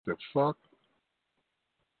The fuck?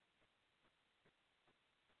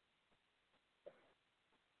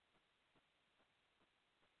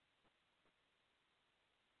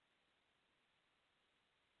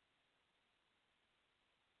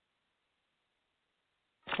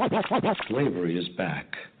 Slavery is back.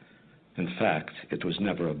 In fact, it was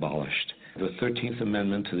never abolished. The 13th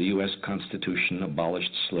Amendment to the U.S. Constitution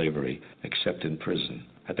abolished slavery, except in prison.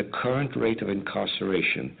 At the current rate of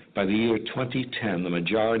incarceration, by the year 2010, the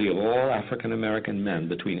majority of all African American men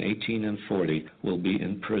between 18 and 40 will be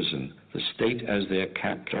in prison, the state as their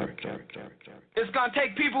captor. It's going to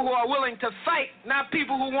take people who are willing to fight, not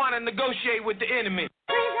people who want to negotiate with the enemy.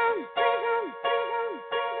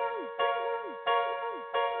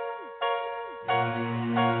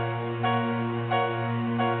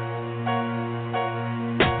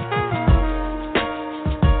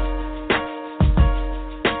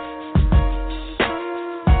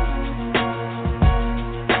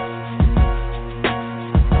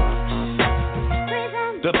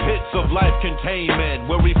 Life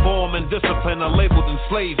containment, where reform and discipline are labeled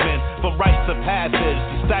enslavement. From rites of passage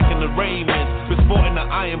to stacking the raiment, we're sporting the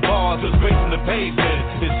iron bars, just gracing the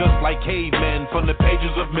pavement. It's just like cavemen from the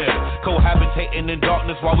pages of myth, cohabitating in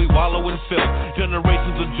darkness while we wallow in filth.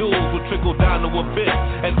 Generations of jewels will trickle down to abyss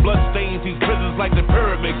as blood stains these prisons like the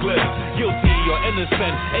pyramid glyphs. Guilty or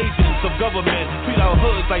innocent agents of government treat our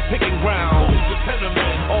hoods like picking ground.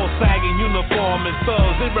 All sagging uniform and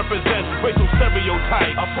thugs, they represent racial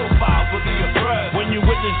stereotypes. A profile for the oppressed. When you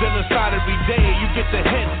witness genocide every day, you get the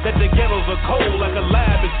hint that the ghettos are cold like a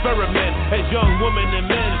lab experiment. As young women and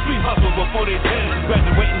men street hustle before they 10,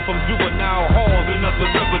 graduating from juvenile halls and up the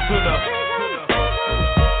river to the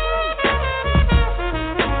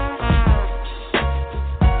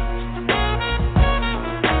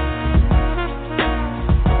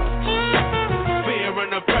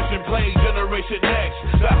generation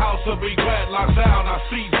next. The house of regret locks down our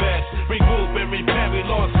seabeds. Regroup and repent. We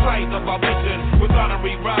lost sight of our mission. With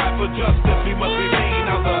honorary ride for justice, we must remain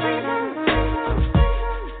out the.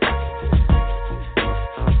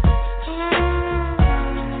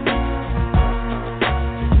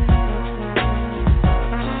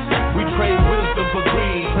 We trade wisdom for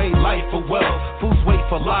greed, trade life for wealth. Fools wait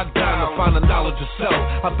for lockdown to find the knowledge of self.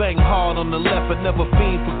 I bang hard on the left but never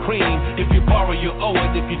fiend for cream. If you borrow, you owe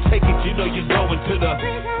it. If you take it, you know you're going to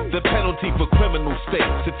the penalty for criminal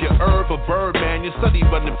states. If you're herb or bird, man, you study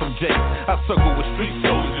running from Jake. I circle with street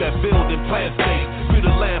soldiers that build and plant states. Free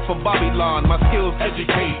the land from Babylon, my skills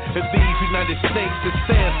educate. In these United States, it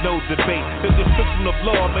stands no debate. The destruction of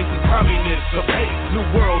law makes the communists opaque. New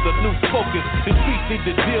world, a new focus. The streets need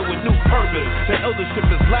to deal with new purpose. The eldership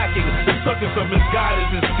is lacking. The circus of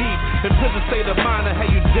misguidance is deep. In prison state of mind, I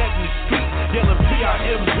have you dead in the street. Yelling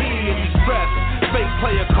PIMV and you stress. Fake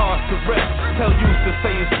player cards to rest. Tell youth to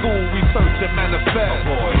stay in school, research and manifest.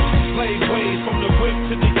 Slave ways from the whip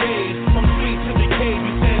to the cage. From street to the cave,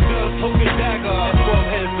 you stand just hook and dagger.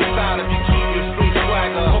 F-12 heads beside if you keep your street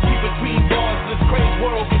swagger. Or keep between bars, this crazy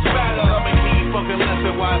world gets fatter. I'm a key fucking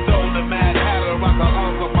lesson, why I don't the mad hatter. Rock a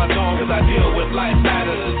arms off my dog, cause I deal with life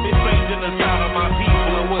matters. It's strange in the side of my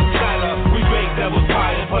people and what's sadder. We bake devil's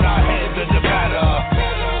pie and put our heads in the batter.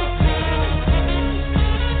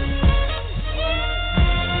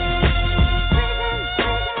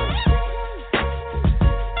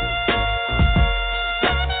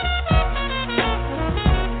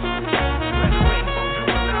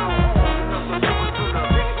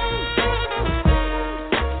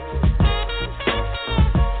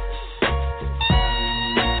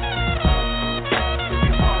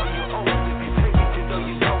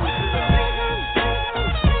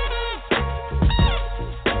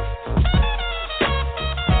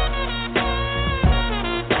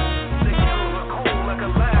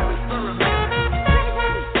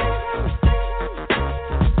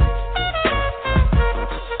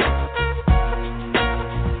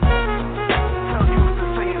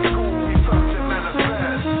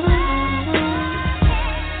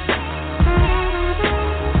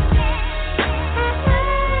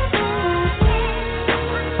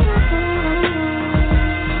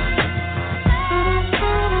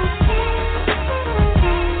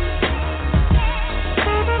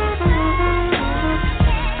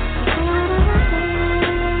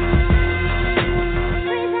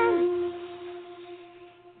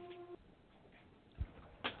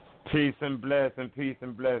 Peace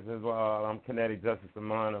and blessings. I'm Kinetic Justice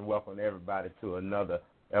Amon, and welcome everybody to another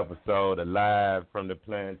episode of Live from the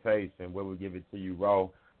Plantation, where we give it to you raw,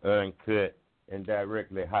 uncut, and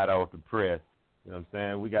directly hot off the press. You know what I'm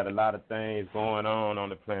saying? We got a lot of things going on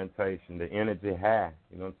the plantation. The energy high.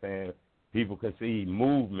 You know what I'm saying? People can see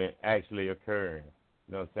movement actually occurring.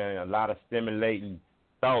 You know what I'm saying? A lot of stimulating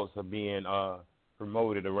thoughts are being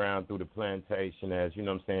promoted around through the plantation as, you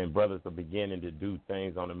know what I'm saying, brothers are beginning to do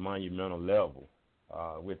things on a monumental level.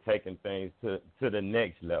 We're taking things to the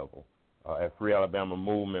next level. At Free Alabama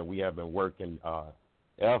Movement, we have been working I'm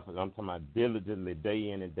talking about diligently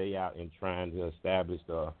day in and day out in trying to establish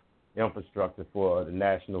the infrastructure for the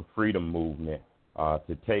national freedom movement,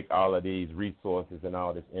 to take all of these resources and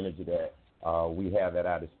all this energy that we have at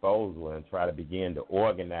our disposal and try to begin to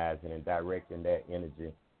organize it and directing that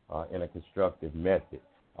energy in a constructive method.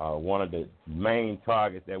 One of the main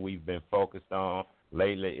targets that we've been focused on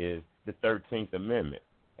lately is the 13th Amendment.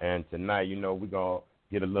 And tonight, you know, we're going to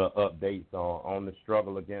get a little updates on the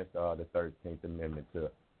struggle against the 13th Amendment to,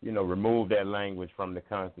 you know, remove that language from the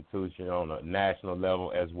Constitution on a national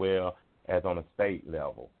level as well as on a state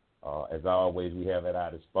level. As always, we have at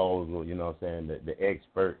our disposal, you know what I'm saying, the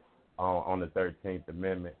expert on the 13th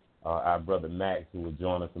Amendment, our brother Max, who will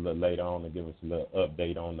join us a little later on to give us a little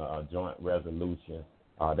update on the joint resolution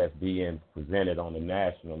that's being presented on the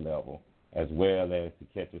national level, as well as to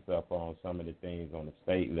catch us up on some of the things on the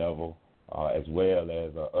state level, as well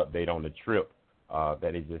as an update on the trip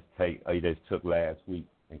that he just took last week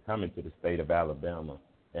and coming to the state of Alabama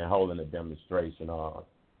and holding a demonstration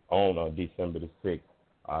on December the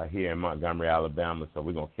 6th here in Montgomery, Alabama. So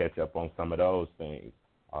we're going to catch up on some of those things.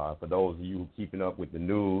 For those of you who are keeping up with the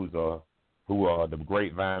news or who are the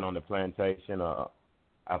grapevine on the plantation,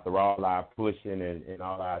 after all our pushing and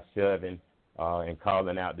all our shoving and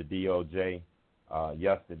calling out the DOJ,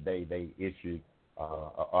 yesterday they issued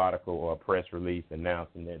an article or a press release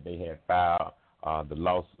announcing that they had filed the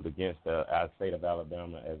lawsuit against our state of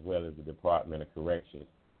Alabama as well as the Department of Corrections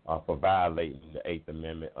for violating the 8th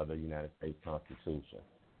Amendment of the United States Constitution.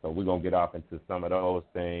 So we're going to get off into some of those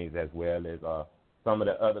things as well as some of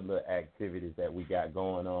the other little activities that we got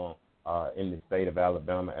going on in the state of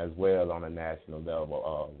Alabama as well on a national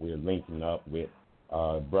level. We're linking up with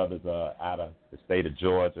brothers out of the state of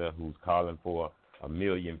Georgia who's calling for 1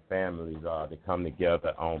 million families to come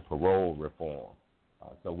together on parole reform.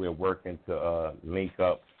 So we're working to link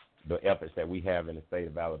up the efforts that we have in the state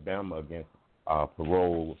of Alabama against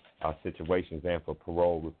parole situations and for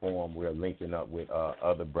parole reform. We're linking up with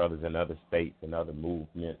other brothers in other states and other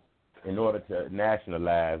movements in order to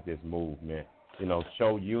nationalize this movement, you know,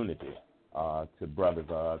 show unity to brothers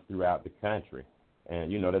throughout the country.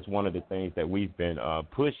 And, you know, that's one of the things that we've been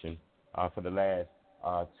pushing for the last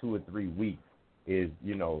 2 or 3 weeks is,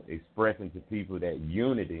 you know, expressing to people that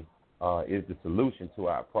unity is the solution to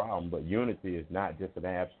our problem. But unity is not just an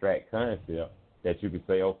abstract concept that you can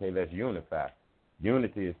say, okay, let's unify.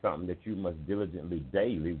 Unity is something that you must diligently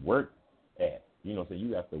daily work at. You know, so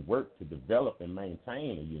you have to work to develop and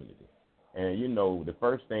maintain a unity. And, you know, the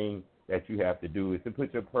first thing that you have to do is to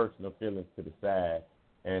put your personal feelings to the side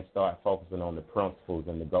and start focusing on the principles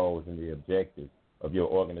and the goals and the objectives of your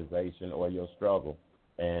organization or your struggle.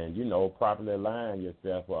 And, you know, properly align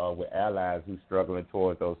yourself with allies who are struggling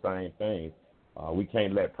towards those same things. We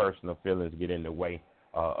can't let personal feelings get in the way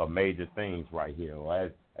of major things right here.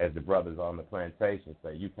 Or as the brothers on the plantation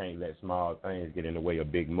say, you can't let small things get in the way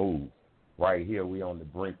of big moves. Right here, we on the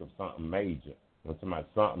brink of something major. When somebody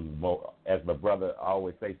something more, as my brother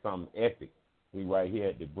always say, something epic. We right here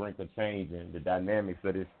at the brink of changing the dynamics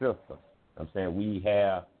of this system. I'm saying we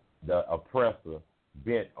have the oppressor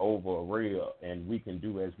bent over a rail, and we can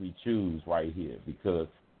do as we choose right here because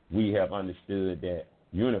we have understood that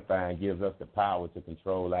unifying gives us the power to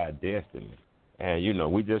control our destiny. And, you know,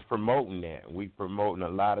 we just promoting that. We promoting a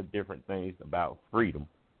lot of different things about freedom,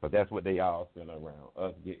 but that's what they all center around,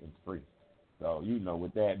 us getting free. So, you know,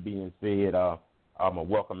 with that being said, I'm going to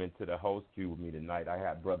welcome into the host queue with me tonight. I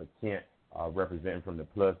have Brother Kent representing from the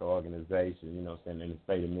Plus organization, you know what I'm saying, in the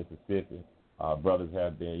state of Mississippi. Brothers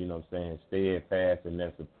have been, you know what I'm saying, steadfast in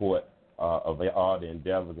their support of all the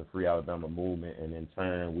endeavors of Free Alabama Movement. And in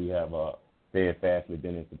turn, we have steadfastly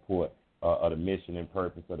been in support of the mission and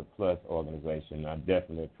purpose of the Plus organization. I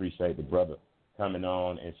definitely appreciate the brother coming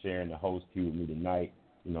on and sharing the host queue with me tonight,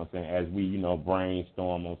 you know what I'm saying, as we, you know,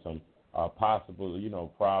 brainstorm on some possible, you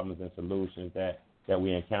know, problems and solutions that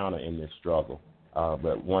we encounter in this struggle.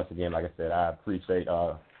 But once again, like I said, I appreciate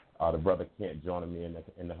the brother Kent joining me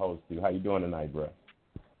in the host queue. How you doing tonight, bro?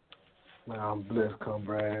 Man, I'm blessed,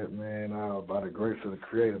 comrade, man. By the grace of the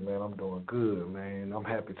Creator, man, I'm doing good, man. I'm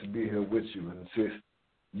happy to be here with you and assist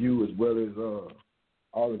you as well as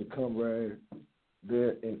all of the comrades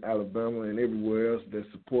there in Alabama and everywhere else that's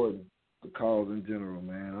supporting the cause in general,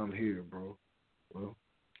 man. I'm here, bro. Well,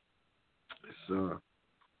 it's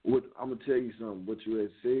I'm gonna tell you something. What you had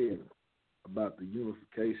said about the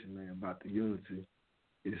unification, man, about the unity,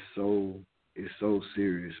 is so is so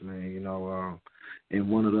serious, man. You know, in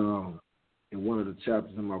one of the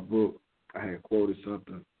chapters in my book, I had quoted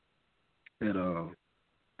something that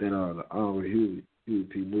the Honorable Huey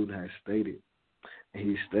P. Newton had stated, and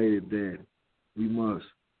he stated that we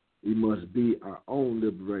must be our own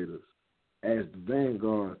liberators as the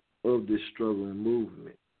vanguard of this struggle and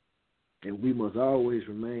movement, and we must always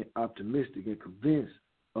remain optimistic and convinced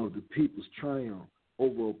of the people's triumph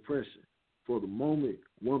over oppression. For the moment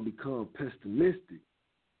one becomes pessimistic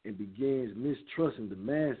and begins mistrusting the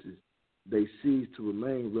masses, they cease to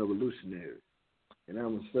remain revolutionary. And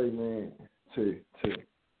I'm gonna say, man, to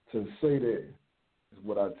say that is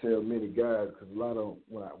what I tell many guys, because a lot of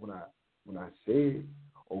when I say it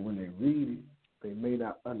or when they read it, they may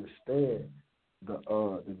not understand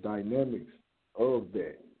the dynamics of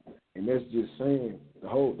that. And that's just saying the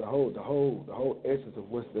whole essence of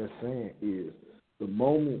what they're saying is the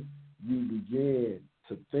moment you begin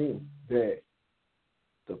to think that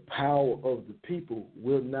the power of the people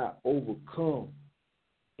will not overcome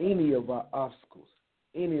any of our obstacles,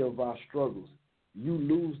 any of our struggles, you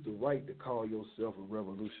lose the right to call yourself a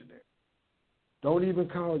revolutionary. Don't even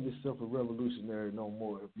call yourself a revolutionary no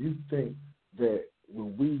more. If you think that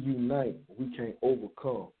when we unite, we can't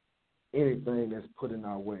overcome anything that's put in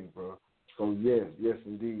our way, bro. So yes,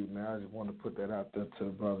 indeed, man. I just want to put that out there to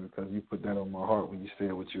the brother because you put that on my heart when you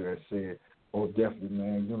said what you had said. Oh, definitely,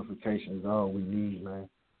 man. Unification is all we need, man,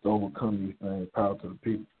 to overcome these things. Power to the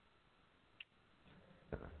people.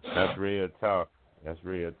 That's real talk.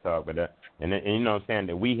 But and you know what I'm saying,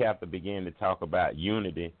 that we have to begin to talk about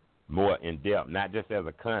unity more in depth, not just as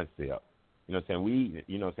a concept. You know what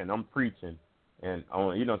I'm saying? I'm preaching, and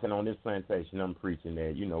on this plantation, I'm preaching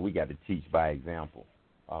that, we got to teach by example.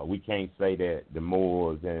 We can't say that the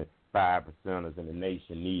Moors and 5%ers in the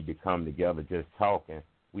nation need to come together just talking.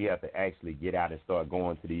 We have to actually get out and start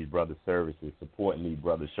going to these brothers' services, supporting these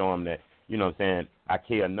brothers, show them that, I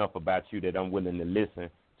care enough about you that I'm willing to listen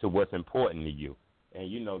to what's important to you. And,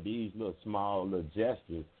 these little small little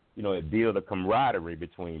gestures, it builds a camaraderie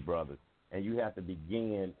between brothers. And you have to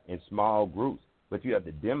begin in small groups, but you have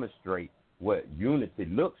to demonstrate what unity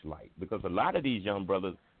looks like, because a lot of these young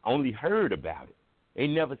brothers only heard about it. They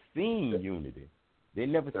never seen unity. They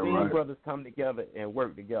never seen brothers come together and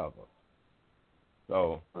work together.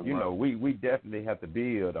 So, we definitely have to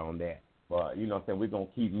build on that. But, we're going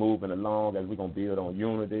to keep moving along as we're going to build on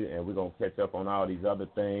unity, and we're going to catch up on all these other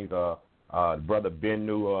things. Brother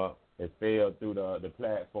Bennu has failed through the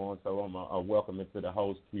platform, so I'm welcome into the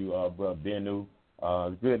host queue, Brother Bennu.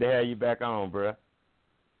 It's good to have you back on, bro.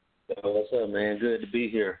 What's up, man? Good to be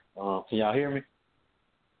here. Can y'all hear me?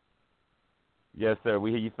 Yes, sir.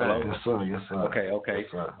 We hear you fine. Yes, sir. Yes, sir. Okay. Yes,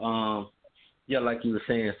 sir. Yeah, like you were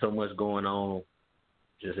saying, so much going on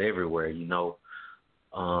just everywhere,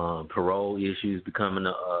 Parole issues becoming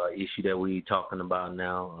an issue that we talking about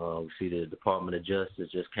now. We see the Department of Justice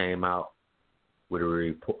just came out with a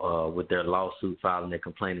report, with their lawsuit filing their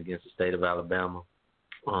complaint against the state of Alabama.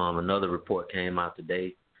 Another report came out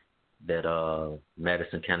today that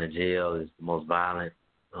Madison County Jail is the most violent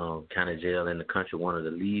county jail in the country, one of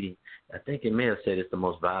the leading. I think it may have said it's the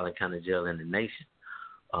most violent county jail in the nation,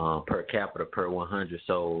 per capita, per 100.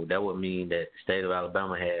 So that would mean that the state of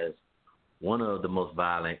Alabama has one of the most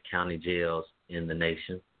violent county jails in the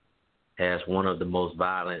nation, has one of the most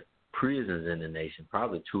violent prisons in the nation,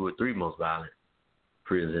 probably 2 or 3 most violent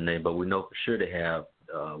prisons in the nation, but we know for sure they have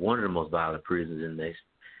one of the most violent prisons in the nation,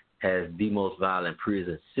 has the most violent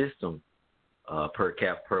prison system per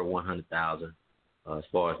cap per 100,000 as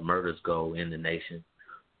far as murders go in the nation.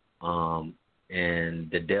 And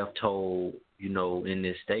the death toll, in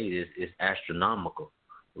this state is astronomical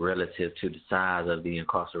relative to the size of the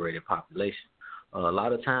incarcerated population. A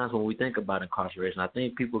lot of times when we think about incarceration, I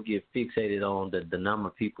think people get fixated on the number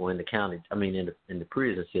of people in the county, in the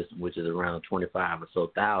prison system, which is around 25 or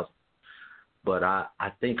so thousand. But I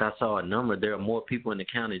think I saw a number, there are more people in the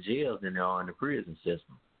county jails than there are in the prison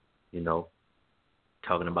system,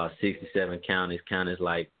 talking about 67 counties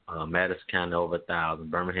like Madison County over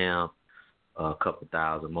 1,000, Birmingham a couple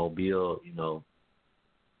thousand, Mobile,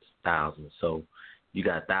 thousands. So you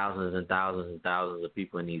got thousands and thousands and thousands of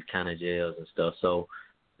people in these county jails and stuff. So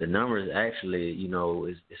the number is actually,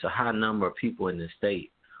 it's a high number of people in the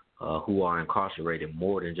state who are incarcerated,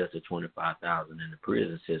 more than just the 25,000 in the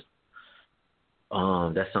prison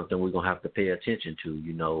system. That's something we're going to have to pay attention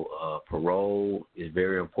to. Parole is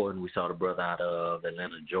very important. We saw the brother out of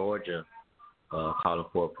Atlanta, Georgia, calling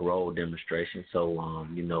for a parole demonstration. So,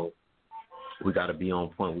 we got to be on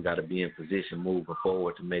point. We got to be in position moving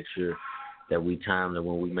forward to make sure that we timely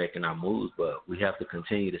when we're making our moves. But we have to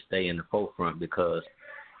continue to stay in the forefront because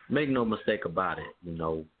make no mistake about it, you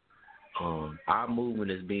know, our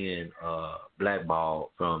movement is being blackballed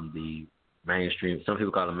from the mainstream. Some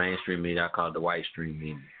people call it mainstream media. I call it the white stream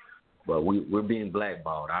media. But we're being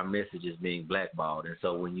blackballed. Our message is being blackballed. And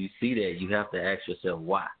so when you see that, you have to ask yourself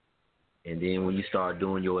why. And then when you start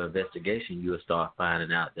doing your investigation, you'll start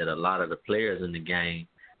finding out that a lot of the players in the game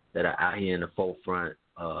that are out here in the forefront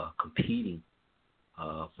competing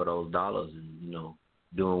for those dollars and, you know,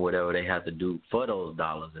 doing whatever they have to do for those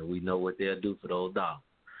dollars. And we know what they'll do for those dollars.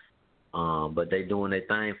 But they doing their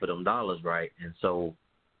thing for them dollars, right? And so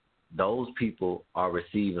those people are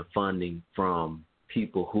receiving funding from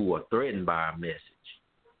people who are threatened by our message.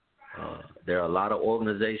 There are a lot of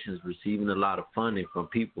organizations receiving a lot of funding from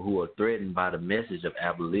people who are threatened by the message of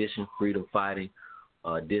abolition, freedom fighting,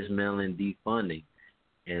 dismantling, defunding.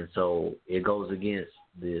 And so it goes against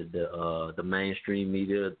the mainstream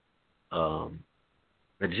media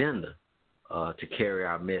agenda to carry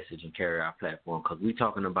our message and carry our platform, because we're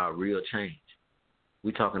talking about real change.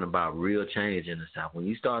 We're talking about real change in the South. When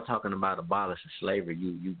you start talking about abolishing slavery,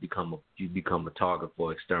 you become a target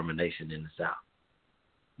for extermination in the South.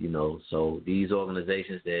 You know, so these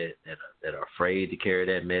organizations that are afraid to carry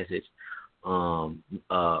that message.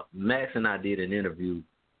 Max and I did an interview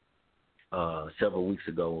several weeks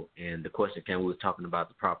ago, and the question came, we were talking about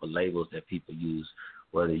the proper labels that people use,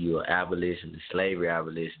 whether you're abolitionist, slavery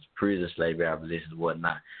abolitionist, prison slavery abolitionist,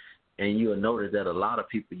 whatnot. And you'll notice that a lot of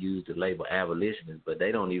people use the label abolitionist, but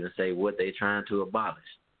they don't even say what they're trying to abolish.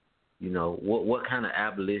 You know, what kind of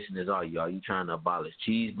abolitionist are you? Are you trying to abolish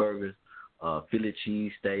cheeseburgers, Philly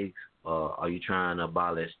cheesesteaks? Are you trying to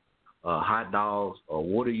abolish hot dogs? Or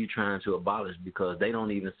what are you trying to abolish? Because they don't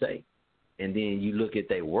even say. And then you look at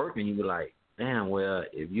their work and you be like, damn, well,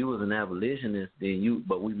 if you was an abolitionist, then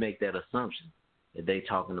but we make that assumption that they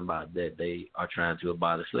talking about that they are trying to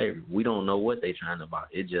abolish slavery. We don't know what they trying to abolish.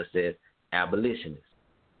 It just says abolitionist.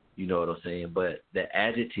 You know what I'm saying? But the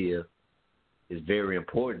adjective is very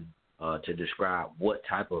important to describe what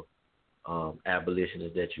type of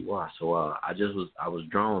abolitionist that you are. So I was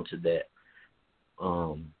drawn to that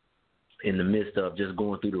in the midst of just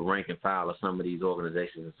going through the rank and file of some of these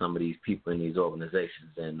organizations and some of these people in these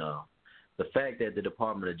organizations. And the fact that the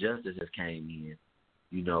Department of Justice has came in,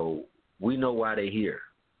 you know, we know why they're here.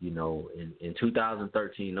 You know, in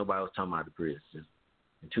 2013, nobody was talking about the prison system.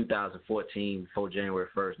 In 2014, before January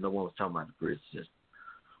 1st, no one was talking about the prison system.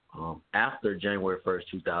 After January 1st,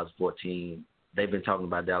 2014, they've been talking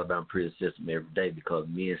about the Alabama prison system every day because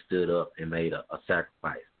men stood up and made a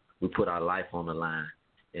sacrifice. We put our life on the line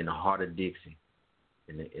in the heart of Dixie,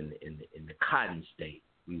 in the Cotton State.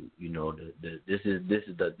 You know, this is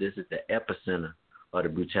the epicenter of the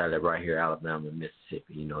brutality right here, Alabama and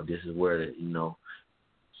Mississippi. You know, this is where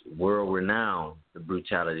world renowned the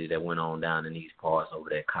brutality that went on down in these parts over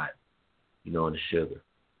that cotton, you know, and the sugar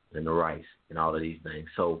and the rice and all of these things.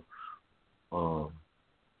 So,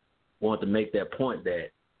 want to make that point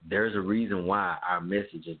that there's a reason why our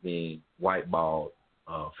message is being whiteballed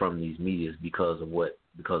from these medias because of what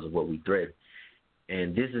we threaten.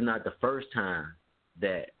 And this is not the first time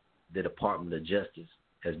that the Department of Justice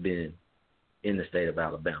has been in the state of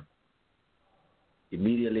Alabama.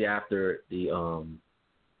 Immediately after the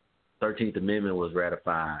 13th Amendment was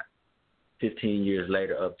ratified, 15 years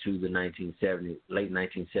later up to the 1970s, late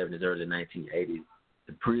 1970s, early 1980s,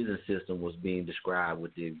 the prison system was being described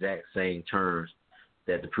with the exact same terms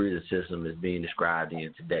that the prison system is being described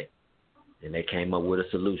in today. And they came up with a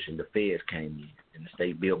solution. The feds came in, and the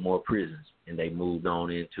state built more prisons, and they moved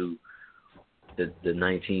on into the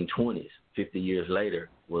 1920s. 50 years later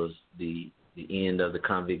was the end of the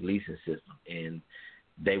convict leasing system, and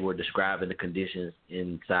they were describing the conditions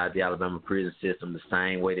inside the Alabama prison system the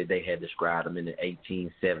same way that they had described them in the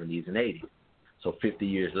 1870s and 80s. So 50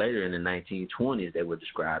 years later, in the 1920s, they were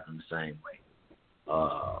described them the same way.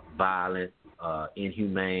 Violent,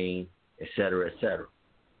 inhumane, et cetera, et cetera.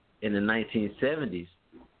 In the 1970s,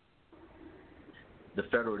 the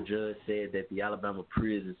federal judge said that the Alabama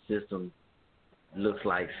prison system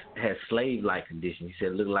has slave-like conditions. He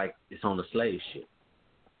said it looked like it's on a slave ship.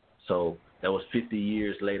 So that was 50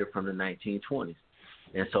 years later from the 1920s.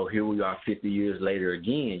 And so here we are 50 years later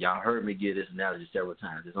again. Y'all heard me give this analogy several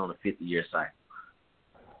times. It's on a 50-year cycle.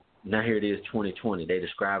 Now here it is, 2020. They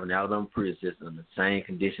describing the Alabama prison system in the same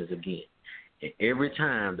conditions again. And every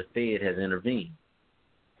time the Fed has intervened,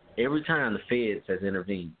 in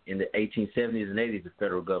the 1870s and 80s, the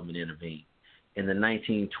federal government intervened. In the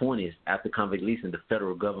 1920s, after convict leasing, the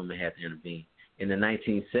federal government had to intervene. In the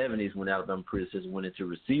 1970s, when Alabama prison system went into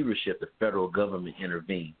receivership, the federal government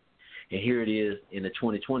intervened. And here it is in the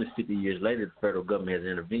 2020s, 50 years later, the federal government has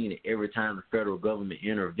intervened. And every time the federal government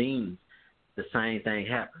intervenes, the same thing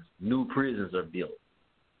happens. New prisons are built,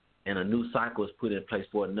 and a new cycle is put in place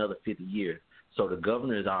for another 50 years. So the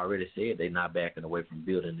governor has already said they're not backing away from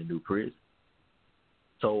building the new prison.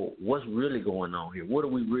 So what's really going on here? What are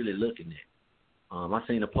we really looking at? I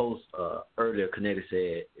seen a post earlier. Kinetic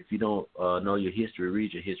said, if you don't know your history,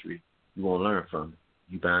 read your history, you won't learn from it.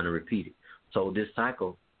 You're bound to repeat it. So this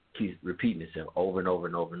cycle keeps repeating itself over and over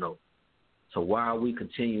and over and over. So why are we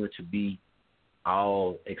continuing to be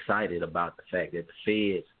all excited about the fact that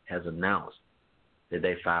the Feds has announced that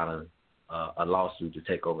they filed a lawsuit to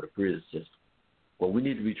take over the prison system? What we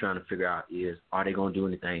need to be trying to figure out is, are they going to do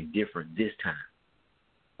anything different this time?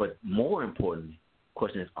 But more importantly, the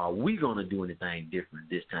question is, are we going to do anything different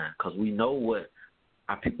this time? Because we know what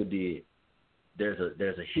our people did. There's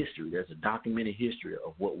a history. There's a documented history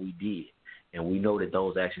of what we did, and we know that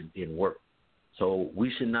those actions didn't work. So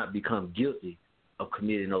we should not become guilty of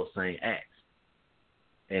committing those same acts.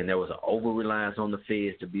 And there was an over-reliance on the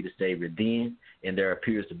Feds to be the savior then, and there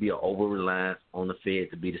appears to be an over-reliance on the Feds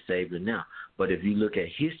to be the savior now. But if you look at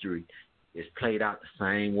history, it's played out the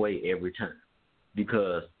same way every time.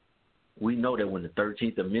 Because we know that when the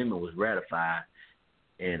 13th Amendment was ratified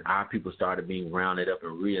and our people started being rounded up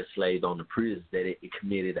and re-enslaved on the prisons, that it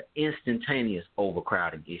committed an instantaneous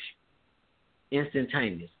overcrowding issue.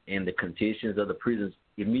 Instantaneous. And the conditions of the prisons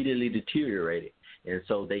immediately deteriorated. And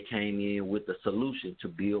so they came in with the solution to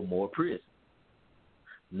build more prisons.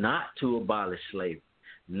 Not to abolish slavery,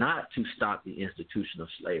 not to stop the institution of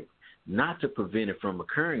slavery, not to prevent it from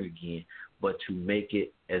occurring again, but to make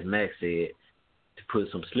it, as Max said, to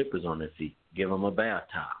put some slippers on their feet, give them a bath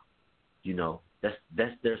towel. You know, that's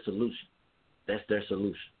their solution. That's their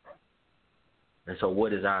solution. And so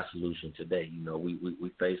what is our solution today? You know,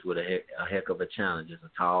 we faced with a heck of a challenge. It's a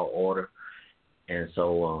tall order. And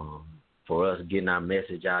so for us getting our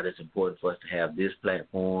message out, it's important for us to have this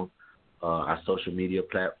platform, our social media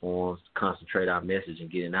platforms, to concentrate our message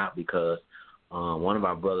and getting out, because one of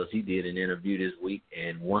our brothers, he did an interview this week,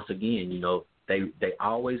 and once again, you know, they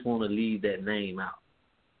always want to leave that name out.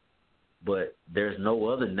 But there's no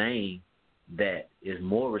other name that is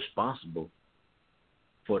more responsible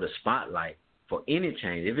for the spotlight, for any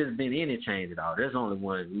change. If it's been any change at all, there's only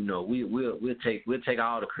one. You know, we'll take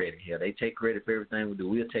all the credit here. They take credit for everything we do.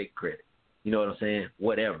 We'll take credit. You know what I'm saying?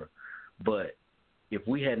 Whatever. But if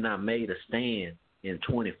we had not made a stand in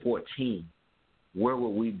 2014, where would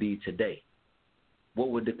we be today?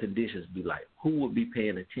 What would the conditions be like? Who would be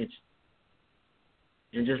paying attention?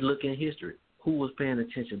 And just look in history. Who was paying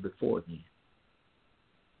attention before then?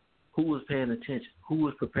 Who was paying attention? Who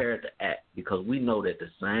was prepared to act? Because we know that the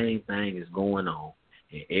same thing is going on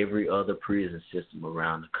in every other prison system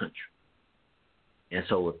around the country. And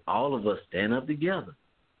so if all of us stand up together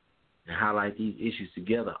and highlight these issues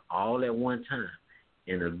together all at one time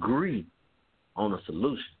and agree on a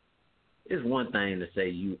solution, it's one thing to say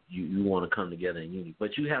you want to come together in unity,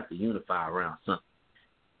 but you have to unify around something.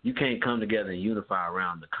 You can't come together and unify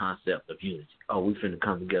around the concept of unity. Oh, we finna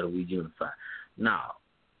come together, we unify. No,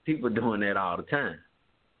 people are doing that all the time.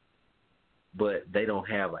 But they don't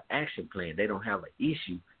have an action plan. They don't have an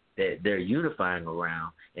issue that they're unifying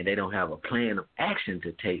around, and they don't have a plan of action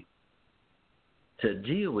to take to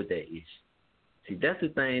deal with that issue. See, that's the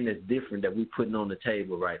thing that's different that we're putting on the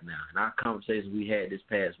table right now. In our conversations we had this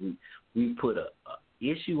past week, we put a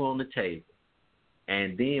issue on the table,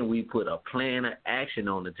 and then we put a plan of action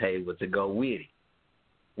on the table to go with it.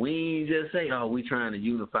 We ain't just say, oh, we trying to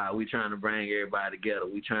unify, we trying to bring everybody together,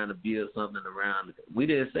 we trying to build something around it. We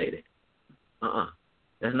didn't say that.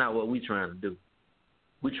 That's not what we trying to do.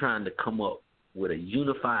 We're trying to come up with a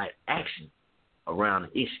unified action around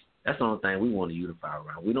the issue. That's the only thing we want to unify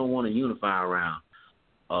around. We don't want to unify around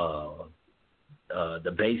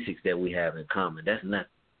the basics that we have in common. That's nothing.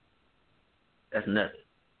 That's nothing.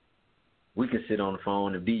 We can sit on the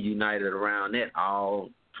phone and be united around that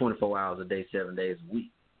all 24 hours a day, 7 days a week.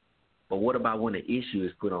 But what about when the issue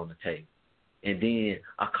is put on the table? And then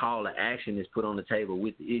a call to action is put on the table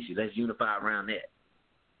with the issue. Let's unify around that.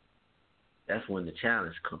 That's when the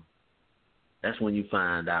challenge comes. That's when you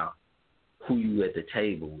find out who you at the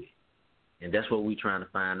table with. And that's what we're trying to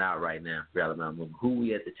find out right now for Alabama. Who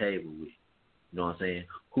we at the table with. You know what I'm saying?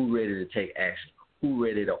 Who ready to take action? Who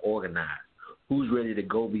ready to organize? Who's ready to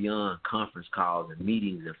go beyond conference calls and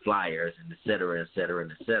meetings and flyers and et cetera, et cetera,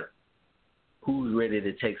 and et cetera? Who's ready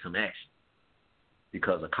to take some action?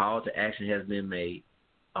 Because a call to action has been made,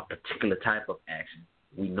 a particular type of action.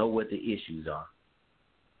 We know what the issues are.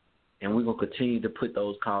 And we're going to continue to put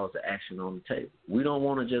those calls to action on the table. We don't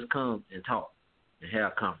want to just come and talk. and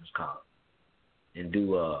have a conference call and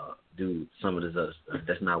do some of this other stuff.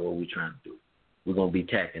 That's not what we're trying to do. We're going to be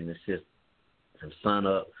attacking the system from sun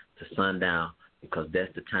up to sundown because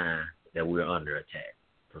that's the time that we're under attack,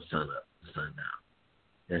 from sun up to sundown.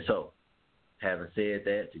 And so, having said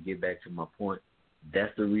that, to get back to my point,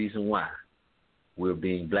 that's the reason why we're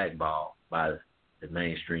being blackballed by the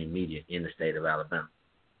mainstream media in the state of Alabama.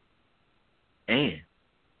 And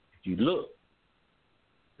if you look,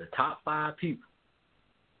 the top 5 people,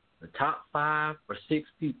 the top 5 or 6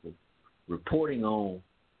 people reporting on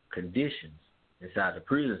conditions inside the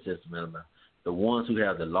prison system, Alabama, the ones who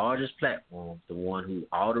have the largest platforms, the one who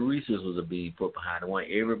all the resources are being put behind, the one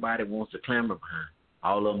everybody wants to clamor behind,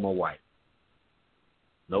 all of them are white.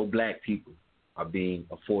 No black people are being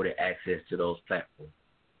afforded access to those platforms.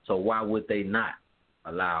 So why would they not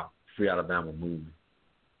allow Free Alabama movement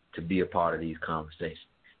to be a part of these conversations?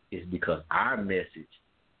 It's because our message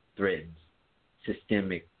threatens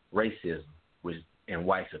systemic racism and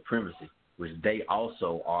white supremacy, which they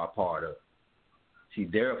also are a part of. See,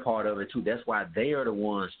 they're a part of it too. That's why they are the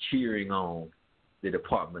ones cheering on the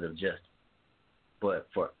Department of Justice. But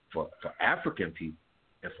for African people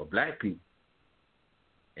and for black people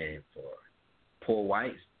and for poor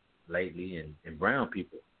whites lately and brown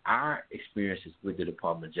people, our experiences with the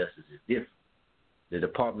Department of Justice is different. The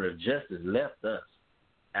Department of Justice left us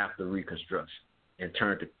after Reconstruction and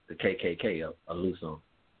turned the KKK a loose on.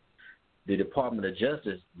 The Department of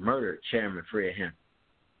Justice murdered Chairman Fred Hampton,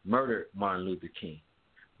 murdered Martin Luther King,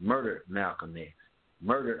 murdered Malcolm X,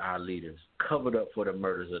 murdered our leaders, covered up for the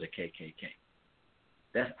murders of the KKK.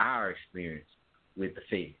 That's our experience with the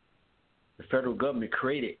Fed. The federal government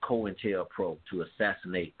created COINTELPRO to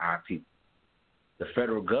assassinate our people. The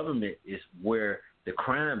federal government is where the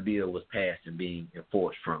crime bill was passed and being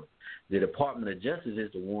enforced from. The Department of Justice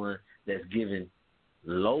is the one that's giving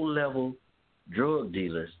low-level drug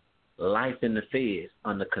dealers life in the feds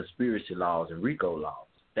under conspiracy laws and RICO laws.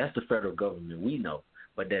 That's the federal government we know.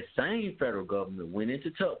 But that same federal government went into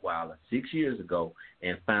Tutwiler 6 years ago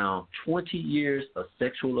and found 20 years of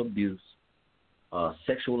sexual abuse,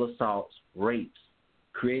 sexual assaults, rapes,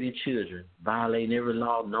 creating children, violating every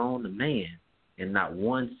law known to man, and not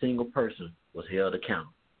one single person was held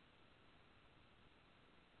accountable.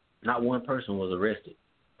 Not one person was arrested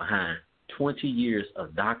behind 20 years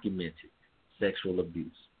of documented sexual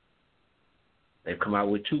abuse. They've come out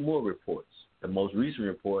with 2 more reports. The most recent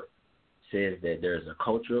report says that there's a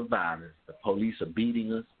culture of violence. The police are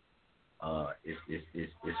beating us.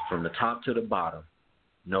 It's from the top to the bottom.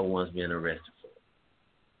 No one's being arrested for it.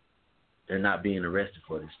 They're not being arrested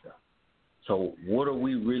for this stuff. So what are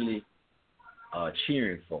we really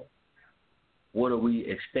cheering for? What are we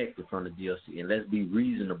expecting from the DLC? And let's be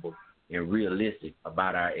reasonable and realistic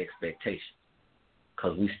about our expectations,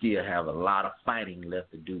 because we still have a lot of fighting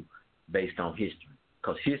left to do based on history.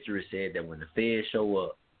 Because history said that when the feds show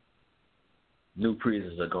up, new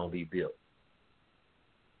prisons are going to be built.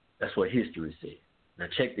 That's what history said. Now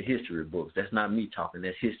check the history books. That's not me talking.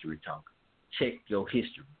 That's history talking. Check your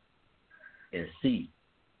history and see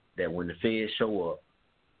that when the feds show up,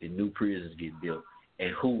 the new prisons get built.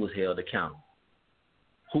 And who was held accountable?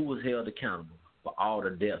 Who was held accountable for all the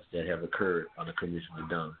deaths that have occurred under Commissioner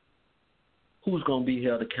Dunn? Who's going to be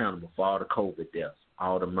held accountable for all the COVID deaths,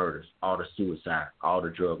 all the murders, all the suicide, all the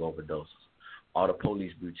drug overdoses, all the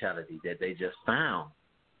police brutality that they just found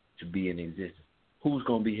to be in existence? Who's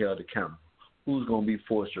going to be held accountable? Who's going to be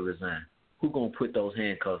forced to resign? Who's going to put those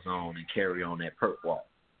handcuffs on and carry on that perp walk?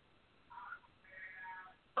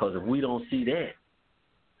 Because if we don't see that,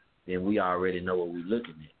 then we already know what we're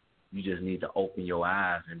looking at. You just need to open your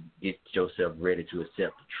eyes and get yourself ready to accept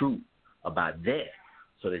the truth about that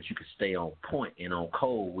so that you can stay on point and on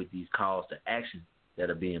code with these calls to action that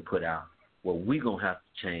are being put out. Well, we're going to have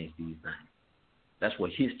to change these things. That's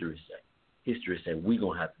what history says. History says we're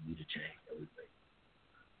going to have to do the change that we make.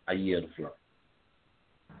 I yield the floor.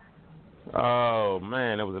 Oh,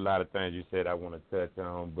 man, there was a lot of things you said I want to touch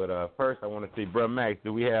on. But first I want to see, Brother Max,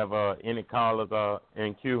 do we have any callers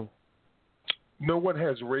in queue? No one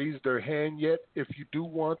has raised their hand yet. If you do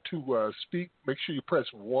want to speak, make sure you press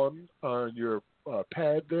 1 on your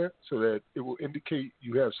pad there so that it will indicate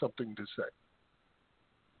you have something to say.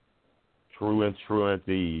 True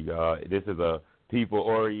indeed. This is a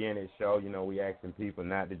people-oriented show. You know, we asking people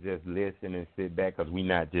not to just listen and sit back because we're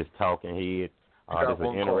not just talking heads. This is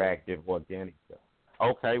an interactive, organic show.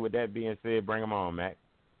 Okay, with that being said, bring them on, Mac.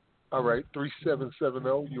 All right,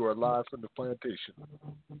 3770, you are live from the Plantation.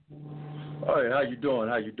 All right, how you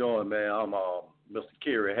doing, man? I'm Mr.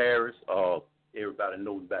 Kerry Harris. Everybody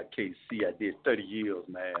knows about KC. I did 30 years,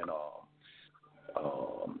 man.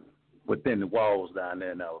 within the walls down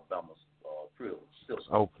there in Alabama's prison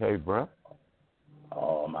system. Okay, bro.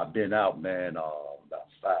 I've been out, man, about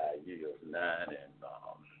 5 years now, and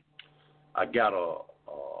I got a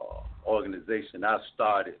organization I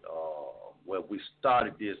started. Well, we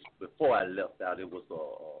started this before I left out. It was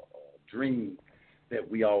a dream that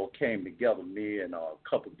we all came together, me and a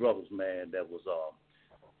couple brothers, man, that was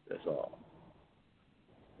that's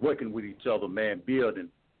working with each other, man, building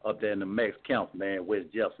up there in the Max County, man, West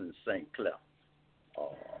Jefferson and St. Clair.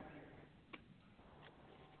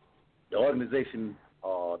 The organization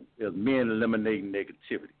is Men Eliminating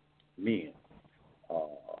Negativity. Men.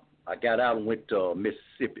 I got out and went to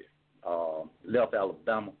Mississippi, left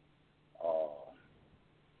Alabama,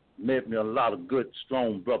 met me a lot of good,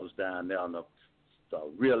 strong brothers down there, and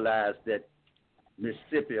realized that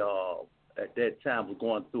Mississippi at that time was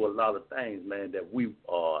going through a lot of things, man, that we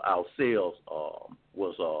ourselves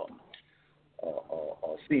was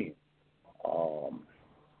seeing.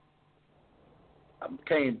 I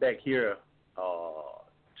came back here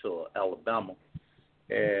to Alabama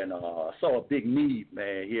and saw a big need,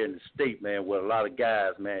 man, here in the state, man, with a lot of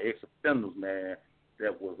guys, man, ex-offenders, man,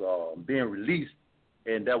 that was being released,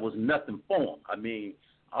 and there was nothing for them. I mean,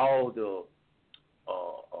 all the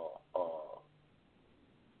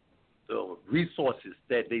resources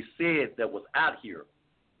that they said that was out here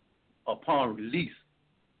upon release,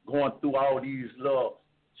 going through all these little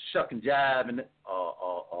shuck and jive and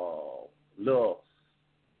little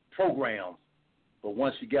programs. But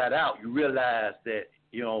once you got out, you realize that,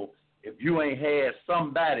 you know, if you ain't had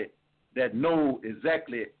somebody that know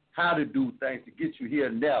exactly how to do things to get you here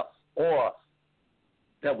and there, or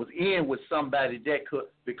that was in with somebody that could,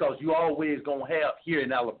 because you always going to have here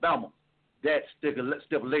in Alabama that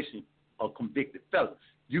stipulation of convicted felons.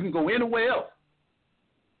 You can go anywhere else.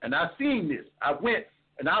 And I've seen this. I went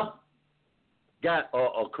and I got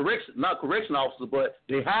a correction officer, but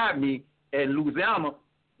they hired me in Louisiana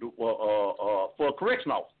for a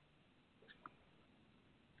correction officer.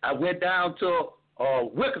 I went down to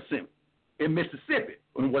Wilkerson in Mississippi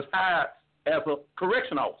and was hired as a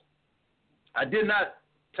correction officer. I did not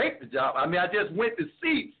take the job. I mean, I just went to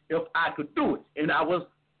see if I could do it, and I was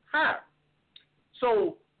hired.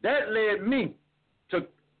 So that led me to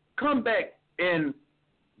come back and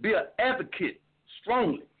be an advocate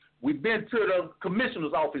strongly. We've been to the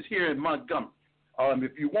commissioner's office here in Montgomery.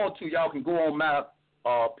 If you want to, y'all can go on my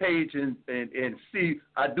page and see.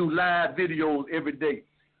 I do live videos every day.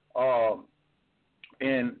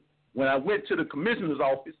 And when I went to the commissioner's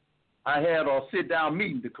office, I had a sit-down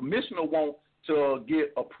meeting. The commissioner wants to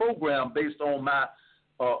get a program based on my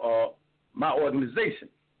my organization,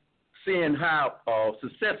 seeing how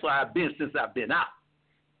successful I've been since I've been out.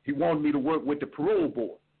 He wanted me to work with the parole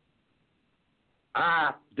board.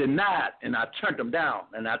 I denied and I turned him down,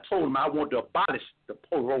 and I told him I want to abolish the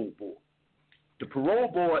parole board. The parole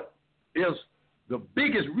board is the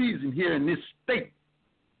biggest reason here in this state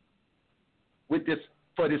with this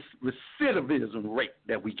for this recidivism rate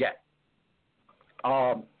that we got.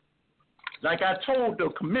 Like I told the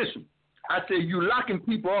commission, I said, you locking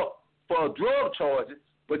people up for drug charges,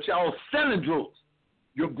 but y'all selling drugs.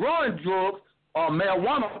 You're growing drugs or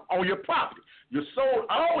marijuana on your property. You sold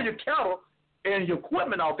all your cattle and your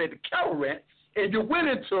equipment off at the cattle ranch, and you went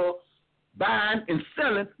into buying and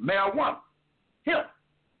selling marijuana. Hemp.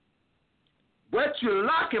 But you're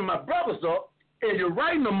locking my brothers up, and you're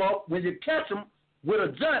writing them up when you catch them with a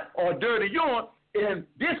joint or dirty urine, and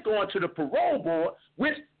this going to the parole board,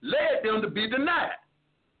 which led them to be denied.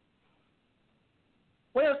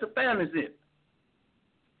 Where's the families in?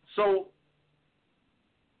 So,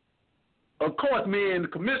 of course, me and the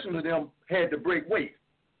commissioner them had to break weight.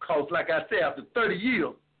 Because, like I said, after 30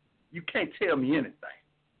 years, you can't tell me anything.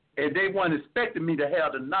 And they weren't expecting me to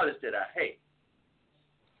have the knowledge that I had.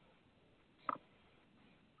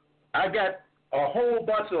 I got a whole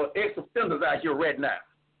bunch of ex-offenders out here right now.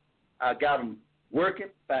 I got them working,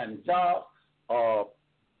 finding jobs.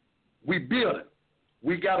 We building.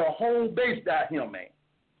 We got a whole base down here, man.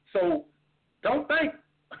 So don't think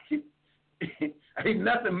ain't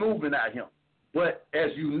nothing moving out here. But as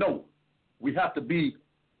you know, we have to be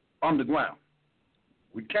underground.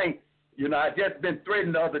 We can't, you know, I just been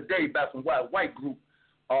threatened the other day by some white group.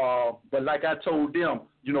 But like I told them,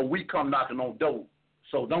 you know, we come knocking on doors.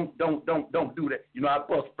 So don't do that. You know, I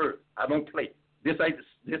bust first. I don't play. This ain't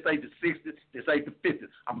the 60s. This ain't the 50s.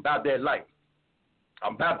 I'm about that life.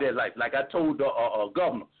 I'm about that life. Like I told the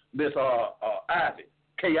governor, Miss Ivy,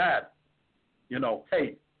 K. Ivy, you know,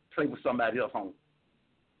 hey, play with somebody else, home.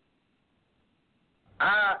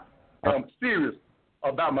 I am serious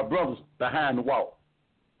about my brothers behind the wall,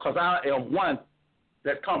 because I am one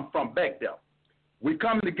that come from back there. We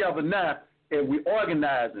coming together now and we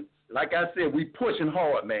organizing. Like I said, we pushing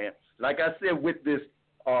hard, man. Like I said, with this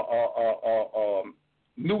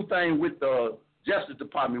new thing with the Justice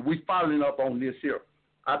Department, we following up on this here.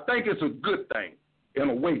 I think it's a good thing in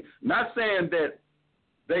a way. Not saying that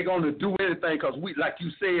they're going to do anything because we, like you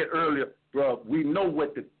said earlier, bro, we know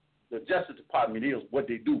what the Justice Department is, what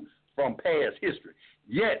they do from past history.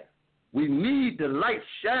 Yet, we need the light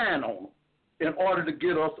shine on them in order to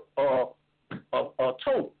get us a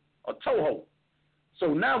toehold.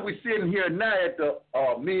 So now we're sitting here now at the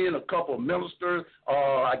me and a couple of ministers.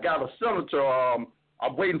 I got a senator.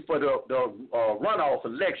 I'm waiting for the runoff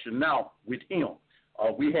election now with him.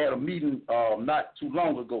 We had a meeting not too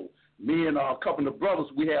long ago. Me and a couple of brothers,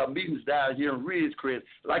 we have meetings down here in Ridgecrest.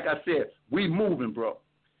 Like I said, we moving, bro.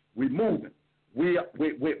 We moving. We're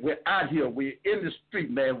out here. We're in the street,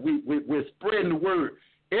 man. We're spreading the word.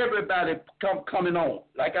 Everybody coming on.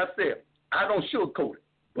 Like I said, I don't sugarcoat it,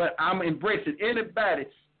 but I'm embracing anybody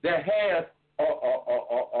that has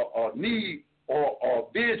a need or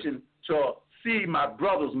a vision to see my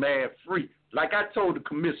brothers, man, free. Like I told the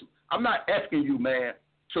commission, I'm not asking you, man,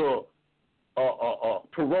 to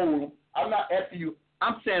parole them. I'm not asking you.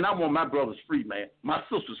 I'm saying I want my brothers free, man. My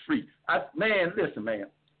sisters free. Man, listen, man.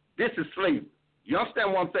 This is slavery. You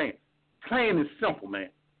understand what I'm saying? Plain and simple, man.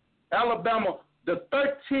 Alabama, the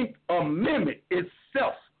 13th Amendment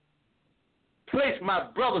itself placed my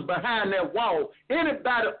brothers behind that wall.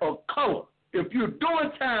 Anybody of color, if you're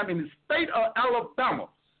doing time in the state of Alabama,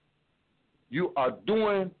 you are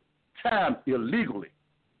doing time illegally.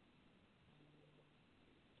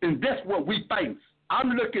 And that's what we fighting.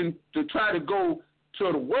 I'm looking to try to go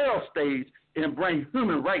to the world stage and bring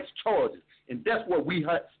human rights charges. And that's what we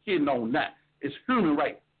hitting on now. It's human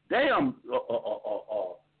rights. Damn,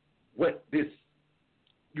 what this,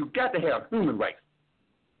 you got to have human rights.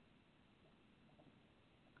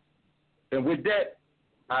 And with that,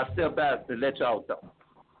 I'll step back and let y'all know.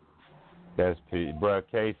 That's Pete. Bro,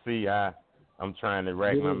 KC, I'm trying to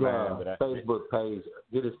rack my mind. But Facebook page.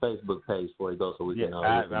 Get his Facebook page before he goes so we can know.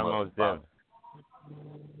 I'm almost done.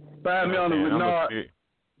 Find me on the Renard.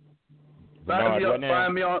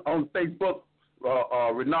 Find me on Facebook,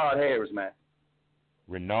 Renard Harris, man.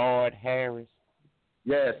 Renard Harris?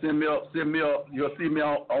 Yeah, send me up. You'll see me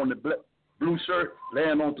on the blue shirt,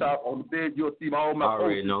 laying on top on the bed. You'll see all my. I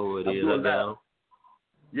already know who it is.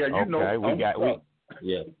 Yeah, you know.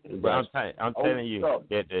 Yeah, I'm telling you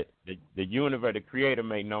that the universe, the Creator,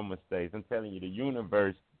 made no mistakes. I'm telling you, the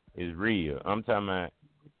universe is real. I'm talking about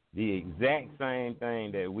the exact same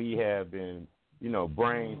thing that we have been,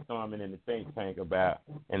 brainstorming in the think tank about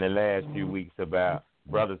in the last few weeks about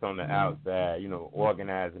brothers on the outside,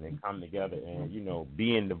 organizing and coming together and,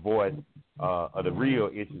 being the voice of the real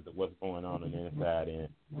issues of what's going on the inside. And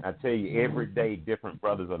I tell you, every day different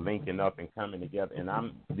brothers are linking up and coming together. And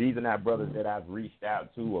these are not brothers that I've reached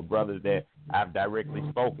out to or brothers that I've directly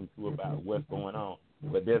spoken to about what's going on.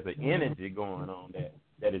 But there's an energy going on that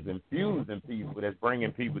is infusing people, that's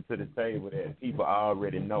bringing people to the table, that people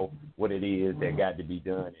already know what it is that got to be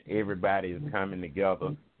done. And everybody is coming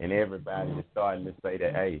together, and everybody is starting to say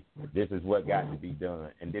that, hey, this is what got to be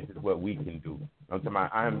done, and this is what we can do. I'm talking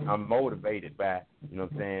about, I'm motivated by,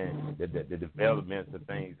 the developments of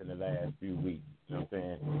things in the last few weeks. You know what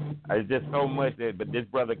I'm saying? It's just so much but this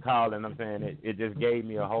brother called, and I'm saying it just gave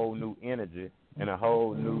me a whole new energy and a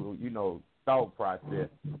whole new, thought process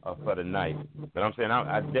for the night. But I'm saying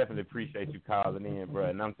I definitely appreciate you calling in, bro.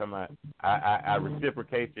 And I'm talking about I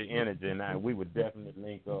reciprocate your energy, and we would definitely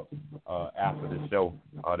link up after the show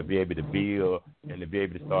to be able to build and to be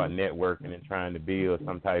able to start networking and trying to build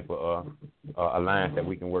some type of alliance that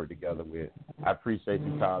we can work together with. I appreciate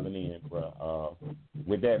you calling in, bro.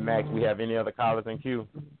 With that, Max, we have any other callers in queue?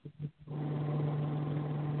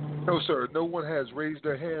 No, sir. No one has raised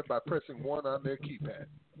their hand by pressing 1 on their keypad.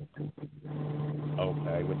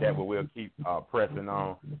 Okay, with that, we'll keep pressing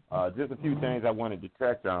on. Just a few things I wanted to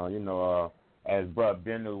touch on. As Brother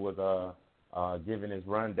Bennu was giving his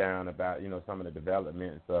rundown about, some of the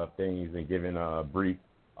developments of things and giving a brief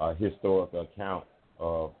historical account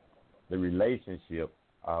of the relationship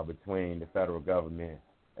between the federal government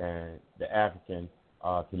and the African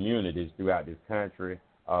communities throughout this country,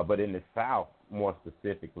 but in the South more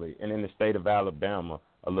specifically, and in the state of Alabama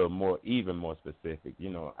even more specific.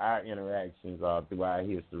 Our interactions throughout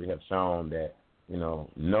history have shown that,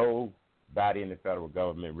 nobody in the federal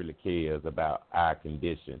government really cares about our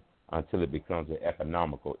condition until it becomes an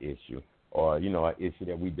economical issue or, an issue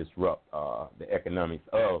that we disrupt the economics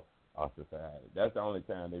of our society. That's the only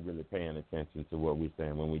time they're really paying attention to what we're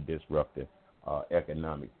saying when we disrupt the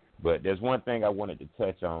economics. But there's one thing I wanted to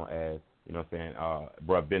touch on, as you know,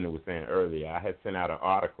 Brother Bender was saying earlier. I had sent out an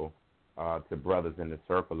article to brothers in the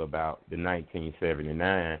circle about the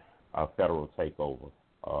 1979 federal takeover,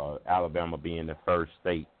 Alabama being the first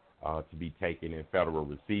state to be taken in federal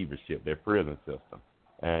receivership, their prison system.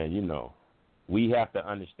 And, you know, we have to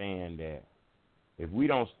understand that if we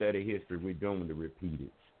don't study history, we're doomed to repeat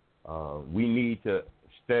it. We need to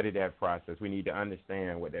study that process. We need to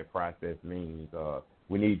understand what that process means.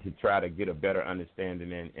 We need to try to get a better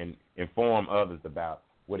understanding and inform others about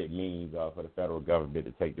what it means for the federal government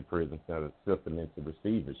to take the prison system into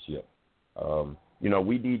receivership. You know,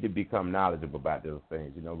 we need to become knowledgeable about those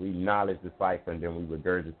things. You know, we knowledge decipher, and then we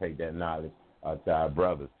regurgitate that knowledge to our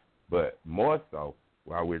brothers. But more so,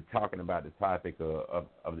 while we're talking about the topic of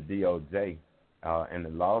the DOJ and the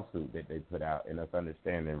lawsuit that they put out and us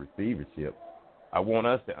understanding receivership, I want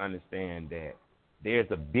us to understand that there's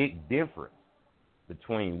a big difference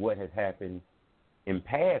between what has happened in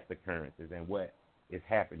past occurrences and what is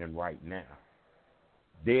happening right now.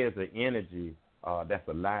 There's an energy that's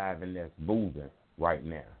alive and that's moving right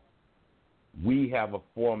now. We have a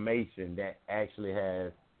formation that actually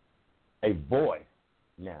has a voice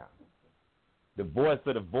now. The voice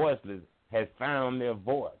of the voiceless has found their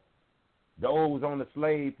voice. Those on the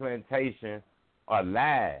slave plantation are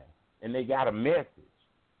live, and they got a message.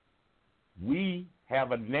 We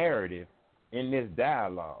have a narrative in this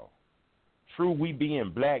dialogue. True, we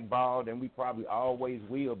being blackballed, and we probably always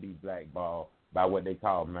will be blackballed by what they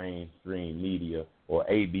call mainstream media or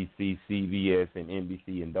ABC, CBS, and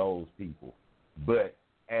NBC and those people. But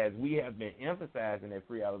as we have been emphasizing that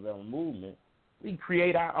Free Alabama movement, we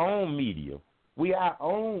create our own media. We our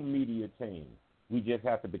own media team. We just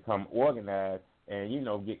have to become organized and, you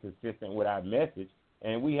know, get consistent with our message,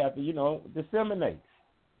 and we have to, you know, disseminate.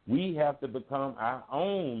 We have to become our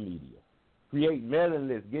own media. Create mailing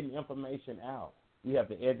lists, getting information out. We have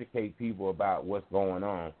to educate people about what's going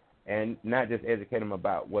on, and not just educate them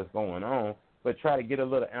about what's going on, but try to get a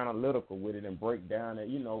little analytical with it and break down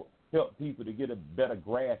and, you know, help people to get a better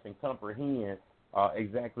grasp and comprehend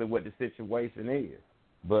exactly what the situation is.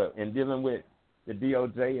 But in dealing with the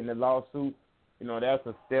DOJ and the lawsuit, you know, that's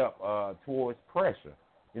a step towards pressure.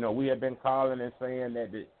 You know, we have been calling and saying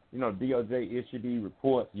that, DOJ issued these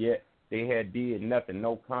reports, yet they had did nothing,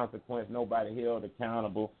 no consequence, nobody held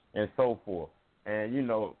accountable, and so forth. And, you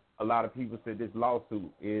know, a lot of people say this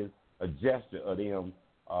lawsuit is a gesture of them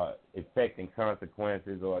effecting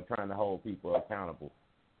consequences or trying to hold people accountable.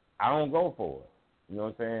 I don't go for it. You know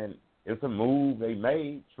what I'm saying? It's a move they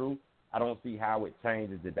made, true. I don't see how it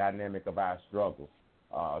changes the dynamic of our struggle.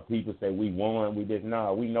 People say we won, we did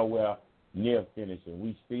not. We nowhere near finishing.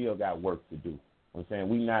 We still got work to do. I'm saying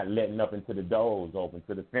we not letting up until the doors open,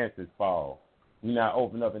 till the fences fall. We not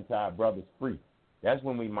open up until our brothers free. That's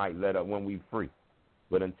when we might let up, when we free.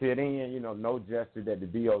 But until then, you know, no gesture that the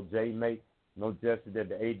DOJ makes, no gesture that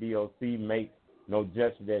the ADOC makes, no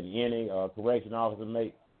gesture that any correction officer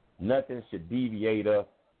makes, nothing should deviate us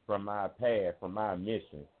from our path, from our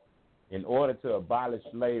mission. In order to abolish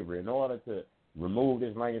slavery, in order to remove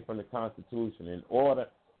this language from the Constitution, in order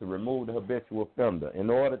to remove the habitual offender, in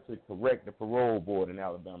order to correct the parole board in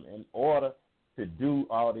Alabama, in order to do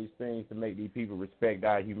all these things to make these people respect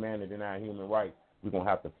our humanity and our human rights, we're going to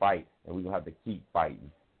have to fight, and we're going to have to keep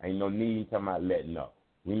fighting. Ain't no need talking about letting up.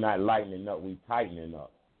 We're not lightening up, we're tightening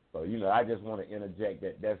up. So, you know, I just want to interject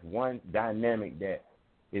that that's one dynamic that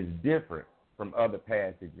is different from other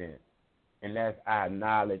past events, and that's our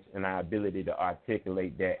knowledge and our ability to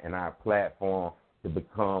articulate that in our platform to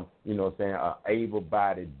become, you know what I'm saying, an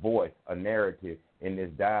able-bodied voice, a narrative in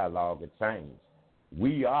this dialogue of change.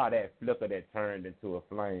 We are that flicker that turned into a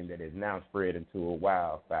flame that is now spread into a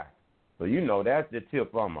wildfire. So, you know, that's the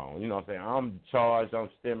tip I'm on. You know what I'm saying? I'm charged, I'm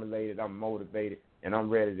stimulated, I'm motivated, and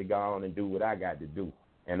I'm ready to go on and do what I got to do.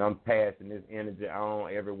 And I'm passing this energy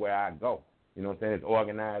on everywhere I go. You know what I'm saying? It's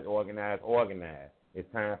organized, organized, organized. It's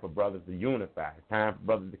time for brothers to unify. It's time for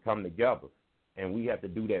brothers to come together. And we have to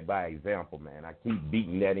do that by example, man. I keep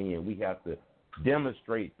beating that in. We have to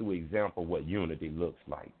demonstrate through example what unity looks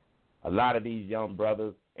like. A lot of these young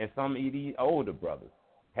brothers and some of these older brothers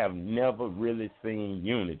have never really seen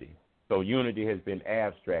unity. So unity has been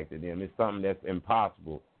abstract to them. It's something that's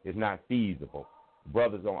impossible. It's not feasible.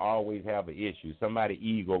 Brothers don't always have an issue. Somebody's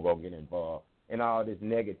ego gonna get involved and all this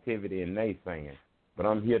negativity and naysaying. But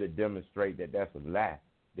I'm here to demonstrate that that's a lie,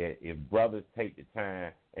 that if brothers take the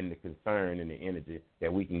time and the concern and the energy,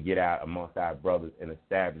 that we can get out amongst our brothers and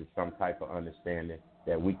establish some type of understanding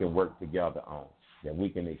that we can work together on, that we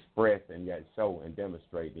can express and yet show and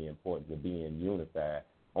demonstrate the importance of being unified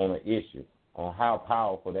on an issue, on how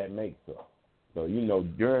powerful that makes us. So,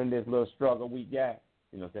 during this little struggle we got,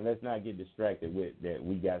 let's not get distracted with that.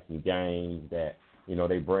 We got some games that,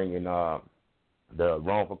 they bring in the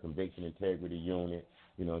wrongful conviction integrity unit,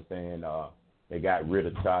 they got rid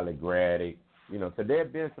of Charlie Graddick, so there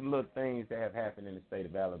have been some little things that have happened in the state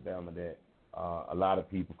of Alabama that a lot of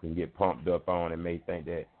people can get pumped up on and may think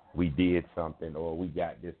that we did something or we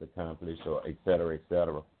got this accomplished or et cetera, et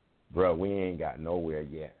cetera. Bro, we ain't got nowhere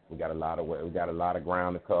yet. We got a lot of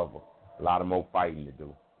ground to cover, a lot of more fighting to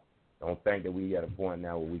do. Don't think that we at a point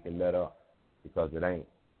now where we can let up, because it ain't.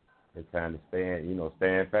 It's time to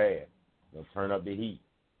stand fast. Turn up the heat.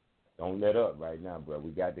 Don't let up right now, bro.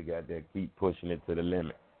 We got to keep pushing it to the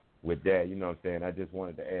limit. With that, I just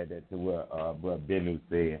wanted to add that to what Bro Benu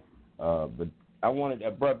said. But I wanted,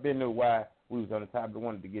 Bro Benu, why we was on the topic, I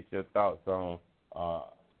wanted to get your thoughts on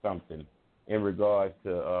something in regards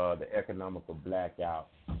to the economical blackout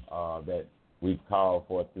that we've called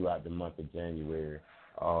for throughout the month of January.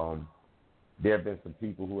 There have been some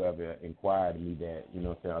people who have inquired to me that,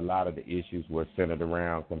 a lot of the issues were centered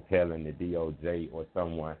around compelling the DOJ or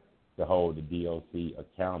someone to hold the DOC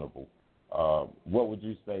accountable. What would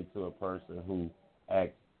you say to a person who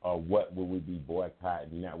asks, what would we be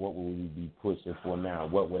boycotting now? What would we be pushing for now?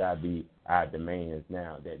 What would be our demands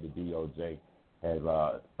now that the DOJ has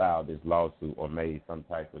filed this lawsuit or made some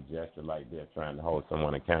type of gesture like they're trying to hold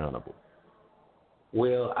someone accountable?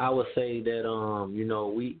 Well, I would say that,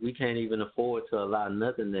 we can't even afford to allow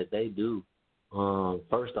nothing that they do,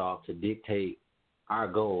 first off, to dictate our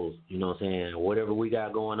goals. Whatever we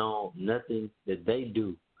got going on, nothing that they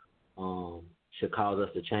do should cause us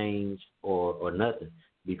to change or nothing,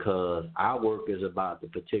 because our work is about the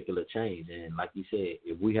particular change. And like you said,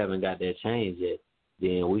 if we haven't got that change yet,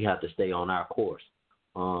 then we have to stay on our course.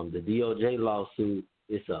 The DOJ lawsuit,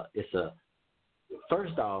 it's a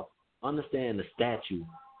first off, understand the statute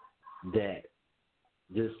that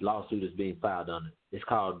this lawsuit is being filed under. It's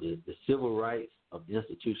called the Civil Rights of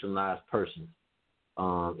Institutionalized Persons.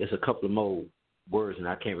 It's a couple of more words, and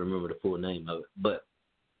I can't remember the full name of it. But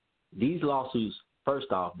these lawsuits,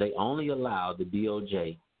 first off, they only allow the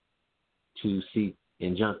DOJ to seek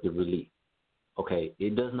injunctive relief. Okay,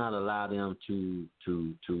 it does not allow them to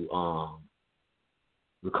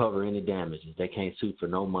recover any damages. They can't sue for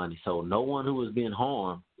no money. So no one who is being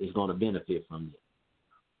harmed is going to benefit from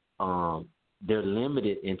it. They're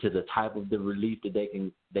limited into the type of the relief that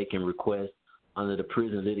they can request under the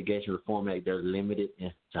Prison Litigation Reform Act. They're limited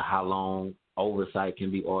as to how long oversight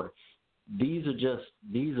can be ordered. These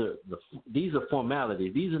are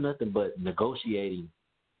formalities. These are nothing but negotiating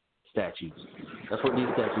statutes. That's what these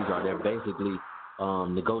statutes are. They're basically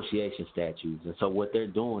negotiation statutes. And so what they're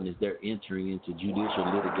doing is they're entering into judicial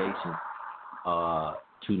litigation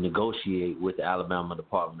to negotiate with the Alabama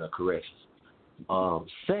Department of Corrections.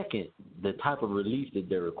 Second, the type of relief that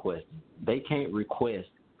they're requesting, they can't request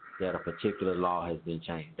that a particular law has been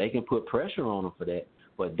changed. They can put pressure on them for that,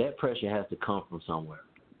 but that pressure has to come from somewhere.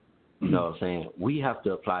 You know what I'm saying? We have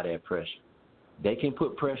to apply that pressure. They can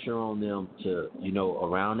put pressure on them to,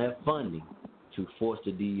 around that funding to force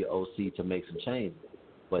the DOC to make some changes,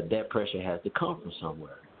 but that pressure has to come from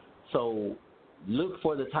somewhere. So look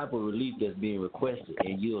for the type of relief that's being requested,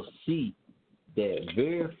 and you'll see that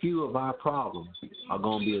very few of our problems are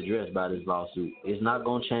going to be addressed by this lawsuit. It's not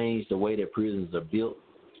going to change the way that prisons are built.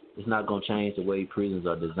 It's not going to change the way prisons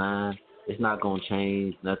are designed. It's not going to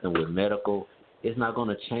change nothing with medical. It's not going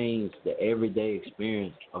to change the everyday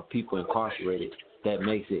experience of people incarcerated that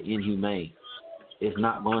makes it inhumane. It's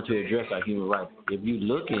not going to address our human rights. If you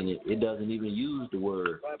look in it, it doesn't even use the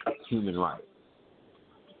word human rights.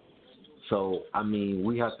 So,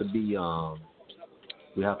 we have to be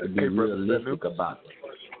realistic about it.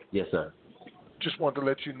 Yes, sir. Just want to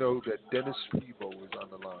let you know that Dennis Febo is on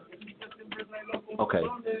the line. Okay.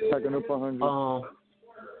 Second up 100.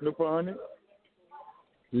 Look for 100.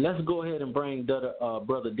 Let's go ahead and bring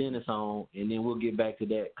Brother Dennis on, and then we'll get back to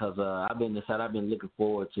that, because I've been looking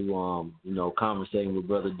forward to conversating with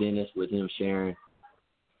Brother Dennis, with him sharing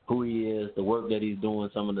who he is, the work that he's doing,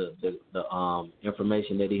 some of the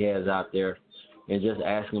information that he has out there, and just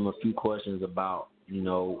asking him a few questions about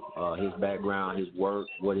his background, his work,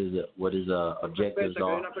 what his objectives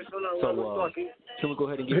are. So can we go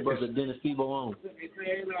ahead and get Brother Dennis Febo on?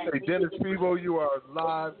 Hey, Dennis Febo, you are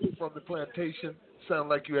live from the plantation. Sound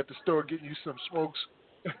like you at the store getting you some smokes.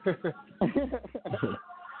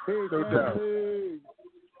 No doubt.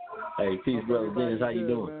 Hey, peace, Brother Dennis. How you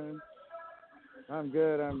doing? Man. I'm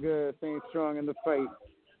good. Staying strong in the fight.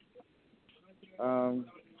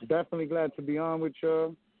 Definitely glad to be on with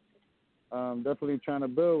y'all. Definitely trying to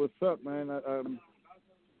build. What's up, man?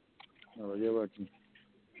 You're welcome.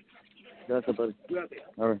 Gotcha, buddy.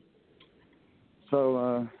 All right.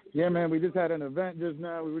 So, yeah, man, we just had an event just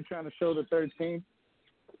now. We were trying to show the 13th.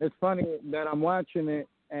 It's funny that I'm watching it,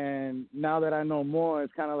 and now that I know more,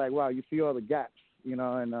 it's kind of like, wow, you see all the gaps, you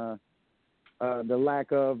know, and the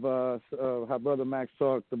lack of how Brother Max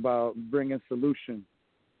talked about bringing solution.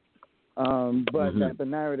 But that the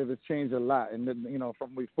narrative has changed a lot. And, you know,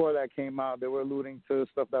 from before that came out, they were alluding to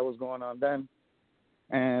stuff that was going on then.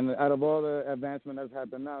 And out of all the advancement that's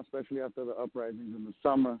happened now, especially after the uprisings in the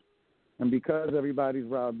summer, and because everybody's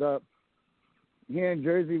riled up, here in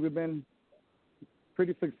Jersey, we've been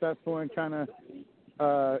pretty successful in trying to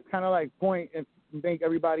kind of like point and make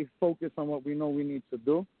everybody focus on what we know we need to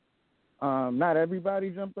do. Not everybody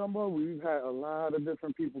jumped on board. We've had a lot of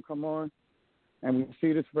different people come on, and we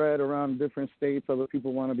see the spread around different states. Other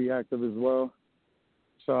people want to be active as well.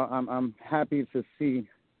 So I'm happy to see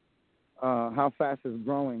how fast it's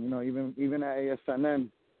growing. You know, even at ASNN,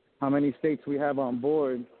 how many states we have on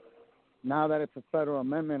board. Now that it's a federal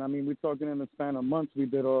amendment, I mean, we're talking in the span of months we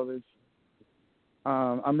did all this.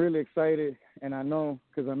 I'm really excited, and I know,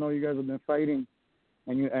 because I know you guys have been fighting,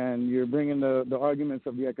 and you're bringing the arguments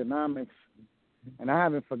of the economics, and I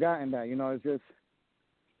haven't forgotten that. You know, it's just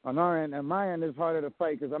on our end, and my end, it's harder to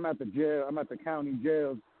fight because I'm at the jail. I'm at the county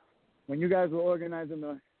jail. When you guys were organizing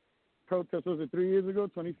the protest, was it 3 years ago,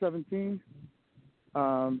 2017?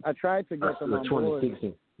 I tried to get them on board.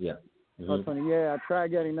 2016, yeah. I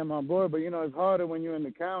tried getting them on board, but, you know, it's harder when you're in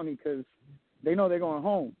the county because they know they're going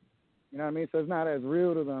home. You know what I mean? So it's not as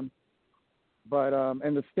real to them. But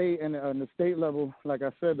in the state and the state level, like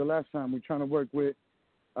I said the last time, we're trying to work with.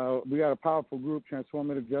 We got a powerful group,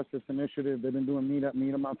 Transformative Justice Initiative. They've been doing meet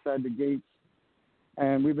them outside the gates,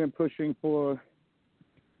 and we've been pushing for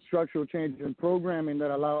structural change in programming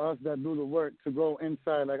that allow us that do the work to go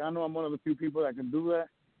inside. Like, I know I'm one of the few people that can do that,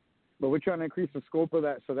 but we're trying to increase the scope of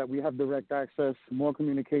that so that we have direct access, more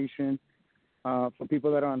communication for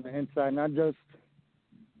people that are on the inside, not just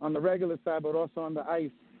on the regular side, but also on the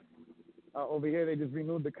ICE. Over here, they just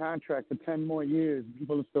renewed the contract for 10 more years.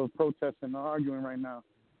 People are still protesting and arguing right now.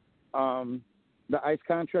 The ICE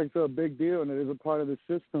contracts are a big deal, and it is a part of the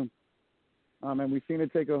system. And we've seen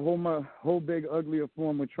it take a whole big, uglier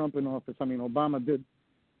form with Trump in office. I mean, Obama did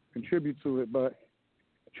contribute to it, but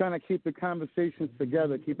trying to keep the conversations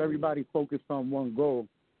together, keep everybody focused on one goal.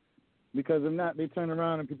 Because if not, they turn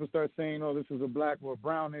around and people start saying, oh, this is a black or a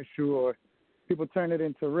brown issue, or people turn it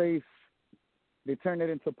into race. They turn it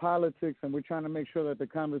into politics, and we're trying to make sure that the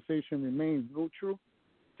conversation remains neutral.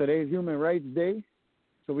 Today's Human Rights Day,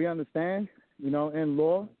 so we understand, you know, in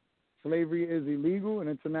law, slavery is illegal in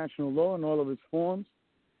international law in all of its forms,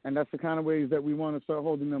 and that's the kind of ways that we want to start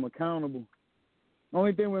holding them accountable. The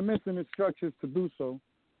only thing we're missing is structures to do so,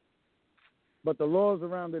 but the laws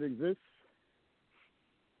around it exist,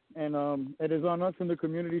 and it is on us in the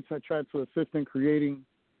community to try to assist in creating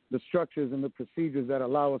the structures and the procedures that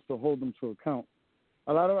allow us to hold them to account.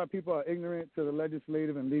 A lot of our people are ignorant to the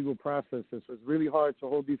legislative and legal processes, so it's really hard to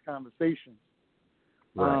hold these conversations.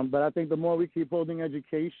 Right. But I think the more we keep holding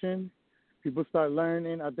education, people start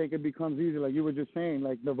learning, I think it becomes easier. Like you were just saying,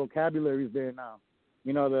 like the vocabulary is there now.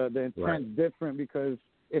 You know, the intent's different because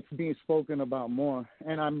it's being spoken about more.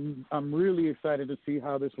 And I'm really excited to see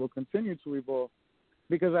how this will continue to evolve,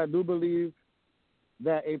 because I do believe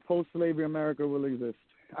that a post-slavery America will exist.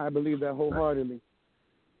 I believe that wholeheartedly.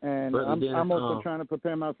 And I'm also trying to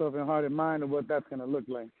prepare myself in heart and mind of what that's going to look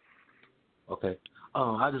like. Okay.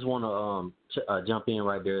 I just want to jump in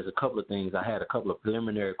right there. There's a couple of things. I had a couple of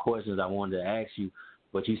preliminary questions I wanted to ask you,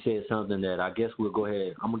 but you said something that I guess we'll go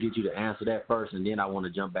ahead. I'm going to get you to answer that first, and then I want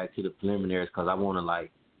to jump back to the preliminaries because I want to, like,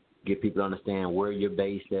 get people to understand where you're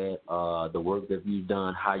based at, the work that you've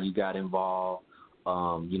done, how you got involved,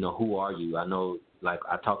 you know, who are you? I know, like,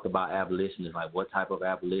 I talked about abolitionists, like what type of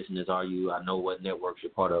abolitionist are you? I know what networks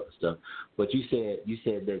you're part of and stuff. But you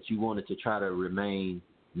said that you wanted to try to remain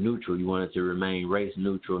neutral. You wanted to remain race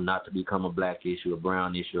neutral, not to become a black issue, a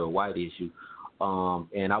brown issue, a white issue.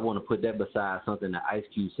 And I want to put that beside something that Ice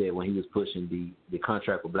Cube said when he was pushing the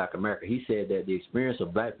contract with Black America. He said that the experience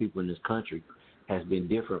of black people in this country has been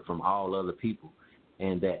different from all other people,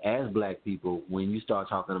 and that as black people, when you start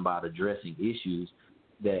talking about addressing issues,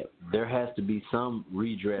 that there has to be some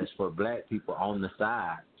redress for black people on the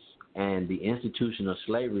side. And the institution of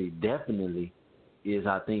slavery definitely is,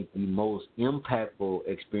 I think, the most impactful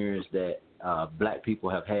experience that black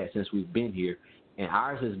people have had since we've been here. And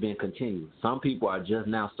ours has been continuous. Some people are just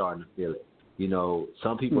now starting to feel it. You know,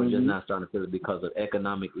 some people are just now starting to feel it because of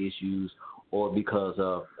economic issues or because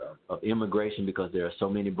of immigration, because there are so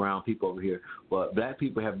many brown people over here. But black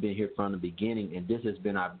people have been here from the beginning, and this has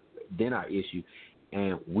been our issue.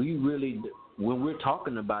 And we really, when we're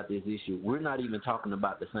talking about this issue, we're not even talking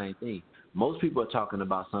about the same thing. Most people are talking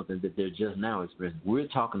about something that they're just now experiencing. We're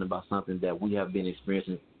talking about something that we have been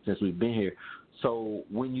experiencing since we've been here. So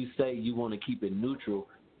when you say you want to keep it neutral,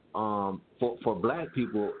 for black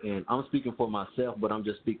people, and I'm speaking for myself, but I'm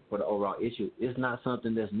just speaking for the overall issue, it's not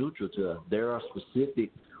something that's neutral to us. There are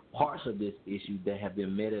specific parts of this issue that have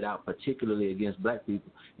been meted out particularly against black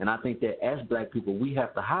people. And I think that as black people, we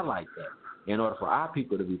have to highlight that in order for our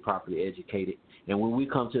people to be properly educated. And when we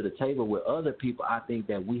come to the table with other people, I think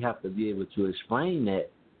that we have to be able to explain that,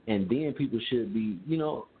 and then people should be,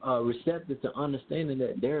 receptive to understanding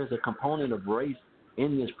that there is a component of race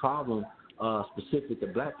in this problem specific to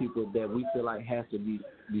black people that we feel like has to be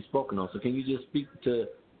spoken on. So can you just speak to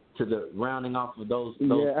the rounding off of those yeah,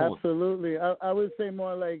 points? Absolutely. I would say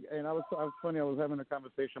more like, and I was funny, I was having a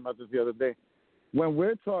conversation about this the other day. When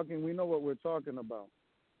we're talking, we know what we're talking about.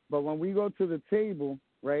 But when we go to the table,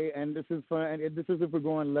 right, and this is if we're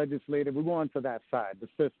going legislative, we're going to that side, the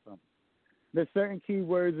system. There's certain key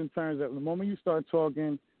words in terms that the moment you start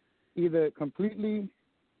talking, either completely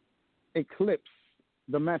eclipse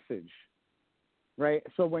the message, right?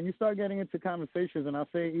 So when you start getting into conversations, and I'll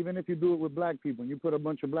say even if you do it with black people, and you put a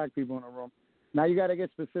bunch of black people in a room, now you got to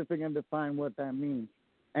get specific and define what that means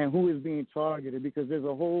and who is being targeted, because there's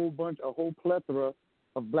a whole plethora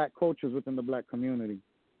of black cultures within the black community,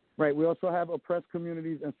 right? We also have oppressed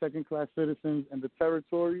communities and second-class citizens in the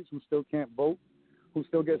territories who still can't vote, who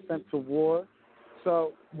still get sent to war.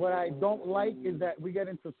 So what I don't like is that we get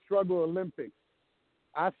into struggle Olympics.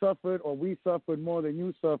 I suffered, or we suffered more than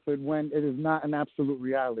you suffered, when it is not an absolute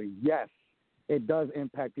reality. Yes, it does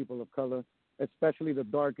impact people of color, especially the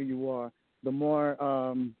darker you are, the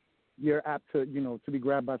more you're apt to be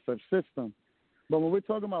grabbed by such system. But when we're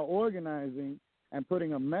talking about organizing and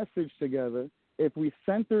putting a message together, if we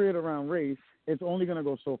center it around race, it's only going to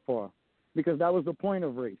go so far, because that was the point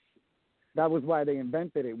of race. That was why they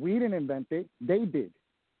invented it. We didn't invent it. They did.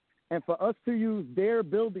 And for us to use their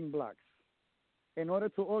building blocks in order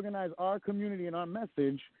to organize our community and our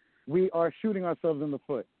message, we are shooting ourselves in the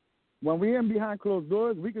foot. When we're in behind closed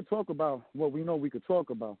doors, we could talk about what we know we could talk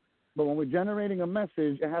about. But when we're generating a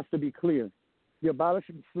message, it has to be clear. The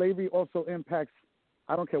abolition of slavery also impacts,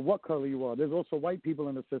 I don't care what color you are. There's also white people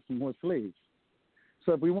in the system who are slaves.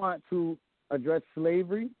 So if we want to address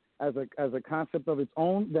slavery as a concept of its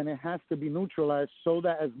own, then it has to be neutralized so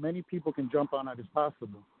that as many people can jump on it as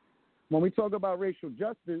possible. When we talk about racial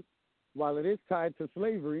justice, while it is tied to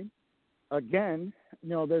slavery, again,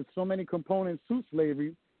 there's so many components to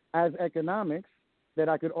slavery as economics that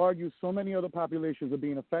I could argue so many other populations are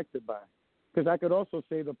being affected by. Because I could also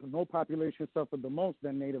say that no population suffered the most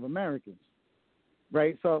than Native Americans,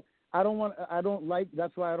 right? So that's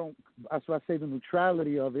why I say the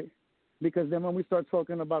neutrality of it, because then when we start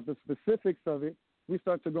talking about the specifics of it, we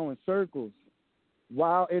start to go in circles.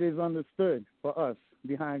 While it is understood for us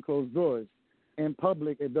behind closed doors, in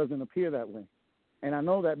public, it doesn't appear that way. And I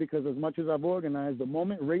know that because as much as I've organized, the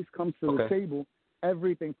moment race comes to the table,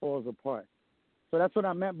 everything falls apart. So that's what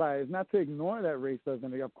I meant by it. It's not to ignore that race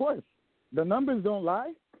doesn't. Of course, the numbers don't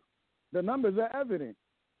lie. The numbers are evident,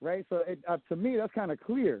 right? So to me, that's kind of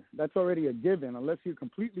clear. That's already a given. Unless you're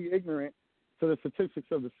completely ignorant to the statistics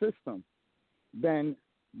of the system, then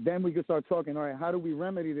we can start talking, all right, how do we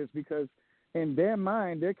remedy this? Because in their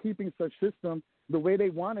mind, they're keeping such system the way they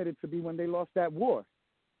wanted it to be when they lost that war,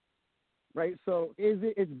 right? So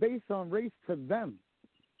it's based on race to them,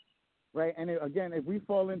 right? And again, if we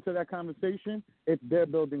fall into that conversation, it's their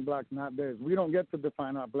building blocks, not theirs. We don't get to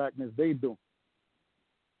define our blackness; they do.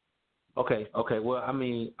 Okay. Well, I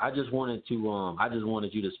mean, I just wanted you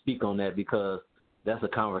to speak on that, because that's a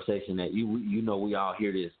conversation that we all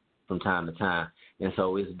hear this from time to time, and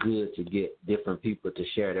so it's good to get different people to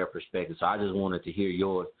share their perspective. So I just wanted to hear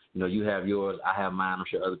yours. You have yours, I have mine. I'm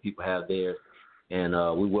sure other people have theirs, and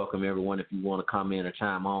we welcome everyone if you want to come in or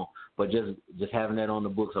chime on. But just having that on the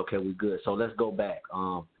books, okay, we're good. So let's go back.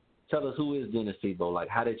 Tell us, who is Dennis Tebow? Like,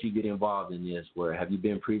 how did you get involved in this? Where have you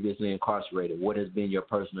been previously incarcerated? What has been your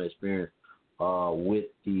personal experience with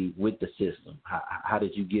the system? How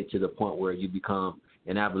did you get to the point where you become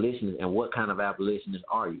an abolitionist, and what kind of abolitionist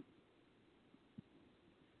are you?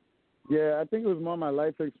 Yeah, I think it was more my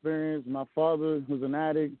life experience. My father was an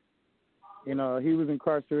addict. He was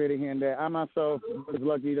incarcerated here and there. I myself was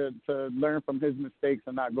lucky to learn from his mistakes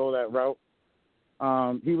and not go that route.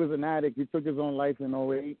 He was an addict. He took his own life in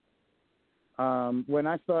 2008. When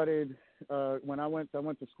I started, when I went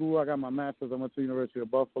to school, I got my master's. I went to the University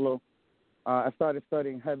of Buffalo. I started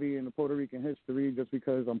studying heavy in the Puerto Rican history just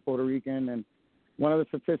because I'm Puerto Rican. And one of the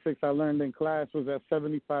statistics I learned in class was that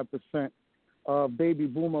 75% of baby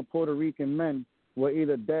boomer Puerto Rican men were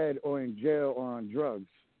either dead or in jail or on drugs.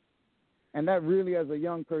 And that really, as a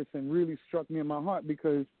young person, really struck me in my heart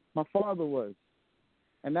because my father was.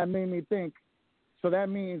 And that made me think, so that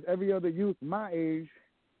means every other youth my age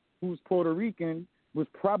who's Puerto Rican was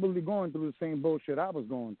probably going through the same bullshit I was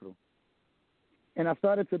going through. And I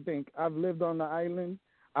started to think, I've lived on the island.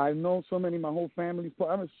 I know so many, my whole family,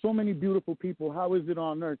 I mean, so many beautiful people. How is it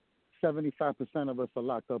on earth 75% of us are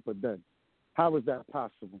locked up or dead? How is that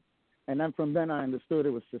possible? And then from then I understood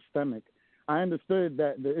it was systemic. I understood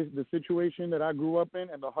that the situation that I grew up in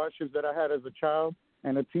and the hardships that I had as a child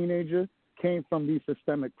and a teenager came from these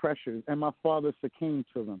systemic pressures, and my father succumbed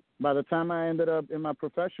to them. By the time I ended up in my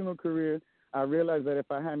professional career, I realized that if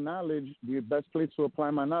I had knowledge, the best place to apply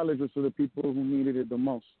my knowledge was to the people who needed it the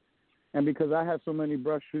most. And because I had so many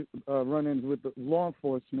run-ins with the law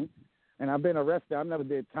enforcement, and I've been arrested, I never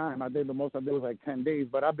did time. I did the most I did was like 10 days,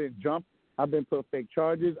 but I've been jumped, I've been put fake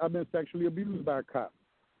charges, I've been sexually abused by a cop,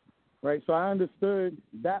 right? So I understood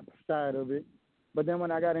that side of it, but then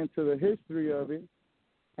when I got into the history of it,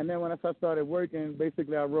 and then when I started working,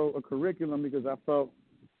 basically I wrote a curriculum because I felt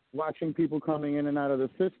watching people coming in and out of the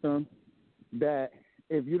system that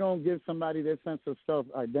if you don't give somebody their sense of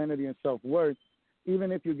self-identity and self-worth,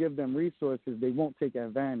 even if you give them resources, they won't take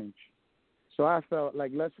advantage. So I felt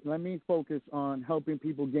like let me focus on helping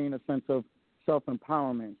people gain a sense of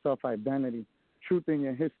self-empowerment, self-identity, truth in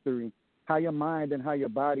your history, how your mind and how your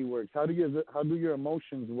body works, how do your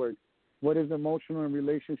emotions work, what is emotional and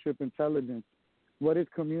relationship intelligence, what is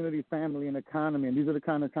community, family, and economy? And these are the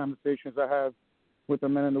kind of conversations I have with the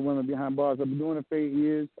men and the women behind bars. I've been doing it for 8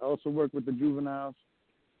 years. I also work with the juveniles,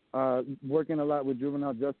 working a lot with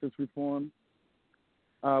juvenile justice reform,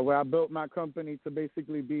 where I built my company to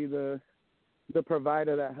basically be the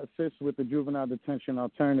provider that assists with the juvenile detention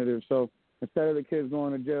alternative. So instead of the kids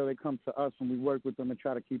going to jail, they come to us and we work with them and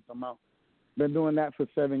try to keep them out. Been doing that for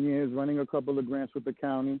 7 years, running a couple of grants with the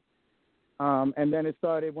county. And then it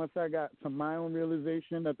started once I got to my own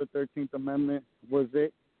realization that the 13th Amendment was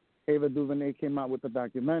it. Ava DuVernay came out with a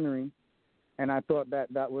documentary, and I thought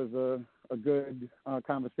that was a good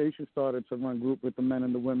conversation starter to run group with the men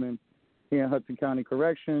and the women here in Hudson County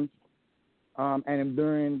Corrections.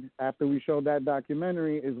 And after we showed that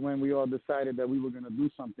documentary is when we all decided that we were going to do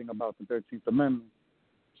something about the 13th Amendment.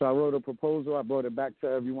 So I wrote a proposal. I brought it back to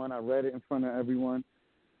everyone. I read it in front of everyone.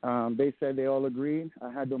 They said they all agreed.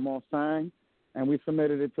 I had them all sign, and we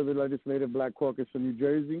submitted it to the Legislative Black Caucus of New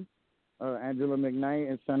Jersey. Angela McKnight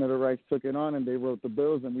and Senator Rice took it on, and they wrote the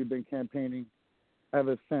bills, and we've been campaigning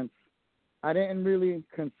ever since. I didn't really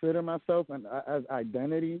consider myself as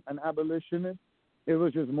identity an abolitionist. It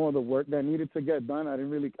was just more the work that needed to get done.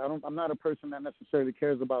 I'm not a person that necessarily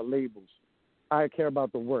cares about labels. I care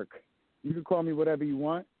about the work. You can call me whatever you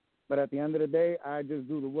want, but at the end of the day, I just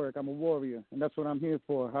do the work. I'm a warrior, and that's what I'm here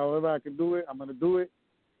for. However I can do it, I'm going to do it.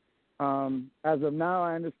 As of now,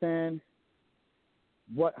 I understand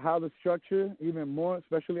how the structure, even more,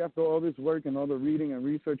 especially after all this work and all the reading and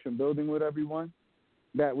research and building with everyone,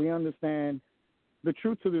 that we understand the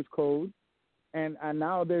truth to this code, and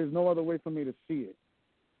now there's no other way for me to see it.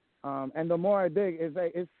 And the more I dig,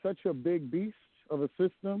 it's such a big beast of a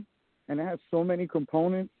system, and it has so many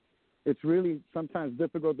components. It's really sometimes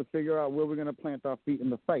difficult to figure out where we're going to plant our feet in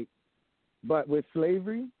the fight. But with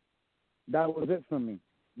slavery, that was it for me.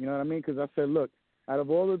 You know what I mean? Because I said, look, out of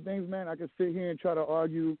all the things, man, I could sit here and try to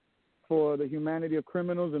argue for the humanity of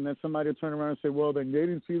criminals, and then somebody will turn around and say, well, then they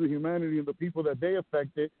didn't see the humanity of the people that they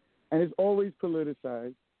affected. And it's always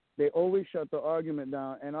politicized. They always shut the argument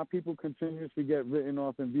down, and our people continuously get written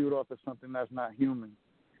off and viewed off as something that's not human.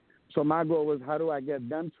 So my goal was, how do I get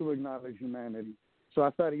them to acknowledge humanity? So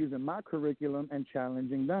I started using my curriculum and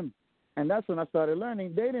challenging them. And that's when I started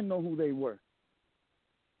learning they didn't know who they were.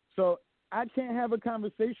 So I can't have a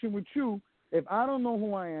conversation with you if I don't know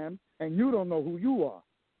who I am and you don't know who you are.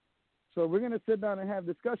 So we're going to sit down and have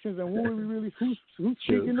discussions, and who's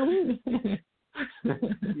speaking to who?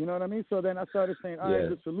 You know what I mean? So then I started saying, all right,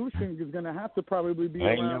 the solution is going to have to probably be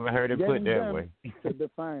I ain't never heard it put that way. To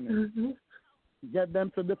define it. Get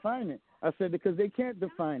them to define it. I said, because they can't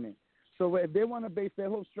define it. So if they want to base their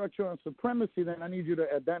whole structure on supremacy, then I need you to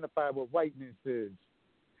identify what whiteness is.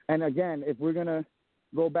 And again, if we're going to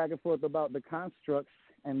go back and forth about the constructs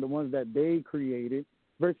and the ones that they created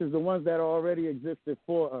versus the ones that already existed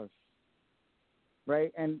for us,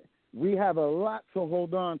 right? And we have a lot to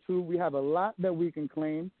hold on to. We have a lot that we can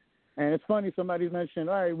claim. And it's funny, somebody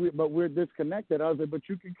mentioned, all right, but we're disconnected. I was like, but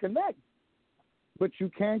you can connect. But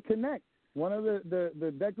you can connect. One of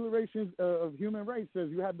the declarations of human rights says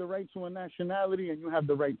you have the right to a nationality and you have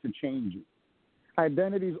the right to change it.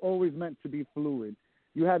 Identity is always meant to be fluid.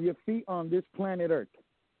 You have your feet on this planet Earth,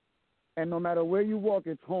 and no matter where you walk,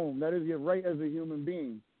 it's home. That is your right as a human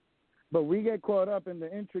being. But we get caught up in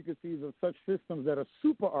the intricacies of such systems that are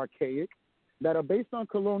super archaic, that are based on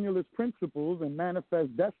colonialist principles and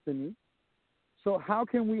manifest destiny. So how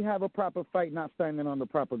can we have a proper fight not standing on the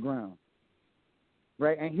proper ground?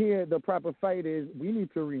 Right? And here the proper fight is we need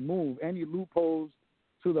to remove any loopholes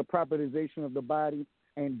to the propertization of the body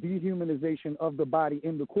and dehumanization of the body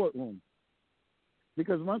in the courtroom.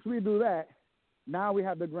 Because once we do that, now we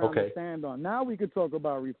have the ground to stand on. Now we could talk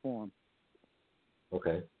about reform.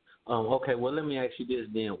 Okay. Okay, well, let me ask you this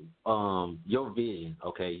then. Your vision,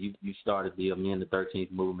 okay, you started the Amend the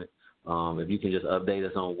 13th movement. If you can just update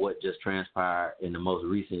us on what just transpired in the most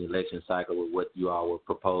recent election cycle with what you all were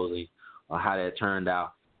proposing or how that turned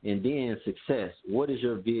out. And then success, what is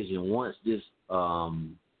your vision once this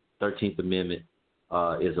 13th Amendment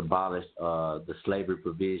is abolished, the slavery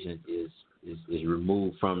provision is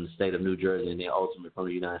removed from the state of New Jersey and then ultimately from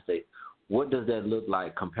the United States? What does that look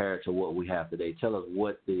like compared to what we have today? Tell us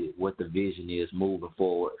what the vision is moving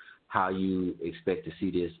forward, how you expect to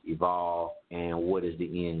see this evolve, and what is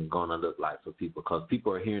the end going to look like for people? Because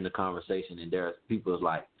people are hearing the conversation, and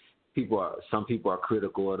some people are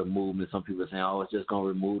critical of the movement. Some people are saying, oh, it's just going to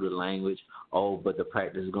remove the language. Oh, but the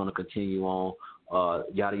practice is going to continue on,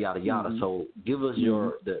 yada, yada, yada. Mm-hmm. So give us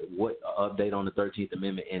what update on the 13th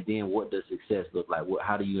Amendment, and then what does success look like?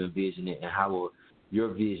 How do you envision it, and how will your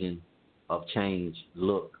vision of change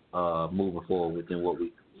look moving forward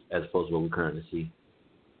within as opposed to what we currently see?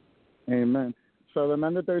 Amen. So the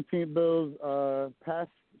Amendment 13 bills passed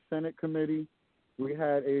Senate committee. We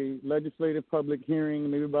had a legislative public hearing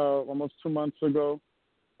maybe about almost 2 months ago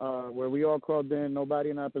where we all called in, nobody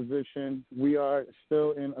in opposition. We are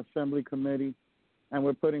still in assembly committee, and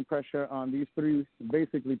we're putting pressure on these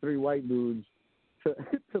basically three white dudes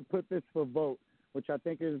to put this for vote, which I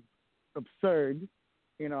think is absurd.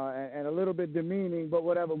 And a little bit demeaning, but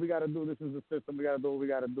whatever. We got to do this as a system. We got to do what we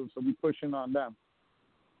got to do. So we're pushing on them.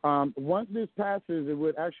 Once this passes, it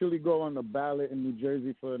would actually go on the ballot in New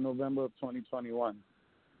Jersey for November of 2021.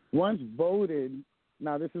 Once voted,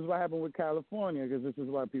 now this is what happened with California, because this is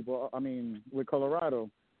why with Colorado,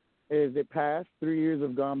 is it passed, 3 years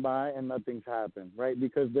have gone by, and nothing's happened, right?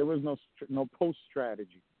 Because there was no post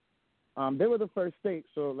strategy. They were the first state,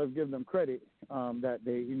 so let's give them credit that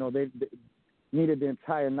they needed the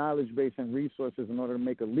entire knowledge base and resources in order to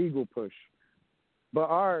make a legal push. But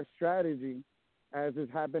our strategy, as is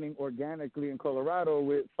happening organically in Colorado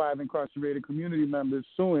with 5 incarcerated community members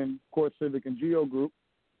suing Core Civic and Geo Group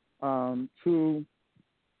for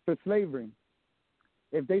slavery.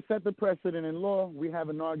 If they set the precedent in law, we have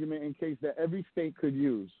an argument in case that every state could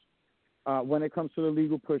use when it comes to the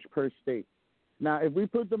legal push per state. Now, if we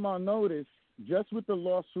put them on notice, just with the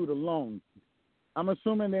lawsuit alone, I'm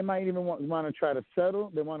assuming they might even want to try to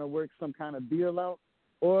settle. They want to work some kind of deal out.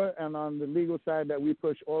 And on the legal side that we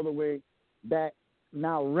push all the way, that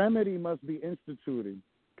now remedy must be instituted,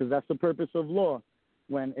 because that's the purpose of law.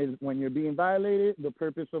 When you're being violated, the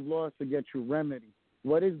purpose of law is to get you remedy.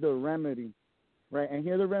 What is the remedy? Right? And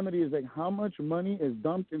here the remedy is like how much money is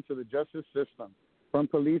dumped into the justice system, from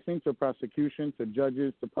policing to prosecution to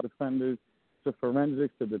judges to defenders to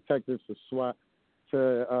forensics to detectives to SWAT,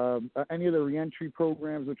 to any of the reentry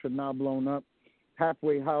programs which are now blown up,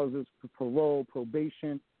 halfway houses, parole,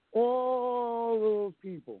 probation, all those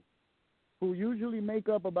people who usually make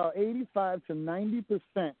up about 85 to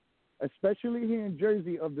 90%, especially here in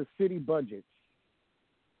Jersey, of the city budgets.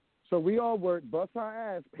 So we all work, bust our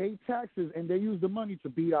ass, pay taxes, and they use the money to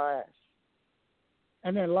beat our ass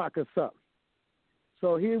and then lock us up.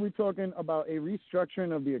 So here we're talking about a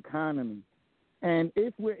restructuring of the economy. And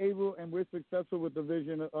if we're able and we're successful with the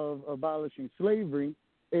vision of abolishing slavery,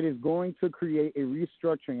 it is going to create a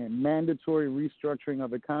restructuring, a mandatory restructuring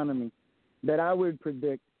of economy that I would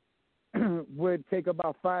predict would take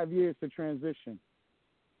about 5 years to transition,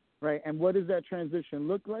 right? And what does that transition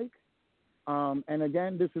look like? And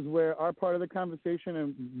again, this is where our part of the conversation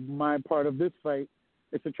and my part of this fight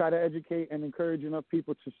is to try to educate and encourage enough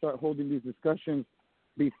people to start holding these discussions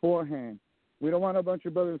beforehand. We don't want a bunch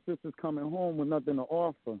of brothers and sisters coming home with nothing to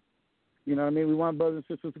offer. You know what I mean? We want brothers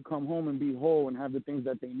and sisters to come home and be whole and have the things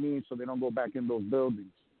that they need so they don't go back in those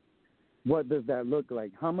buildings. What does that look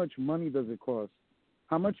like? How much money does it cost?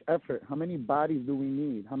 How much effort? How many bodies do we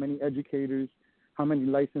need? How many educators? How many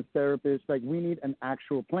licensed therapists? Like, we need an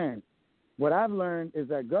actual plan. What I've learned is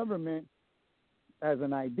that government, as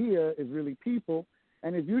an idea, is really people,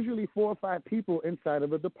 and it's usually 4 or 5 people inside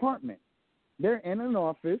of a department. They're in an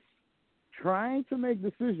office trying to make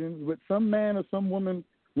decisions with some man or some woman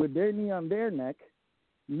with their knee on their neck,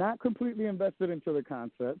 not completely invested into the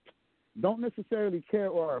concept, don't necessarily care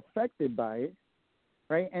or are affected by it,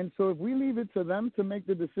 right? And so if we leave it to them to make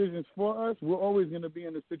the decisions for us, we're always going to be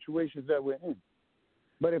in the situations that we're in.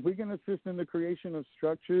 But if we can assist in the creation of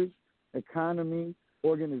structures, economy,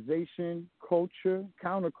 organization, culture,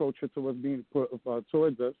 counterculture to what's being put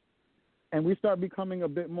towards us, and we start becoming a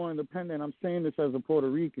bit more independent, I'm saying this as a Puerto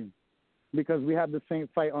Rican, because we have the same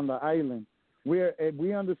fight on the island. If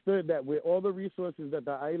we understood that with all the resources that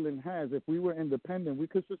the island has, if we were independent, we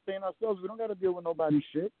could sustain ourselves. We don't got to deal with nobody's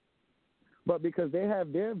shit. But because they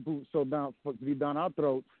have their boots so down our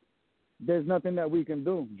throats, there's nothing that we can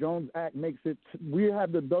do. Jones Act makes it, we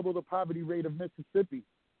have the double the poverty rate of Mississippi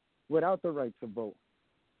without the right to vote.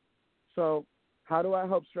 So how do I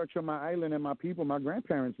help structure my island and my people? My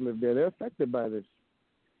grandparents live there. They're affected by this.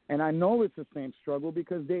 And I know it's the same struggle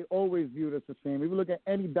because they always viewed us the same. If you look at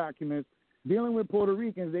any documents dealing with Puerto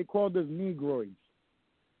Ricans, they called us Negroids.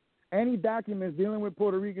 Any documents dealing with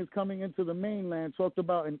Puerto Ricans coming into the mainland talked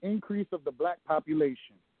about an increase of the black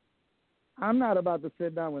population. I'm not about to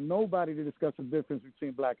sit down with nobody to discuss the difference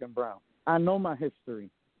between black and brown. I know my history.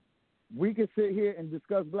 We can sit here and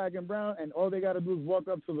discuss black and brown, and all they got to do is walk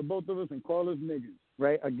up to the both of us and call us niggas,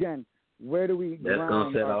 right? Again, where do we That's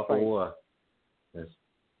going to set off a war.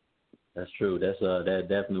 That's true. That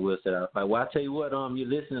definitely will set out a fight. Well, I tell you what, you're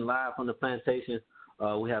listening live from the Plantation.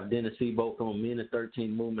 We have Dennis Sebo from Men of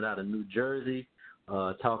 13 Movement out of New Jersey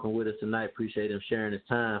talking with us tonight. Appreciate him sharing his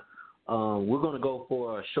time. We're going to go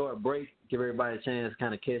for a short break, give everybody a chance to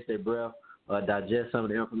kind of catch their breath, digest some of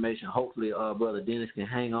the information. Hopefully, Brother Dennis can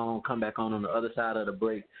hang on, come back on the other side of the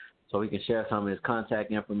break so he can share some of his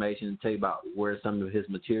contact information and tell you about where some of his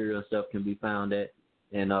material and stuff can be found at.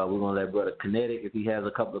 And we're going to let Brother Kinetic, if he has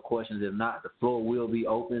a couple of questions. If not, the floor will be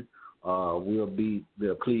open. We'll be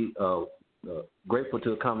grateful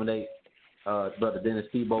to accommodate Brother Dennis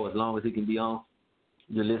Sebo as long as he can be on.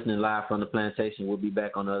 You're listening live from the Plantation. We'll be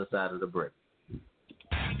back on the other side of the break.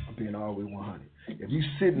 I'm being always 100. If you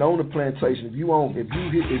sitting on the plantation, if you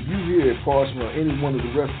here at Parchment or any one of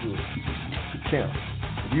the rest of the camps,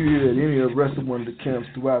 if you here at any of the rest of one of the camps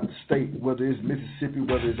throughout the state, whether it's Mississippi,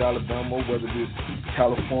 whether it's Alabama, whether it's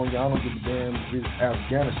California, I don't give a damn if it's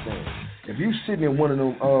Afghanistan. If you sitting in one of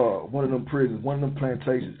them prisons, one of them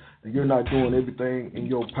plantations, and you're not doing everything in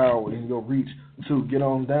your power, in your reach to get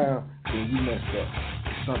on down, then you messed up.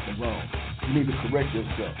 There's something wrong. You need to correct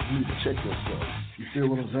yourself. You need to check yourself. You feel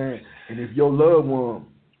what I'm saying? And if your loved one,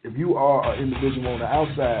 if you are an individual on the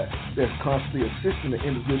outside that's constantly assisting the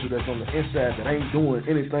individual that's on the inside that ain't doing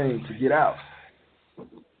anything to get out,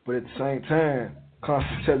 but at the same time,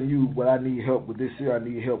 constantly telling you, well, I need help with this here, I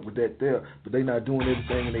need help with that there, but they not doing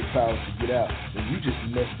everything in their power to get out, then you just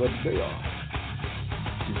messed up as they are.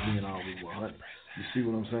 Just being always 100. You see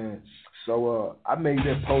what I'm saying? So I made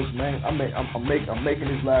that post, man. I'm making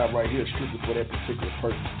this live right here strictly for that particular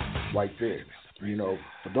purpose, right there. You know,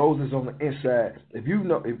 for those that's on the inside, if you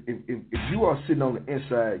know, if you are sitting on the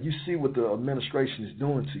inside, you see what the administration is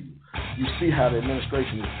doing to you. You see how the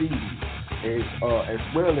administration is feeding you, as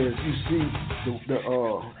well as you see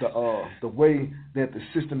the way that the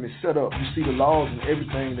system is set up. You see the laws and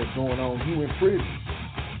everything that's going on. You in prison.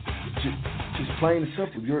 Just plain and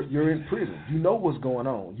simple. You're in prison. You know what's going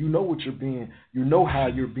on. You know what you're being. You know how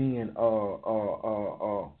you're being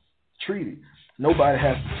treated. Nobody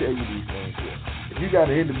has to tell you these things here. If you got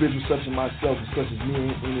an individual such as myself and such as me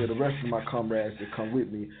and any of the rest of my comrades that come with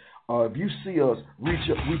me, if you see us reach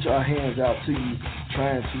our hands out to you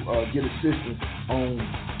trying to get assistance on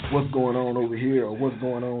what's going on over here or what's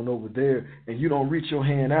going on over there, and you don't reach your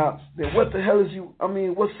hand out, then what the hell is you? I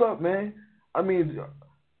mean, what's up, man? I mean,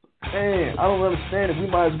 man, I don't understand it. We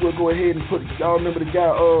might as well go ahead and put. Y'all remember the guy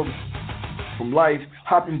from Life,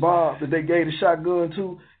 Hopping Bob, that they gave the shotgun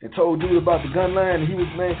to and told dude about the gun line, and he was,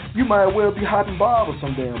 man, you might as well be Hopping Bob or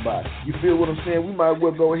some damn body. You feel what I'm saying? We might as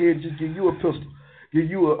well go ahead and just give you a pistol, give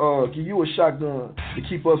you a shotgun to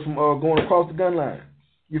keep us from going across the gun line.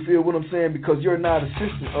 You feel what I'm saying? Because you're not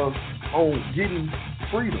assisting us on getting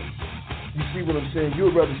freedom. You see what I'm saying?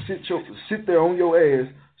 You'd rather sit there on your ass,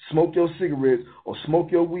 smoke your cigarettes, or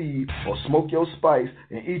smoke your weed, or smoke your spice,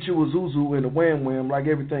 and eat you a zuzu and a wham-wham like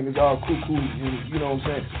everything is all cuckoo, you know what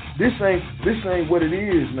I'm saying? This ain't what it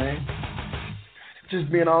is, man. Just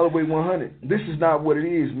being all the way 100. This is not what it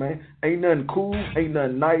is, man. Ain't nothing cool, ain't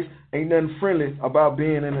nothing nice, ain't nothing friendly about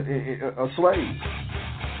being a slave.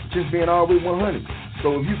 Just being all the way 100.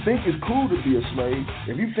 So if you think it's cool to be a slave,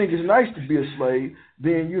 if you think it's nice to be a slave,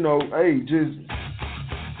 then, hey, just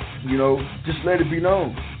let it be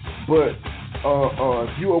known. But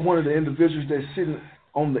if you are one of the individuals that's sitting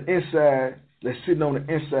on the inside that's sitting on the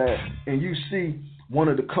inside, and you see one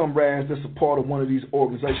of the comrades that's a part of one of these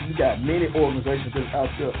organizations. You got many organizations that's out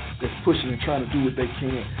there that's pushing and trying to do what they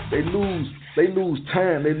can. They lose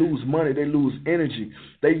time, they lose money, they lose energy.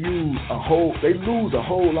 They lose a whole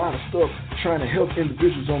lot of stuff trying to help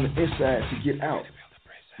individuals on the inside to get out.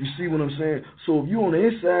 You see what I'm saying? So if you on the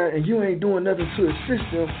inside and you ain't doing nothing to assist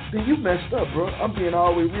them, then you messed up, bro. I'm being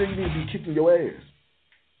all the way real. You need to be kicking your ass.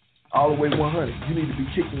 All the way 100. You need to be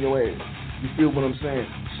kicking your ass. You feel what I'm saying?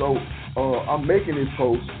 So I'm making this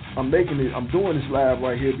post. I'm doing this live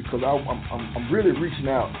right here because I'm really reaching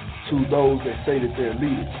out to those that say that they're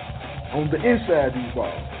leaders on the inside of these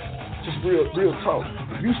walls. Just real talk.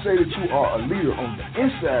 If you say that you are a leader on the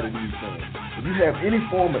inside of these things, if you have any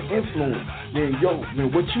form of influence, then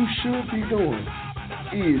what you should be doing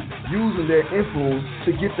is using that influence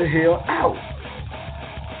to get the hell out.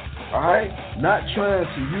 All right, not trying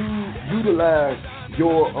to utilize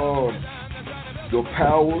your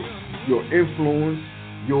power, your influence,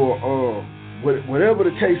 your whatever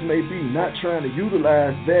the case may be. Not trying to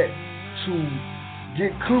utilize that to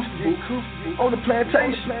get comfortable on the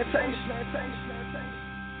plantation.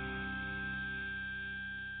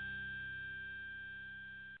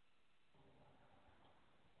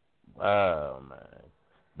 Oh man,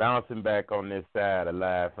 bouncing back on this side of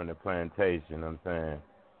live from the plantation. I'm saying.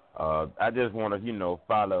 I just want to,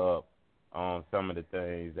 follow up on some of the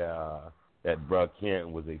things that Bro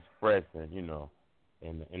Kent was expressing,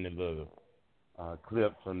 in the little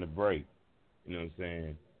clips from the break. You know what I'm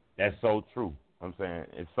saying? That's so true. I'm saying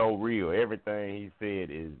it's so real. Everything he said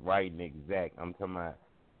is right and exact. I'm talking about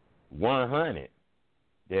 100.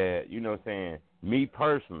 That, you know what I'm saying? Me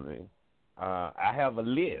personally, I have a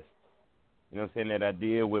list. You know what I'm saying? That I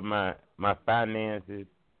deal with my finances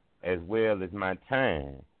as well as my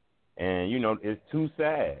time. And, it's two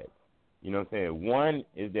sides. You know what I'm saying? One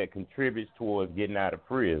is that contributes towards getting out of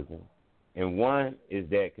prison, and one is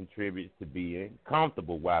that contributes to being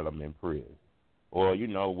comfortable while I'm in prison. Or,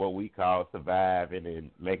 what we call surviving and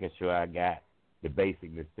making sure I got the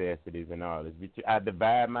basic necessities and all this. But I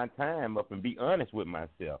divide my time up and be honest with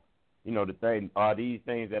myself. The thing, are these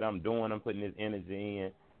things that I'm doing, I'm putting this energy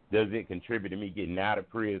in, does it contribute to me getting out of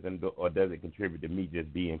prison, or does it contribute to me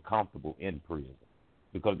just being comfortable in prison?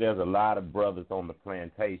 Because there's a lot of brothers on the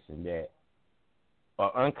plantation that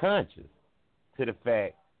are unconscious to the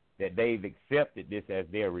fact that they've accepted this as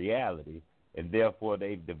their reality, and therefore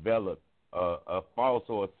they've developed a false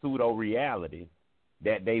or a pseudo-reality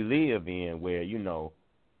that they live in where,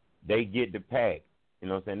 they get the pack. You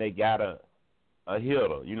know what I'm saying? They got a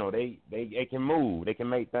hitter. They can move. They can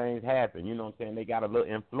make things happen. You know what I'm saying? They got a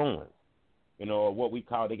little influence. Or what we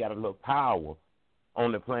call they got a little power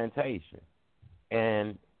on the plantation.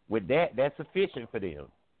 And with that, that's sufficient for them.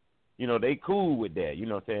 They cool with that. You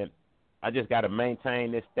know what I'm saying? I just got to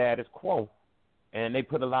maintain this status quo. And they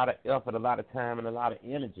put a lot of effort, a lot of time, and a lot of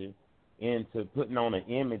energy into putting on an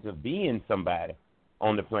image of being somebody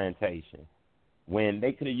on the plantation when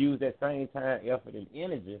they could have used that same time, effort, and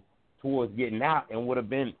energy towards getting out and would have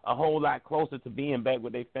been a whole lot closer to being back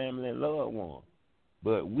with their family and loved ones.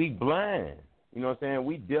 But we blind. You know what I'm saying?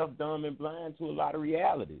 We deaf, dumb, and blind to a lot of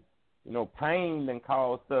realities. Pain then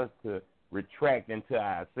caused us to retract into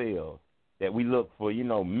ourselves, that we look for,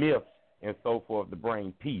 myths and so forth to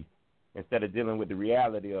bring peace instead of dealing with the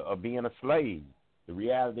reality of being a slave, the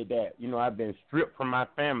reality that, I've been stripped from my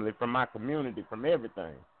family, from my community, from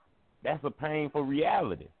everything. That's a painful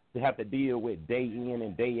reality to have to deal with day in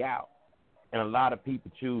and day out. And a lot of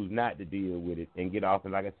people choose not to deal with it and get off,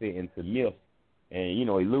 and like I said, into myths and,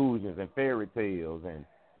 illusions and fairy tales and,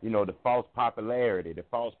 the false popularity, the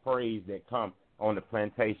false praise that come on the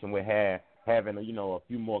plantation with having, a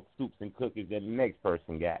few more soups and cookies than the next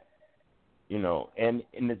person got. And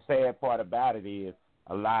the sad part about it is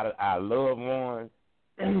a lot of our loved ones,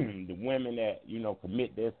 the women that,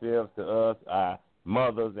 commit themselves to us, our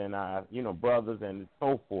mothers and our, brothers and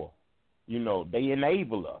so forth, they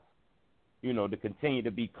enable us, to continue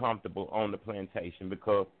to be comfortable on the plantation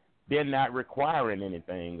because they're not requiring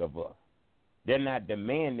anything of us. They're not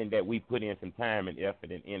demanding that we put in some time and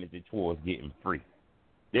effort and energy towards getting free.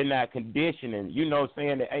 They're not conditioning,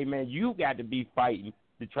 saying that, hey, man, you got to be fighting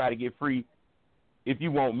to try to get free. If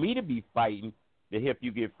you want me to be fighting to help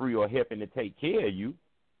you get free or helping to take care of you,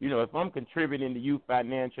 if I'm contributing to you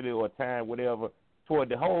financially or time, whatever, toward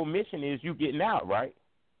the whole mission is you getting out, right?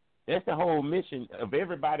 That's the whole mission of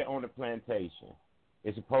everybody on the plantation.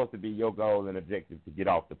 It's supposed to be your goal and objective to get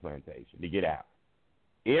off the plantation, to get out.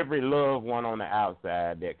 Every loved one on the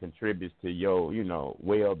outside that contributes to your,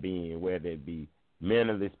 well-being, whether it be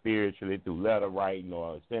mentally, spiritually, through letter writing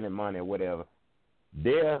or sending money or whatever,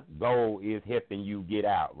 Their goal is helping you get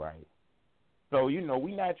out, right? So,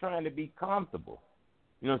 we're not trying to be comfortable.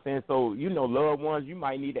 You know what I'm saying? So, loved ones, you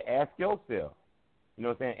might need to ask yourself, you know what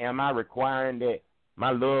I'm saying, am I requiring that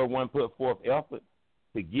my loved one put forth effort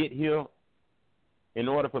to get here in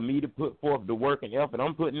order for me to put forth the work and effort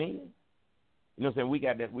I'm putting in? You know what I'm saying?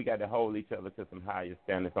 We got to hold each other to some higher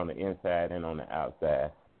standards on the inside and on the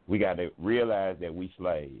outside. We got to realize that we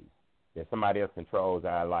slaves, that somebody else controls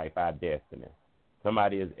our life, our destiny.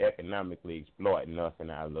 Somebody is economically exploiting us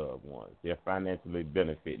and our loved ones. They're financially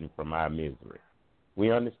benefiting from our misery.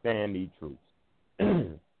 We understand these truths.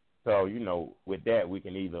 So, with that, we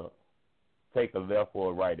can either take a left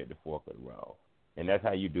or a right at the fork of the road. And that's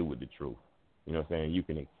how you do with the truth. You know what I'm saying? You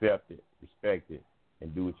can accept it, respect it,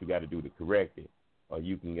 and do what you got to do to correct it. Or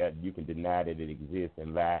you can deny that it exists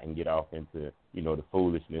and lie and get off into, the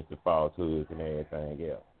foolishness, the falsehoods, and everything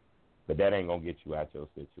else. But that ain't going to get you out your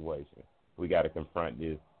situation. We got to confront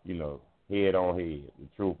this, head on head. The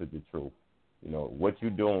truth is the truth. What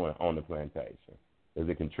you doing on the plantation? Does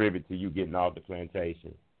it contribute to you getting off the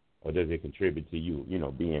plantation? Or does it contribute to you,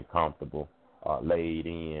 being comfortable, laid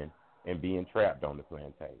in, and being trapped on the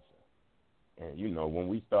plantation? And, when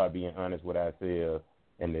we start being honest with ourselves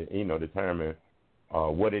and, determine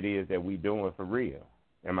what it is that we doing for real.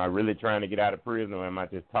 Am I really trying to get out of prison, or am I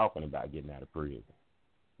just talking about getting out of prison?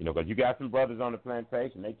 Because you got some brothers on the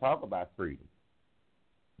plantation, they talk about freedom.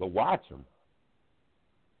 But watch them.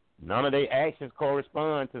 None of their actions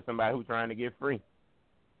correspond to somebody who's trying to get free.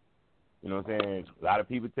 You know what I'm saying? A lot of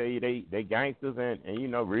people tell you they gangsters and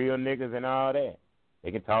real niggas and all that.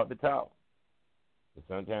 They can talk the talk. But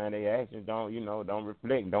sometimes their actions don't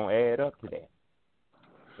reflect, don't add up to that.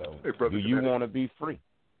 So do you want to be free?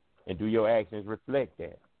 And do your actions reflect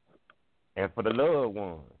that? And for the loved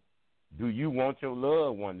ones, do you want your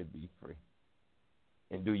loved one to be free?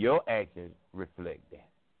 And do your actions reflect that?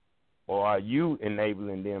 Or are you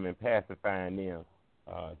enabling them and pacifying them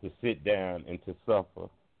to sit down and to suffer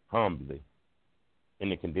humbly in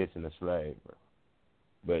the condition of slavery?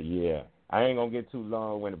 But, yeah, I ain't going to get too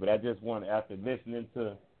long-winded, but I just want, after listening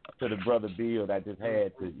to the brother Bill, I just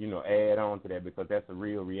had to, add on to that, because that's a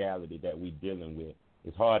real reality that we're dealing with.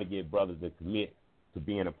 It's hard to get brothers to commit to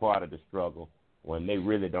being a part of the struggle when they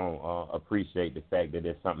really don't appreciate the fact that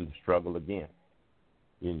there's something to struggle against.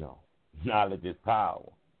 Knowledge is power.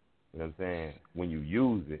 You know what I'm saying? When you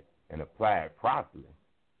use it and apply it properly,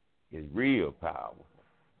 it's real powerful.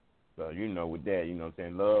 So, with that, what I'm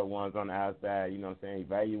saying, loved ones on the outside, what I'm saying,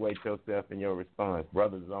 evaluate yourself and your response.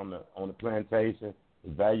 Brothers on the plantation,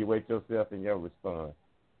 evaluate yourself and your response.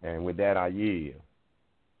 And with that, I yield.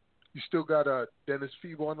 You still got Dennis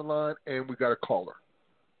Feeble on the line, and we got a caller.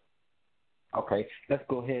 Okay, let's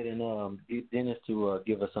go ahead and get Dennis to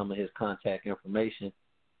give us some of his contact information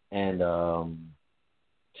and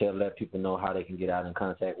to let people know how they can get out in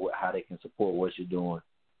contact, how they can support what you're doing,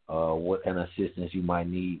 what kind of assistance you might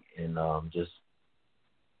need, and just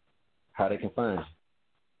how they can find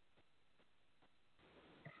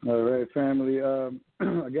you. All right, family.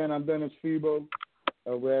 Again, I'm Dennis Feeble.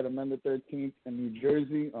 We're at Amended 13th in New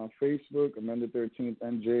Jersey on Facebook, Amended 13th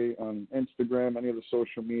NJ on Instagram, any of the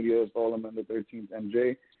social media is all Amended 13th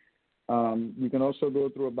NJ. You can also go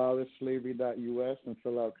through abolishslavery.us and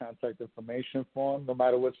fill out contact information form, no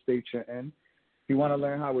matter what state you're in. If you want to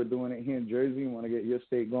learn how we're doing it here in Jersey, you want to get your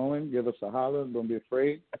state going, give us a holler. Don't be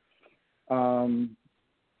afraid. I'm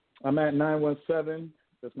at 917.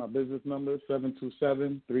 That's my business number,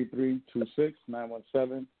 727-3326,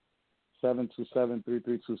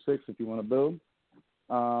 917-727-3326 if you want to build.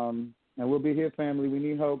 And we'll be here, family. We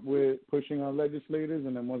need help with pushing our legislators,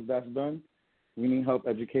 and then once that's done, we need help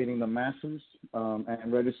educating the masses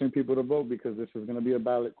and registering people to vote, because this is going to be a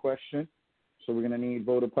ballot question. So we're going to need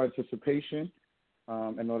voter participation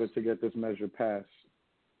in order to get this measure passed.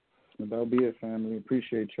 And that'll be it, family.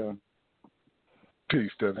 Appreciate y'all.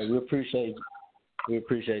 Peace, Dennis. Hey, we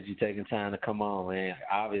appreciate you taking time to come on, man.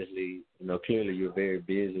 Obviously, clearly you're very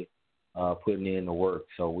busy putting in the work,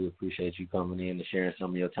 so we appreciate you coming in and sharing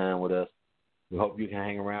some of your time with us. We hope you can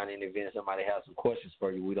hang around in the event somebody has some questions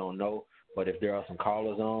for you. We don't know, but if there are some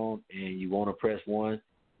callers on and you want to press 1,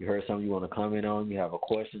 you heard something you want to comment on, you have a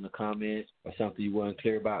question, a comment, or something you weren't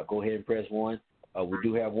clear about, go ahead and press 1. We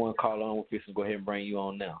do have one caller on. We're fixing to go ahead and bring you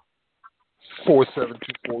on now.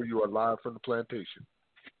 4724, you are live from the plantation.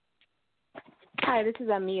 Hi, this is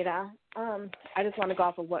Amira. I just want to go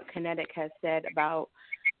off of what Kinetic has said about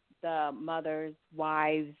the mothers,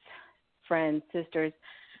 wives, friends, sisters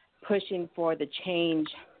pushing for the change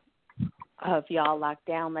of y'all locked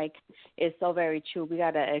down. Like, it's so very true. We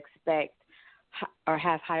got to expect or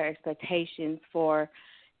have higher expectations for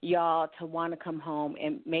y'all to want to come home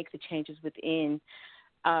and make the changes within,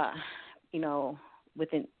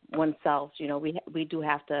 within oneself. We do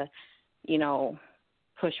have to,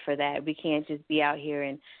 push for that. We can't just be out here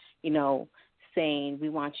and, saying we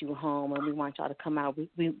want you home and we want y'all to come out.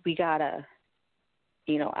 We gotta,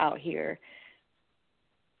 out here.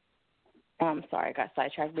 I'm sorry, I got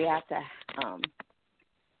sidetracked. We have to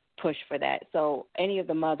push for that. So any of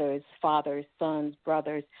the mothers, fathers, sons,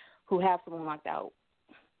 brothers who have someone locked out,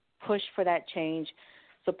 push for that change,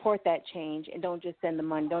 support that change, and don't just send the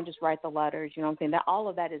money. Don't just write the letters. You know what I'm saying? That all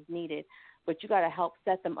of that is needed, but you got to help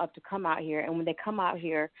set them up to come out here. And when they come out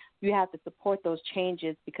here, you have to support those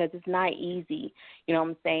changes because it's not easy. You know what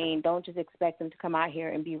I'm saying? Don't just expect them to come out here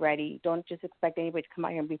and be ready. Don't just expect anybody to come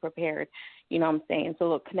out here and be prepared. You know what I'm saying? So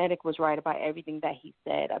look, Kinetic was right about everything that he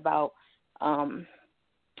said about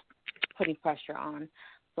putting pressure on.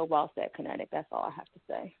 So well said, Kinetic. That's all I have to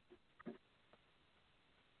say.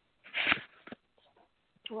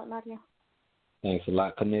 What, Nadia? Thanks a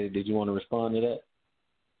lot, Kinetic. Did you want to respond to that?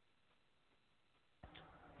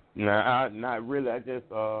 No, not really. I just,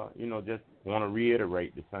 just want to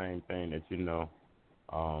reiterate the same thing that,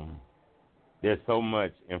 there's so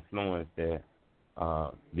much influence that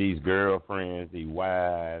these girlfriends, these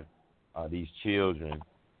wives, these children,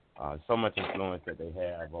 so much influence that they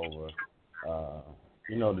have over,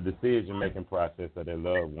 the decision-making process of their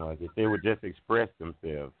loved ones. If they would just express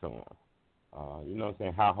themselves to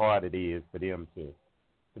them, how hard it is for them to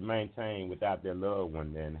maintain without their loved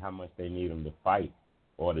one and how much they need them to fight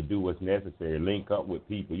or to do what's necessary, link up with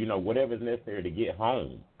people, whatever's necessary to get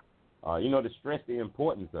home. To stress the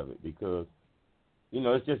importance of it because,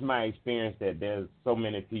 it's just my experience that there's so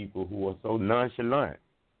many people who are so nonchalant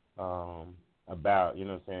about,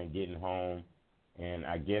 getting home. And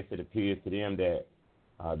I guess it appears to them that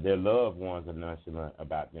their loved ones are nonchalant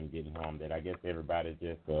about them getting home, that I guess everybody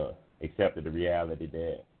just accepted the reality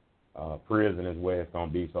that prison is where it's going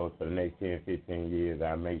to be. So for the next 10, 15 years,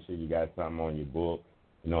 I make sure you got something on your book.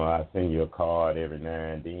 I send you a card every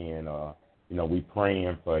now and then. We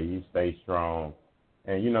praying for you. Stay strong.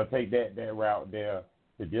 And, take that route there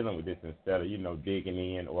to dealing with this instead of,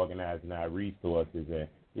 digging in, organizing our resources and,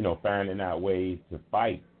 finding out ways to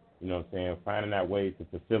fight, finding out ways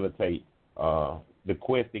to facilitate the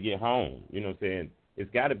quest to get home.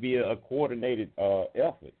 It's got to be a coordinated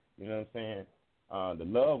effort. The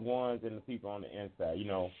loved ones and the people on the inside,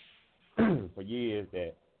 for years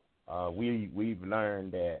that we've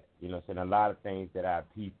learned that, a lot of things that our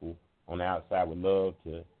people on the outside would love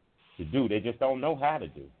to do, they just don't know how to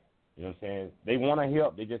do. They want to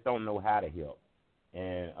help, they just don't know how to help.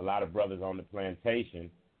 And a lot of brothers on the plantation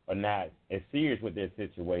are not as serious with their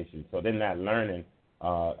situation, so they're not learning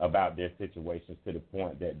about their situations to the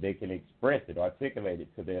point that they can express it, articulate it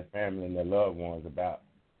to their family and their loved ones about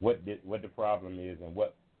what the problem is and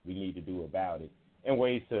what we need to do about it and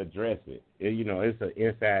ways to address it. It's an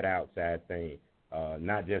inside-outside thing,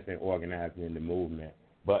 not just in organizing in the movement,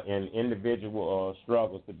 but in individual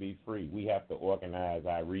struggles to be free. We have to organize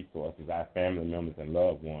our resources, our family members and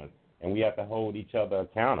loved ones, and we have to hold each other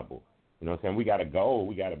accountable. We got a goal,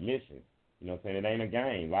 we got a mission. It ain't a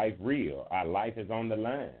game. Life real. Our life is on the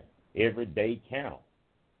line. Every day counts.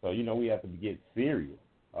 So, we have to get serious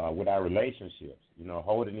with our relationships,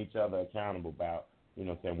 holding each other accountable about,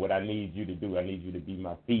 what I need you to do. I need you to be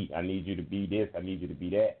my feet. I need you to be this. I need you to be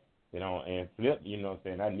that. And flip,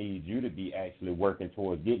 I need you to be actually working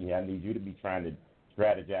towards getting here. I need you to be trying to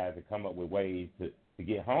strategize and come up with ways to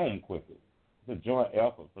get home quicker. It's a joint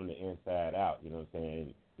effort from the inside out,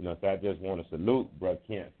 So I just want to salute Brother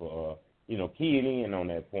Kent for, keying in on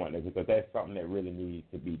that point because that's something that really needs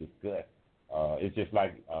to be discussed. It's just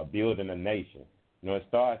like building a nation. It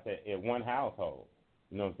starts at one household.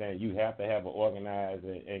 You have to have an organized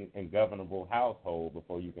and governable household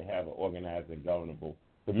before you can have an organized and governable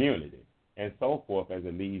community, and so forth as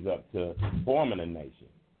it leads up to forming a nation.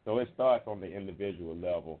 So it starts on the individual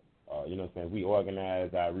level. We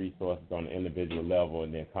organize our resources on the individual level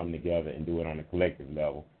and then come together and do it on the collective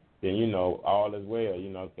level. Then, all is well,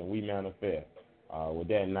 can we manifest? With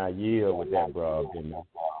that, not yield with that, bro.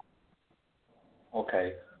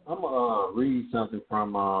 Okay. I'm going to read something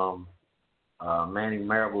from Manning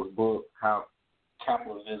Marable's book, How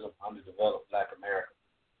Capitalism Underdeveloped Black America.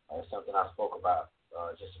 Something I spoke about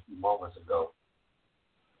just a few moments ago.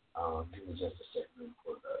 Give me just a second to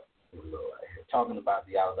put it up. Here we go right here. Talking about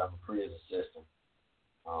the Alabama prison system.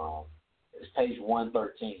 It's page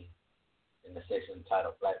 113 in the section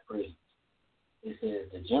entitled Black Prisons. It says,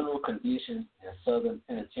 the general conditions in southern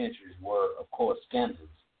penitentiaries were, of course, scandalous,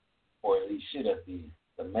 or at least should have been.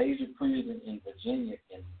 The major prison in Virginia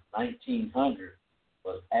in 1900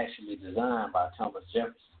 was actually designed by Thomas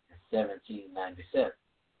Jefferson in 1797.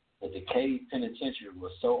 The decayed penitentiary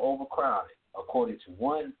was so overcrowded, according to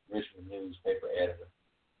one Richmond newspaper editor,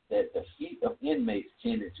 that the feet of inmates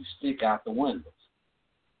tended to stick out the windows.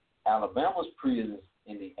 Alabama's prisons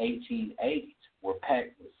in the 1880s were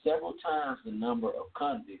packed with several times the number of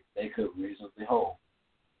convicts they could reasonably hold.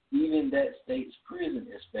 Even that state's prison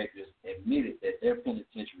inspectors admitted that their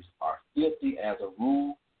penitentiaries are filthy as a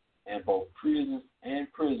rule, and both prisons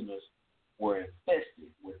and prisoners were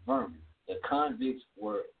infested with vermin. The convicts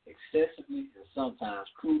were excessively and sometimes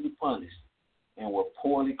cruelly punished and were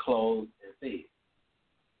poorly clothed and fed.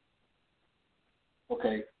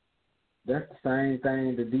 Okay, that's the same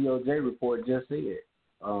thing the DOJ report just said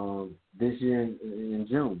this year in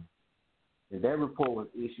June. And that report was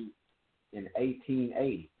issued in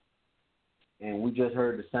 1880. And we just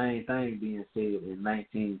heard the same thing being said in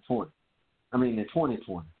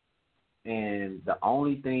 2020. And the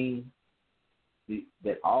only thing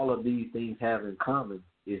that all of these things have in common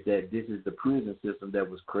is that this is the prison system that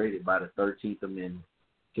was created by the 13th Amendment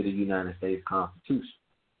to the United States Constitution.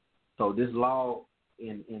 So this law,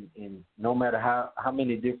 in no matter how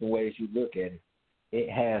many different ways you look at it, it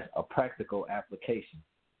has a practical application,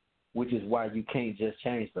 which is why you can't just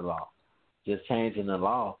change the law. Just changing the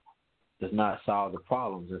law does not solve the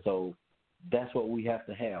problems. And so that's what we have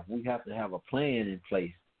to have. We have to have a plan in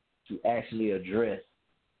place to actually address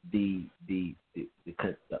the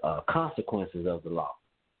consequences of the law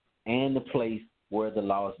and the place where the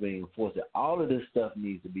law is being enforced. All of this stuff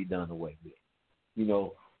needs to be done away with. You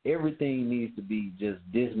know, everything needs to be just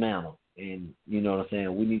dismantled. And, you know what I'm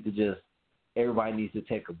saying, we need to just, everybody needs to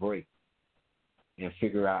take a break and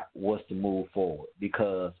figure out what's to move forward.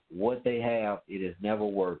 Because what they have, it has never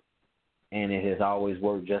worked, and it has always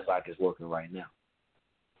worked just like it's working right now.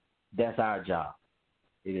 That's our job.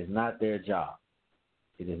 It is not their job.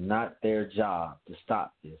 It is not their job to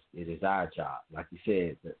stop this. It is our job. Like you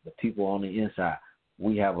said, the people on the inside,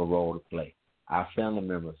 we have a role to play. Our family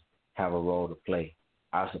members have a role to play.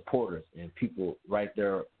 Our supporters and people right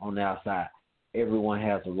there on the outside, everyone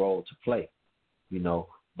has a role to play, you know.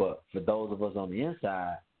 But for those of us on the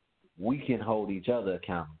inside, we can hold each other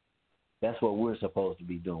accountable. That's what we're supposed to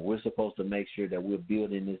be doing. We're supposed to make sure that we're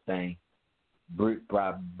building this thing brick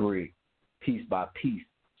by brick, piece by piece,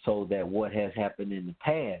 so that what has happened in the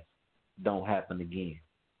past don't happen again.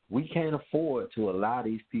 We can't afford to allow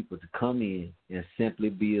these people to come in and simply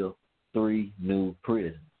build 3 new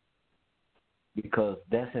prisons, because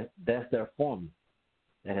that's their formula.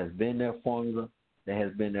 That has been their formula. That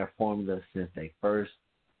has been their formula since they first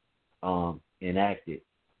enacted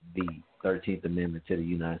the 13th Amendment to the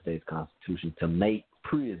United States Constitution, to make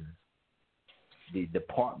prisons the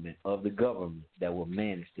department of the government that will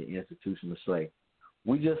manage the institution of slavery.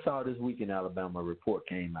 We just saw this week in Alabama, a report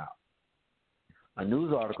came out. A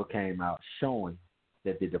news article came out showing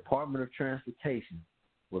that the Department of Transportation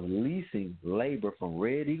was leasing labor from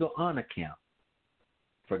Red Eagle Honor Camp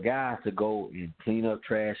for guys to go and clean up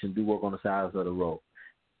trash and do work on the sides of the road.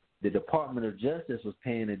 The Department of Justice was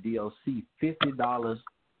paying the DOC $50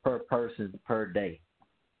 per person per day.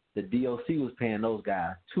 The DOC was paying those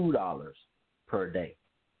guys $2 per day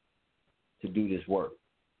to do this work.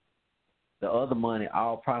 The other money,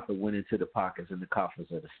 all profit, went into the pockets and the coffers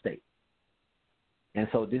of the state. And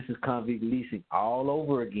so this is convict leasing all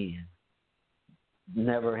over again.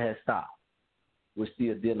 Never has stopped. We're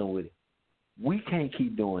still dealing with it. We can't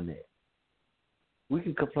keep doing that. We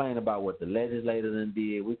can complain about what the legislators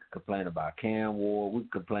did. We can complain about Cam Ward. We can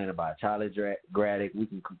complain about Charlie Graddick. We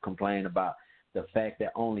can complain about the fact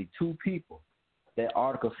that only 2 people, that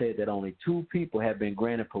article said that only 2 people have been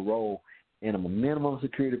granted parole in a minimum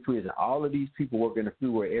security prison. All of these people work in the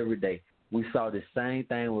freeway every day. We saw the same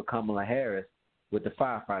thing with Kamala Harris with the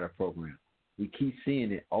firefighter program. We keep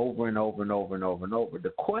seeing it over and over and over and over and over.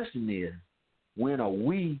 The question is, when are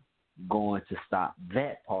we going to stop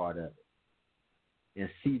that part of it and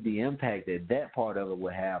see the impact that that part of it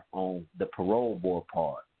will have on the parole board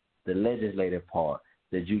part, the legislative part,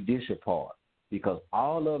 the judicial part? Because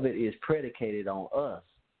all of it is predicated on us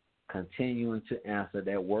continuing to answer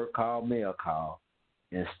that work call, mail call,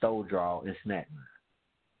 and store draw and snack line.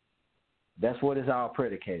 That's what it's all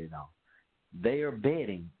predicated on. They are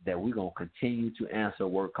betting that we're going to continue to answer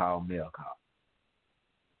work call, mail call.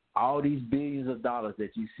 All these billions of dollars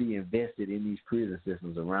that you see invested in these prison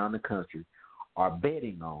systems around the country are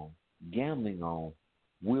betting on, gambling on,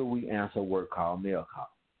 will we answer work call, mail call?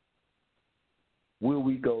 Will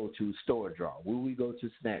we go to store draw? Will we go to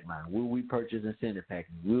snack line? Will we purchase incentive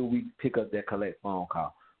package? Will we pick up that collect phone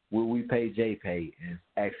call? Will we pay JPay and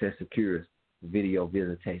access secures video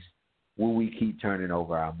visitation? will we keep turning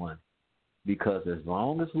over our money? Because as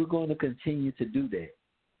long as we're going to continue to do that,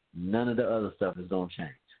 none of the other stuff is going to change.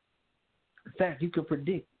 In fact, you can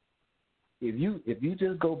predict. If you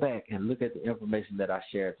just go back and look at the information that I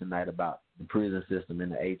shared tonight about the prison system in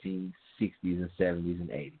the 1860s and 70s and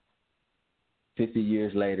 80s, 50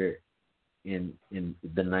 years later in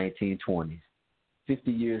the 1920s,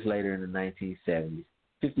 50 years later in the 1970s,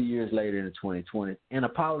 50 years later in the 2020s, and a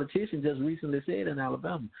politician just recently said in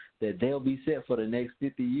Alabama that they'll be set for the next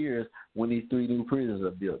 50 years when these 3 new prisons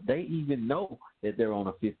are built. They even know that they're on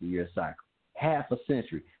a 50-year cycle, half a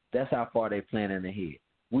century. That's how far they're planning ahead.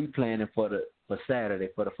 We planning for Saturday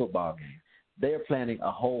for the football game. They're planning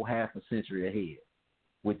a whole half a century ahead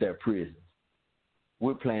with their prisons.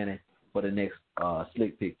 We're planning for the next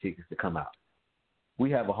slick pick tickets to come out.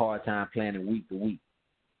 We have a hard time planning week to week.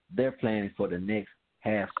 They're planning for the next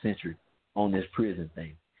half century on this prison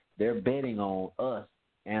thing. They're betting on us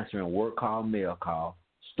answering work call, mail call,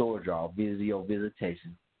 store draw, video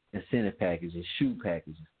visitation, incentive packages, shoe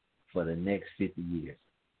packages for the next 50 years.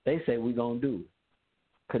 They say we're going to do it.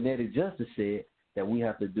 Kinetic Justice said that we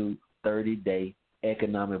have to do 30-day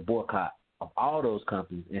economic boycott of all those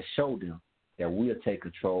companies and show them that we'll take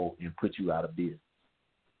control and put you out of business.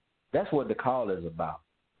 That's what the call is about.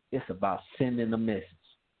 It's about sending a message.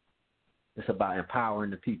 It's about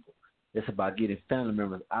empowering the people. It's about getting family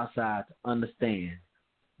members outside to understand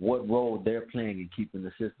what role they're playing in keeping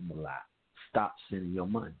the system alive. Stop sending your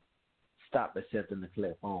money. Stop accepting the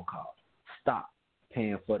collect phone calls. Stop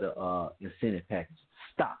paying for the incentive packages.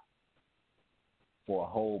 Stop for a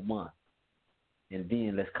whole month. And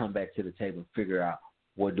then let's come back to the table and figure out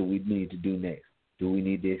what do we need to do next. Do we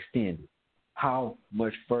need to extend it? How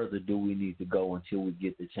much further do we need to go until we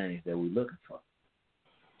get the change that we're looking for?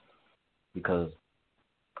 Because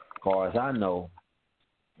as far as I know,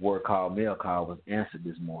 work call, mail call was answered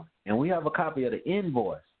this morning. And we have a copy of the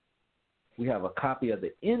invoice. We have a copy of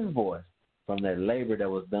the invoice from that labor that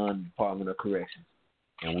was done in the Department of Corrections.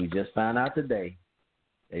 And we just found out today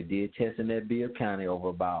they did tests in that Bibb County over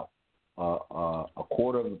about a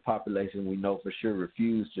quarter of the population we know for sure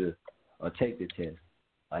refused to take the test.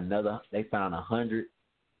 They found 100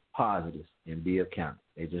 positives in Bibb County.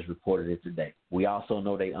 They just reported it today. We also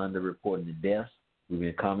know they underreporting the deaths. We've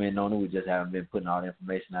been commenting on it. We just haven't been putting all the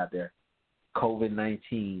information out there.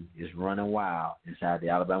 COVID-19 is running wild inside the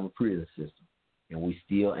Alabama prison system, and we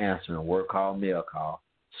still answering work call, mail call,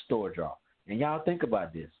 store draw. And y'all think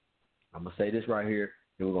about this. I'm going to say this right here,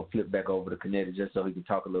 then we're going to flip back over to Kinetic just so he can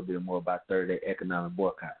talk a little bit more about 30-day economic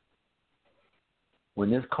boycott. When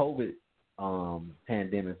this COVID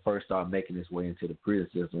pandemic first started making its way into the prison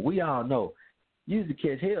system, we all know you used to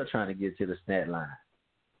catch hell trying to get to the SNAT line.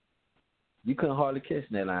 You couldn't hardly catch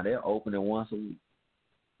SNAT line. They're opening once a week.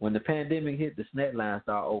 When the pandemic hit, the SNAT line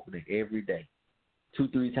started opening every day,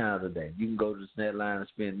 2-3 times a day. You can go to the SNAT line and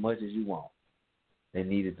spend as much as you want. They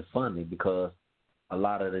needed the funding because a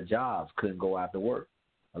lot of the jobs couldn't go out to work.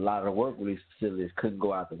 A lot of the work release facilities couldn't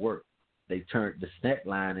go out to work. They turned the SNAT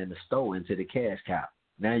line in the store into the cash cow.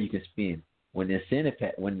 Now you can spend. When the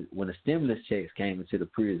when the stimulus checks came into the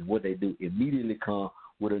prison, what they do immediately come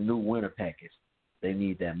with a new winter package. They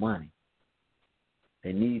need that money.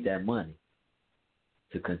 They need that money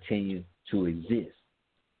to continue to exist.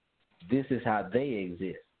 This is how they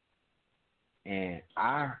exist. And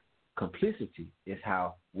our complicity is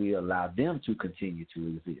how we allow them to continue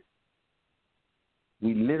to exist.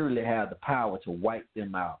 We literally have the power to wipe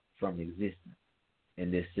them out from existence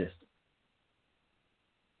in this system.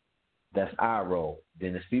 That's our role.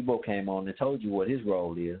 Dennis Febo came on and told you what his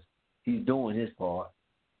role is. He's doing his part.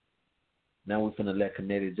 Now we're going to let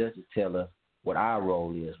Kinetic Justice tell us what our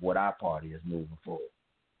role is, what our part is moving forward.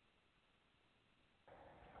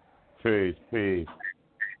 Peace. It's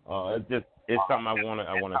something I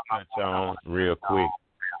want to touch on real quick,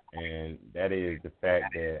 and that is the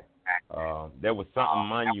fact that there was something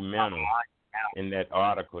monumental in that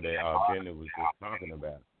article that Bennett was just talking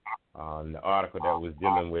about. The article that was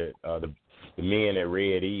dealing with the men at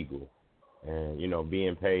Red Eagle, and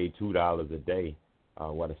being paid $2 a day,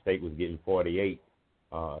 while the state was getting 48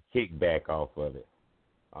 kickback off of it.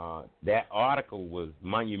 That article was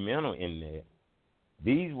monumental in there.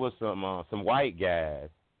 These were some white guys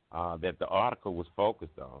that the article was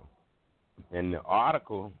focused on, and the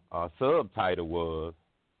article subtitle was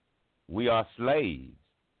 "We Are Slaves."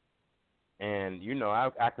 And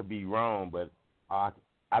I could be wrong, but I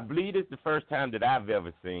believe it's the first time that I've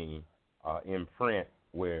ever seen in print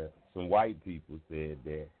where some white people said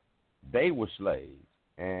that they were slaves.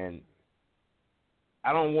 And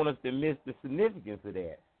I don't want us to miss the significance of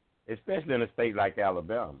that, especially in a state like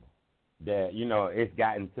Alabama. that, you know, it's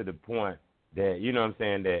gotten to the point that, you know what I'm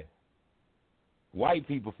saying, that white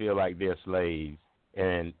people feel like they're slaves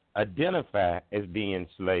and identify as being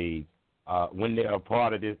slaves when they're a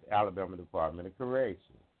part of this Alabama Department of Corrections.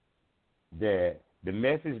 That the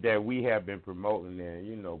message that we have been promoting and,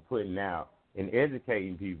 you know, putting out and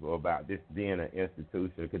educating people about this being an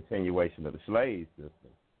institution, a continuation of the slave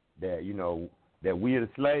system, that, you know, that we are the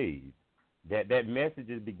slaves, that message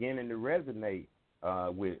is beginning to resonate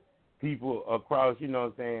with people across, you know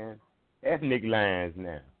what I'm saying, ethnic lines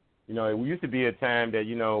now. You know, it used to be a time that,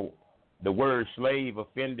 you know, the word slave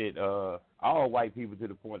offended all white people to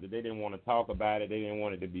the point that they didn't want to talk about it. They didn't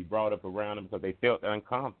want it to be brought up around them because they felt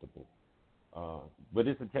uncomfortable. But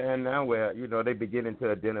it's a time now where, you know, they're beginning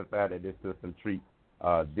to identify that this system treats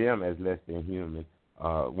them as less than human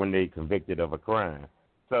when they're convicted of a crime.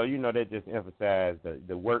 So, you know, they just emphasize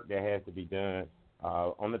the work that has to be done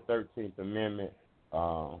on the 13th Amendment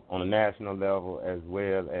on a national level, as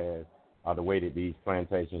well as the way that these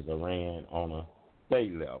plantations are ran on a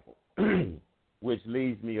state level, which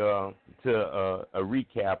leads me to a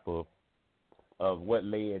recap of what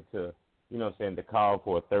led to, you know what I'm saying, the call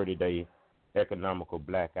for a 30-day economical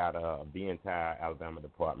blackout of the entire Alabama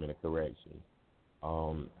Department of Corrections.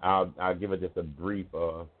 I'll give it just a brief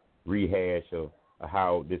rehash of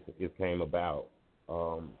how this came about.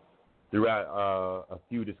 Throughout a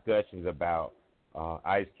few discussions about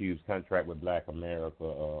Ice Cube's contract with Black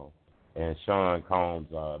America and Sean Combs,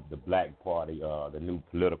 the Black Party, the new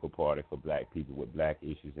political party for black people with black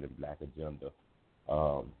issues and a black agenda.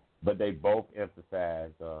 But they both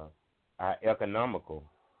emphasized our economical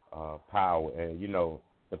power and, you know,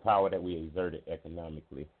 the power that we exerted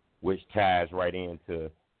economically, which ties right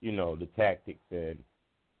into, you know, the tactics and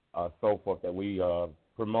so forth that we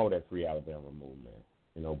promote at Free Alabama Movement.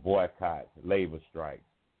 You know, boycotts, labor strikes.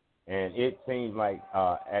 And it seemed like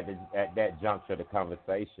at that juncture of the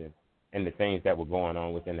conversation and the things that were going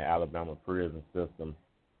on within the Alabama prison system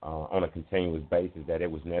on a continuous basis, that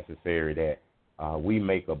it was necessary that we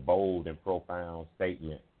make a bold and profound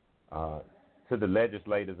statement to the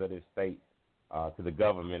legislators of this state, to the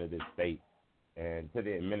government of this state, and to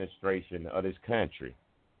the administration of this country,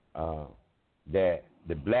 that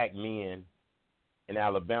the black men in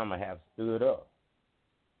Alabama have stood up.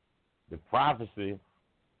 The prophecy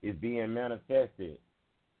is being manifested.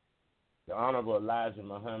 The Honorable Elijah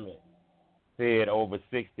Muhammad said over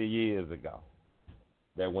 60 years ago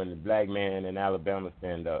that when the black man in Alabama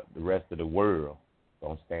stand up, the rest of the world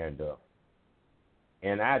gonna stand up.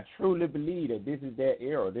 And I truly believe that this is that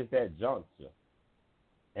era, this is that juncture.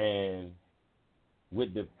 And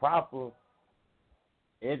with the proper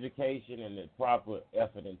education and the proper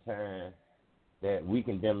effort and time, that we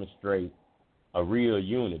can demonstrate a real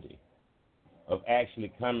unity of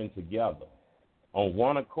actually coming together on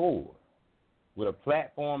one accord with a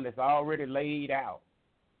platform that's already laid out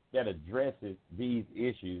that addresses these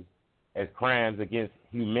issues as crimes against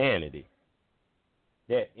humanity,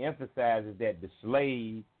 that emphasizes that the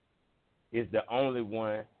slave is the only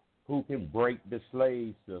one who can break the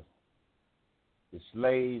slave system. The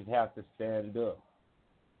slaves have to stand up.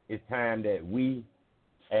 It's time that we,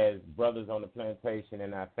 as brothers on the plantation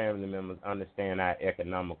and our family members, understand our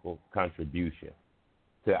economical contribution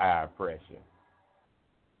to our oppression.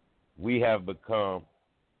 We have become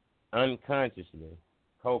unconsciously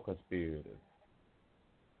co-conspirators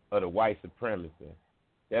of the white supremacy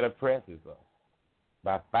that oppresses us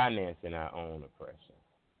by financing our own oppression.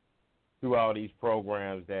 Through all these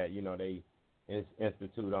programs that, you know, they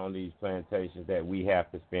institute on these plantations, that we have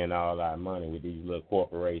to spend all our money with these little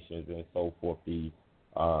corporations and so forth, these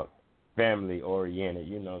family-oriented,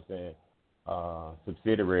 you know what I'm saying,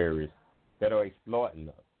 subsidiaries that are exploiting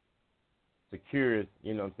us. Securus,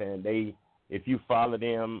 you know what I'm saying, if you follow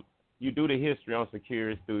them, you do the history on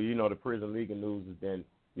Securus through, you know, the Prison Legal News has been,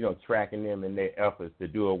 you know, tracking them in their efforts to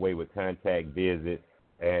do away with contact visits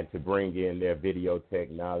and to bring in their video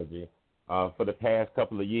technology. For the past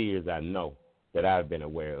couple of years, I know that I've been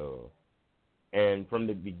aware of. And from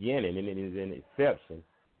the beginning, and it is an exception,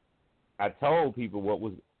 I told people what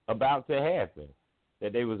was about to happen,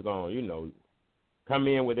 that they was going to, you know, come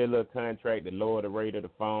in with their little contract to lower the rate of the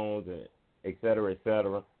phones, and et cetera, et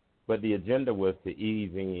cetera. But the agenda was to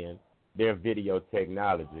ease in their video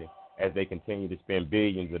technology as they continue to spend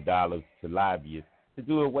billions of dollars to lobbyists to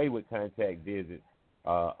do away with contact visits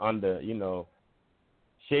under, you know,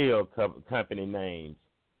 shell company names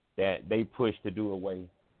that they push to do away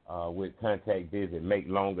with contact visit, make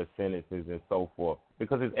longer sentences and so forth,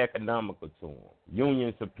 because it's economical to them.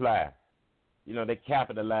 Union Supply, you know, they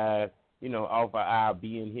capitalize, you know, off of our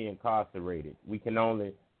being here incarcerated. We can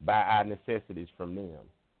only buy our necessities from them.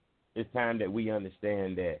 It's time that we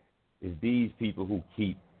understand that it's these people who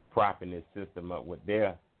keep propping this system up with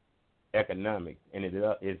their economics, and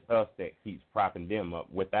it's us that keeps propping them up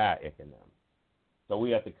with our economics. So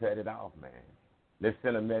we have to cut it off, man. Let's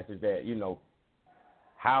send a message that,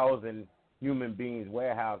 housing human beings,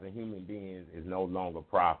 warehousing human beings is no longer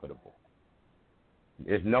profitable.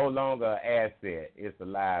 It's no longer an asset. It's a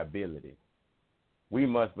liability. We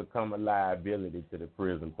must become a liability to the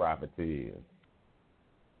prison profiteers.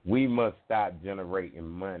 We must stop generating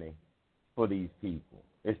money for these people.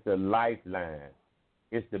 It's the lifeline.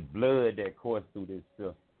 It's the blood that courses through this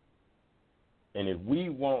system. And if we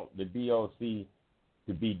want the DOC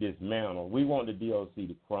to be dismantled, we want the DOC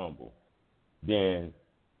to crumble, then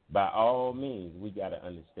by all means, we got to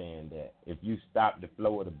understand that if you stop the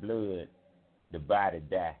flow of the blood, the body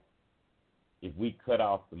dies. If we cut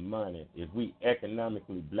off the money, if we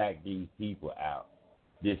economically black these people out,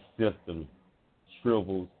 this system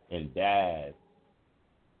shrivels and dies.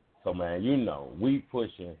 So, man, we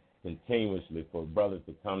pushing continuously for brothers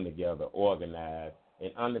to come together, organize,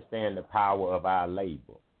 and understand the power of our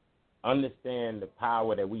labor. Understand the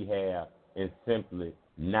power that we have in simply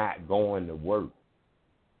not going to work.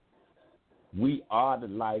 We are the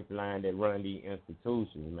lifeline that run these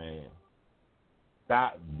institutions, man.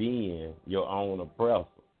 Stop being your own oppressor,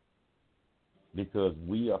 because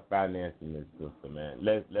we are financing this system, man.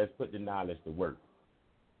 Let's put the knowledge to work.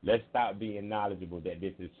 Let's stop being knowledgeable that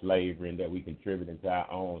this is slavery and that we contributing to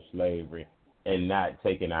our own slavery and not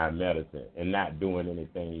taking our medicine and not doing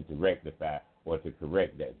anything to rectify or to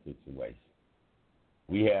correct that situation.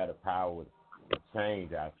 We have the power to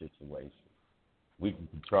change our situation. We can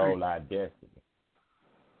control our destiny.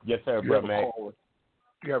 Yes, sir, brother Mac.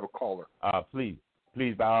 You have a caller.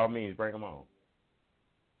 Please, by all means, bring them on.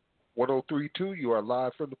 1032, you are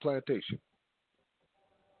live from the plantation.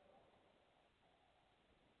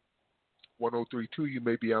 1032, you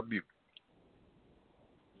may be on mute.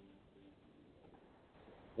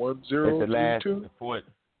 1032.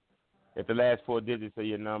 If the last four digits of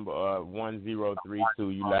your number are 1032,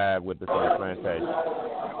 you live with us on the plantation.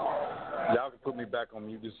 Y'all can put me back on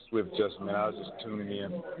mute. This is Swift Justin, man. I was just tuning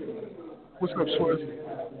in. What's up, Swift?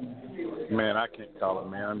 Man, I can't call it,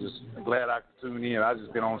 man. I'm just glad I could tune in. I've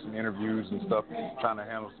just been on some interviews and stuff, trying to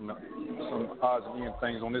handle some odds and ends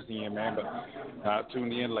things on this end, man. But I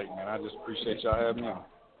tuned in late, man. I just appreciate y'all having me on.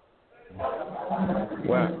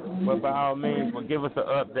 Well, by all means, give us an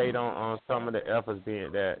update on some of the efforts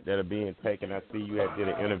that are being taken. I see you did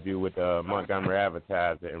an interview with Montgomery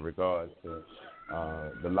Advertiser in regards to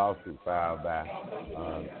the lawsuit filed by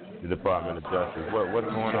the Department of Justice. What's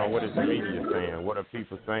going on? What is the media saying? What are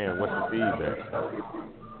people saying? What's the feedback?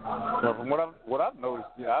 Well, from what I've noticed,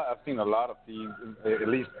 I've seen a lot of feeds, at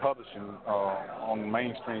least publishing on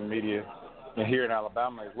mainstream media, and here in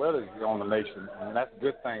Alabama as well as on the nation, and that's a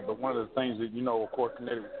good thing. But one of the things that of course,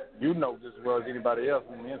 just as well as anybody else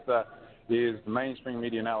on the inside, is the mainstream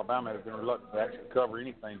media in Alabama has been reluctant to actually cover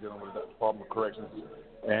anything dealing with the Department of Corrections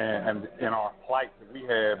and our plight that we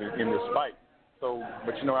have in this fight. So,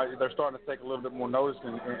 but they're starting to take a little bit more notice,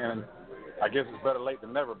 and I guess it's better late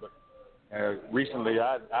than never. But recently,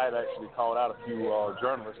 I had actually called out a few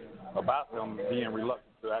journalists about them being reluctant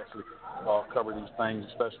to actually cover these things,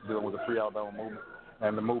 especially dealing with the Free Alabama movement,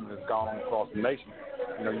 and the movement has gone on across the nation.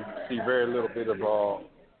 You see very little bit of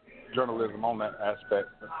journalism on that aspect.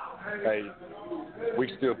 But, hey,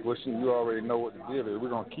 we still pushing. You already know what the deal is. We're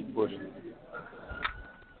going to keep pushing.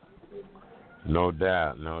 No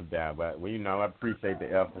doubt. But I appreciate the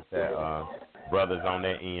efforts that brothers on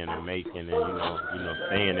that end are making, and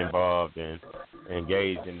staying involved and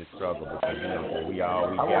engaged in the struggle, because we all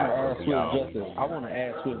we got. I want to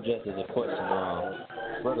ask Swift Justice a question.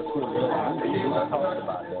 Brother Swift Justice, we talked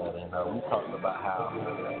about that, and we talked about how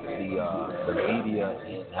the media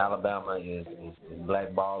in Alabama is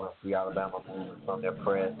blackballing Free Alabama movement from their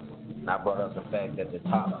press. And I brought up the fact that the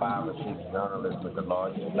top 5 or 6 journalists with the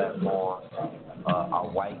largest platforms are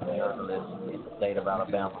white journalists in the state of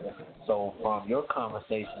Alabama. So from your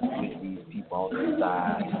conversations with these people on the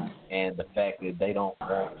side, and the fact that they don't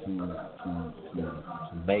want to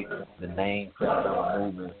make the name Free Alabama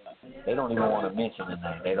movement, they don't even want to mention the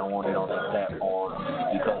name. They don't want it on their platform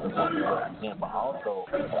because of what we represent. But also,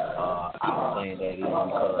 I'm saying that is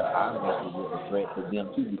because our message is a threat to them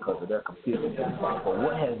too because of their complicity. But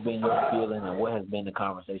what has been your feeling, and what has been the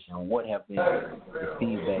conversation, and what have been the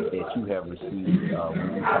feedback that you have received when you talk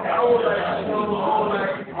about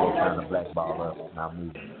they're trying to blackball us and our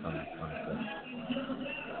movement on the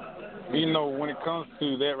stage? When it comes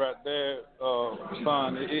to that right there,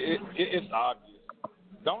 son, it's obvious.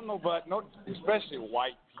 Don't nobody, especially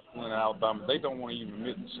white people, people in Alabama, they don't want to even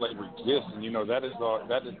admit that slavery exists, and that is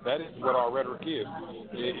what our rhetoric is.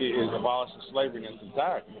 It is abolishing slavery in its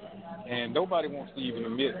entirety, and nobody wants to even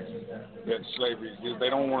admit that slavery exists. They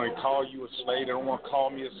don't want to call you a slave. They don't want to call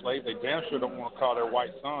me a slave. They damn sure don't want to call their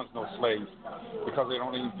white sons no slaves because they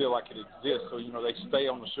don't even feel like it exists. So they stay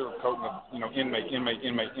on the sugarcoating of inmate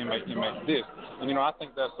this, and I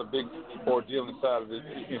think that's a big ordeal inside of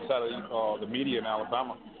the media in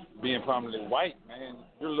Alabama. Being prominently white, man,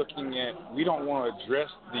 you're looking at, we don't want to address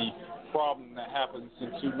the problem that happens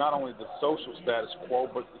into not only the social status quo,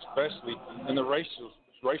 but especially in the racial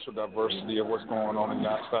diversity of what's going on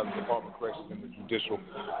inside the Department of Corrections and the judicial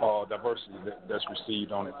diversity that's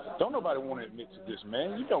received on it. Don't nobody want to admit to this,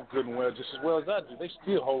 man. You know good and well, just as well as I do, they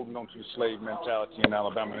still holding on to the slave mentality in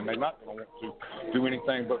Alabama, and they're not going to want to do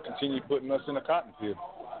anything but continue putting us in a cotton field.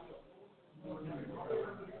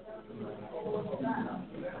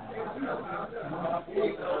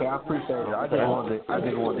 Okay, I appreciate it. I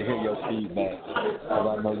just wanted to hear your feedback,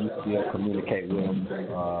 because I know you still communicate with them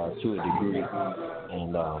to a degree,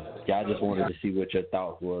 and I just wanted to see what your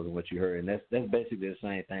thoughts was and what you heard, and that's basically the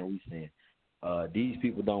same thing we saying. These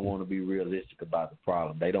people don't want to be realistic about the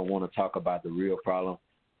problem. They don't want to talk about the real problem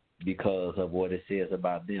because of what it says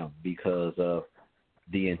about them, because of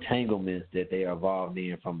the entanglements that they are involved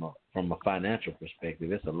in from a financial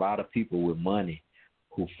perspective. It's a lot of people with money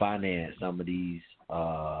who finance some of these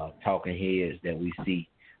talking heads that we see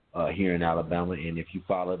here in Alabama. And if you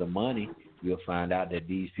follow the money, you'll find out that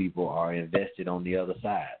these people are invested on the other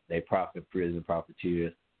side. They profit prison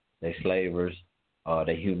profiteers, they slavers,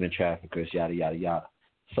 they human traffickers, yada, yada, yada.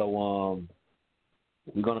 So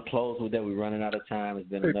we're going to close with that. We're running out of time. It's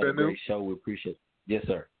been another great show. We appreciate it. Yes,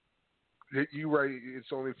 sir. You're right. It's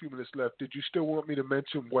only a few minutes left. Did you still want me to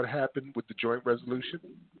mention what happened with the joint resolution?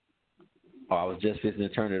 Oh, I was just fixing to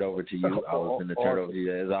turn it over to you. I was going to turn it over to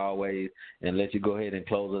you as always and let you go ahead and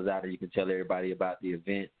close us out, and you can tell everybody about the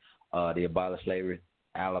event, the Abolish Slavery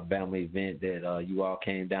Alabama event that you all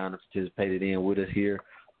came down and participated in with us here,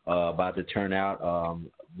 about to turn out.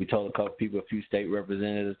 We told a couple people, a few state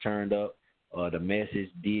representatives turned up. The message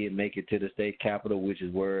did make it to the state capitol, which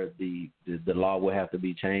is where the law will have to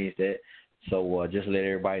be changed at. So just let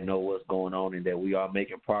everybody know what's going on and that we are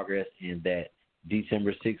making progress, and that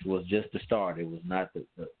December 6th was just the start. It was not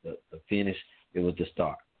the finish. It was the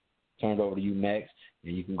start. Turn it over to you, Max,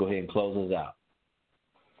 and you can go ahead and close us out.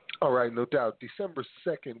 All right, no doubt. December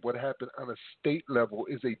 2nd, what happened on a state level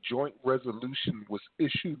is a joint resolution was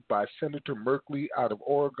issued by Senator Merkley out of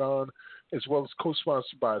Oregon, as well as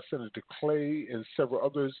co-sponsored by Senator Clay and several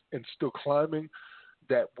others, and still climbing,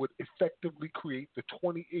 that would effectively create the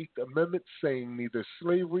 28th Amendment, saying neither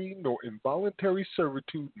slavery nor involuntary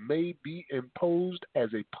servitude may be imposed as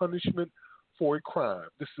a punishment for a crime.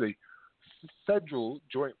 This is a federal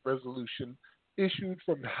joint resolution issued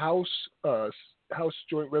from House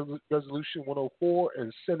Joint Resolution 104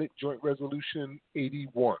 and Senate Joint Resolution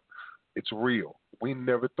 81. It's real. We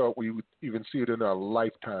never thought we would even see it in our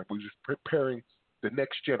lifetime. We were just preparing the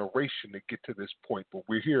next generation to get to this point, but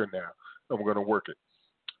we're here now, and we're going to work it.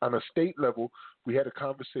 On a state level, we had a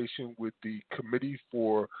conversation with the Committee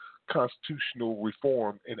for Constitutional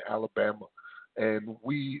Reform in Alabama, and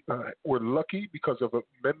we were lucky because of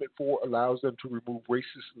Amendment 4 allows them to remove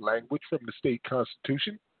racist language from the state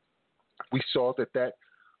constitution. We saw that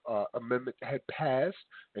amendment had passed,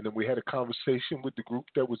 and then we had a conversation with the group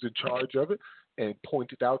that was in charge of it and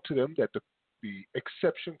pointed out to them that the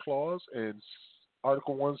exception clause in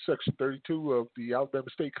Article 1, Section 32 of the Alabama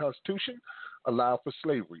State Constitution allow for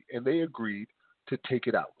slavery, and they agreed to take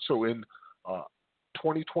it out. So in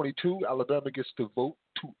 2022, Alabama gets to vote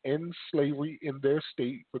to end slavery in their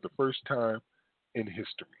state for the first time in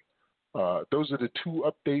history. Those are the two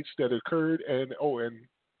updates that occurred, and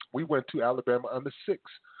we went to Alabama on the 6th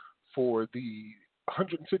for the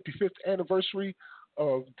 155th anniversary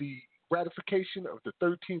of the ratification of the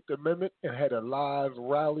 13th Amendment, and had a live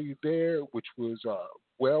rally there, which was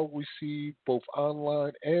well received both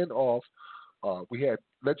online and off. We had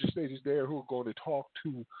legislators there who were going to talk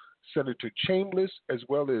to Senator Chambliss as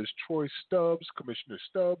well as Troy Stubbs, Commissioner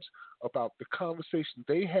Stubbs, about the conversation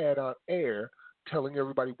they had on air, telling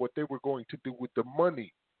everybody what they were going to do with the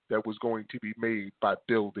money that was going to be made by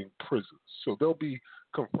building prisons. So they'll be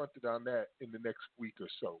confronted on that in the next week or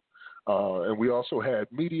so. And we also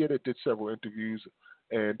had media that did several interviews,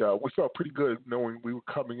 and we felt pretty good knowing we were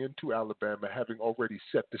coming into Alabama having already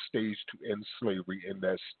set the stage to end slavery in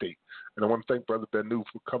that state. And I want to thank Brother Benu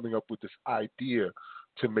for coming up with this idea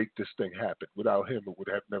to make this thing happen. Without him, it would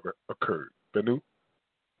have never occurred. Benu?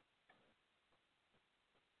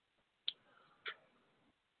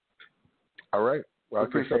 All right. Well,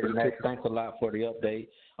 appreciate it, Max. Thanks a lot for the update.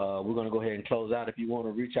 We're going to go ahead and close out. If you want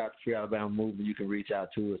to reach out to Free Alabama Movement, you can reach out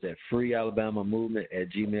to us at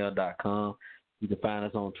freealabamamovement@gmail.com. You can find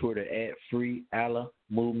us on Twitter at Free Ala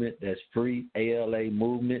Movement. That's Free ALA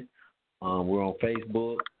Movement. We're on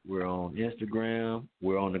Facebook. We're on Instagram.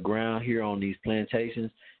 We're on the ground here on these plantations.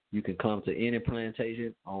 You can come to any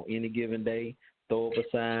plantation on any given day, throw up a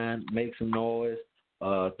sign, make some noise,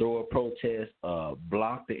 throw a protest,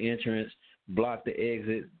 block the entrance, block the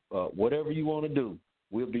exit, whatever you want to do.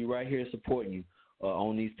 We'll be right here supporting you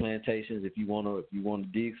on these plantations. If you want to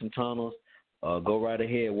dig some tunnels, go right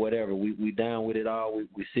ahead. Whatever. We down with it all.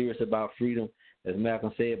 We serious about freedom, as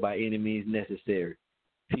Malcolm said, by any means necessary.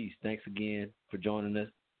 Peace. Thanks again for joining us.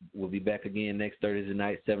 We'll be back again next Thursday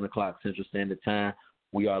night, 7 o'clock Central Standard Time.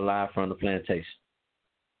 We are live from the plantation.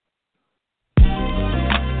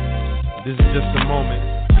 This is just a moment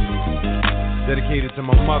dedicated to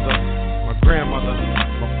my mother, my grandmother,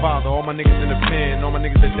 my father, all my niggas in the pen, all my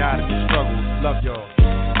niggas that died in the struggle. Love y'all.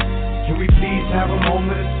 Can we please have a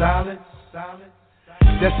moment of silence?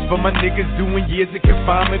 That's for my niggas doing years of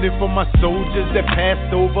confinement, and for my soldiers that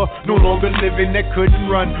passed over, no longer living, that couldn't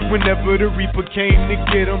run whenever the Reaper came to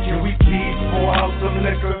get them. Can we please pour out some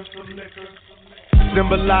liquor?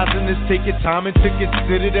 Symbolizing this, take your time and to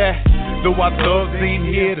consider that. Though our thugs ain't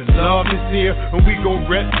here, the love is here, and we gon'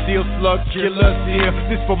 rep, steal, slug, kill us here.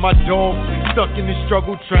 This for my dogs, stuck in the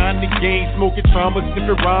struggle, trying to gain, smoking trauma,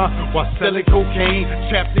 sniffing rhyme, while selling cocaine.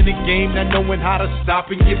 Trapped in the game, not knowing how to stop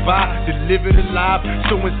and get by. To live it alive,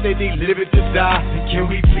 so instead they live it to die. And can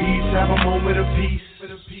we please have a moment of peace?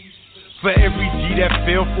 For every G that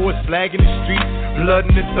fell for his flag in the streets, blood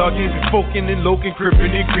in the thuggin', folkin' and lokin',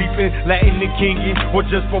 crippin' and creepin', Latin and kingin', or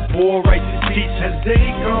just for poor righteous teach. As day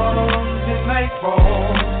comes and nightfall,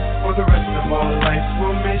 for the rest of our lives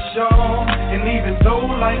we'll miss y'all. And even though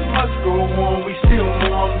life must go on, we still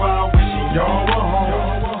mourn while wishing y'all were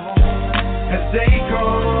home. As day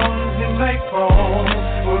comes and nightfall,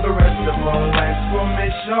 for the rest of our lives we'll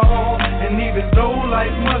miss y'all. And even though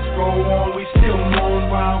life must go on, we still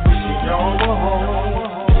mourn while wishing y'all were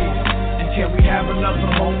home. And can we have another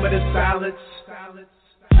moment of silence?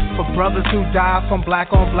 For brothers who die from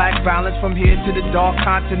black on black violence, from here to the dark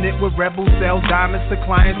continent where rebels sell diamonds to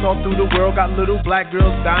clients all through the world, got little black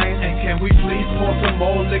girls dying. And can we please pour some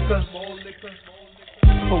more liquor?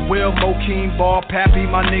 For Will, Mokeem, Ball, Pappy,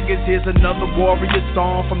 my niggas, here's another warrior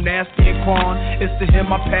song from Nasty and Quan. It's to him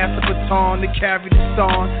I pass the baton to carry this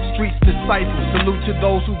on. Streets disciples, salute to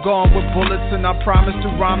those who gone with bullets, and I promise to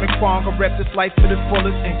rhyme and Quan can rep this life to the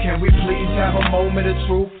fullest. And can we please have a moment of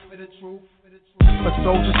truth? For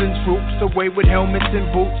soldiers and troops away with helmets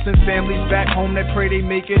and boots, and families back home that pray they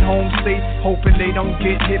make it home safe, hoping they don't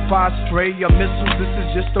get hit by a stray or missiles. This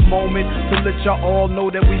is just a moment to let y'all all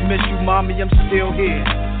know that we miss you, mommy. I'm still here,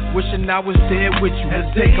 wishing I was there with you. As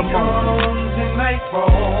day comes and night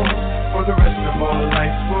falls, for the rest of our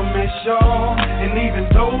lives we'll miss y'all. And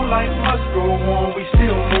even though life must go on, we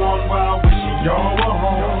still mourn while wishing y'all were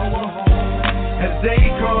home. As day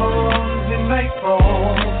comes and night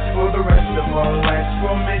falls, for the rest of our lives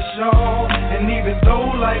we'll miss y'all. And even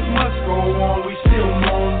though life must go on, we still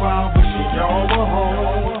mourn while wishing y'all were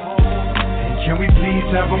home. And can we please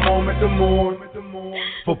have a moment to mourn?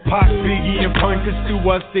 For Pac, Biggie, and Pun, cause to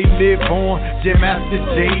us they live on. Jam Master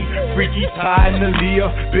J, Freaky Ty, and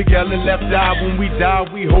Aaliyah, Big L and Left Eye. When we die,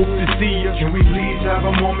 we hope to see you. Can we please have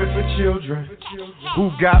a moment for children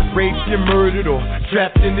who got raped and murdered or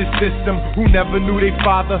trapped in the system, who never knew their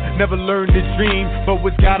father, never learned to dream, but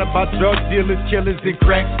was got about drug dealers, killers, and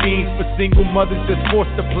crack fiends. For single mothers that's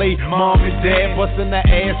forced to play mom and dad, busting their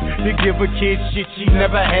ass to give a kid shit she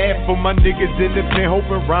never had. For my niggas in the pen,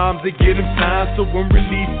 hoping rhymes to get them signed, so when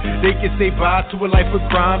released they can say bye to a life of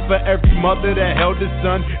crime. For every mother that held a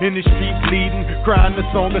son in the street bleeding, crying the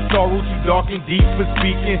song of sorrow too dark and deep for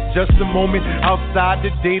speaking. Just a moment outside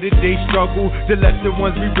the day-to-day struggle, to let the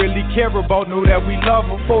ones we really care about know that we love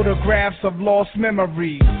them. Photographs of lost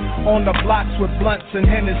memories on the blocks with blunts and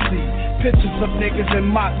Hennessy. Pictures of niggas in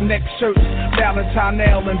mock neck shirts, Valentine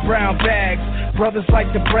L and brown bags. Brothers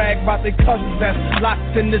like to brag about their cousins that's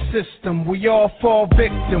locked in the system. We all fall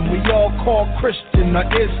victim, we all call Christian or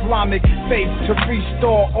Islamic faith to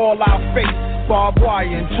restore all our faith. Barbed wire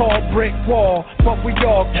and tall brick wall, but we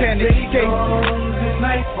all can escape.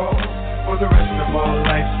 Nightfall, for the rest of our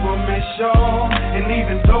lives we'll miss y'all. And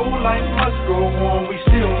even though life must go on, we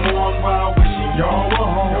still mourn while wishing y'all were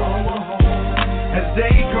home. As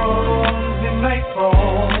day comes and night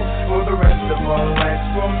falls, for the rest of our lives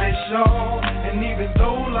we'll miss y'all. And even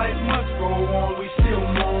though life must go on, we still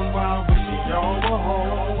mourn while wishing y'all were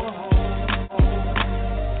home.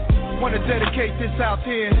 wanna dedicate this out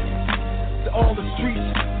here to all the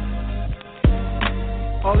streets,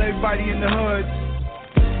 all everybody in the hood,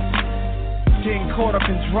 getting caught up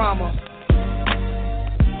in drama,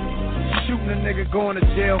 shooting a nigga, going to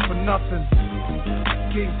jail for nothing,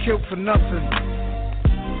 getting killed for nothing.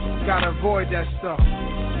 Gotta avoid that stuff.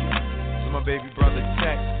 To my baby brother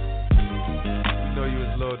Tex, you know you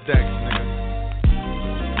was Lil Dex, nigga.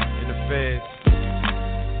 In the feds,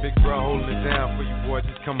 big bro holding it down for you, boy.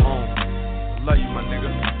 Just come home. I love you, my nigga.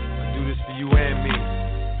 I do this for you and me.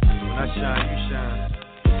 When I shine, you shine.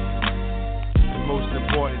 And most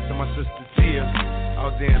important to my sister Tia,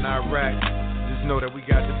 out there in Iraq, just know that we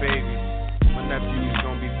got the babies. My nephew's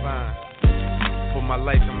gonna be fine. Put my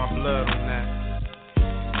life and my blood on that.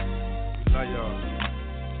 We love y'all.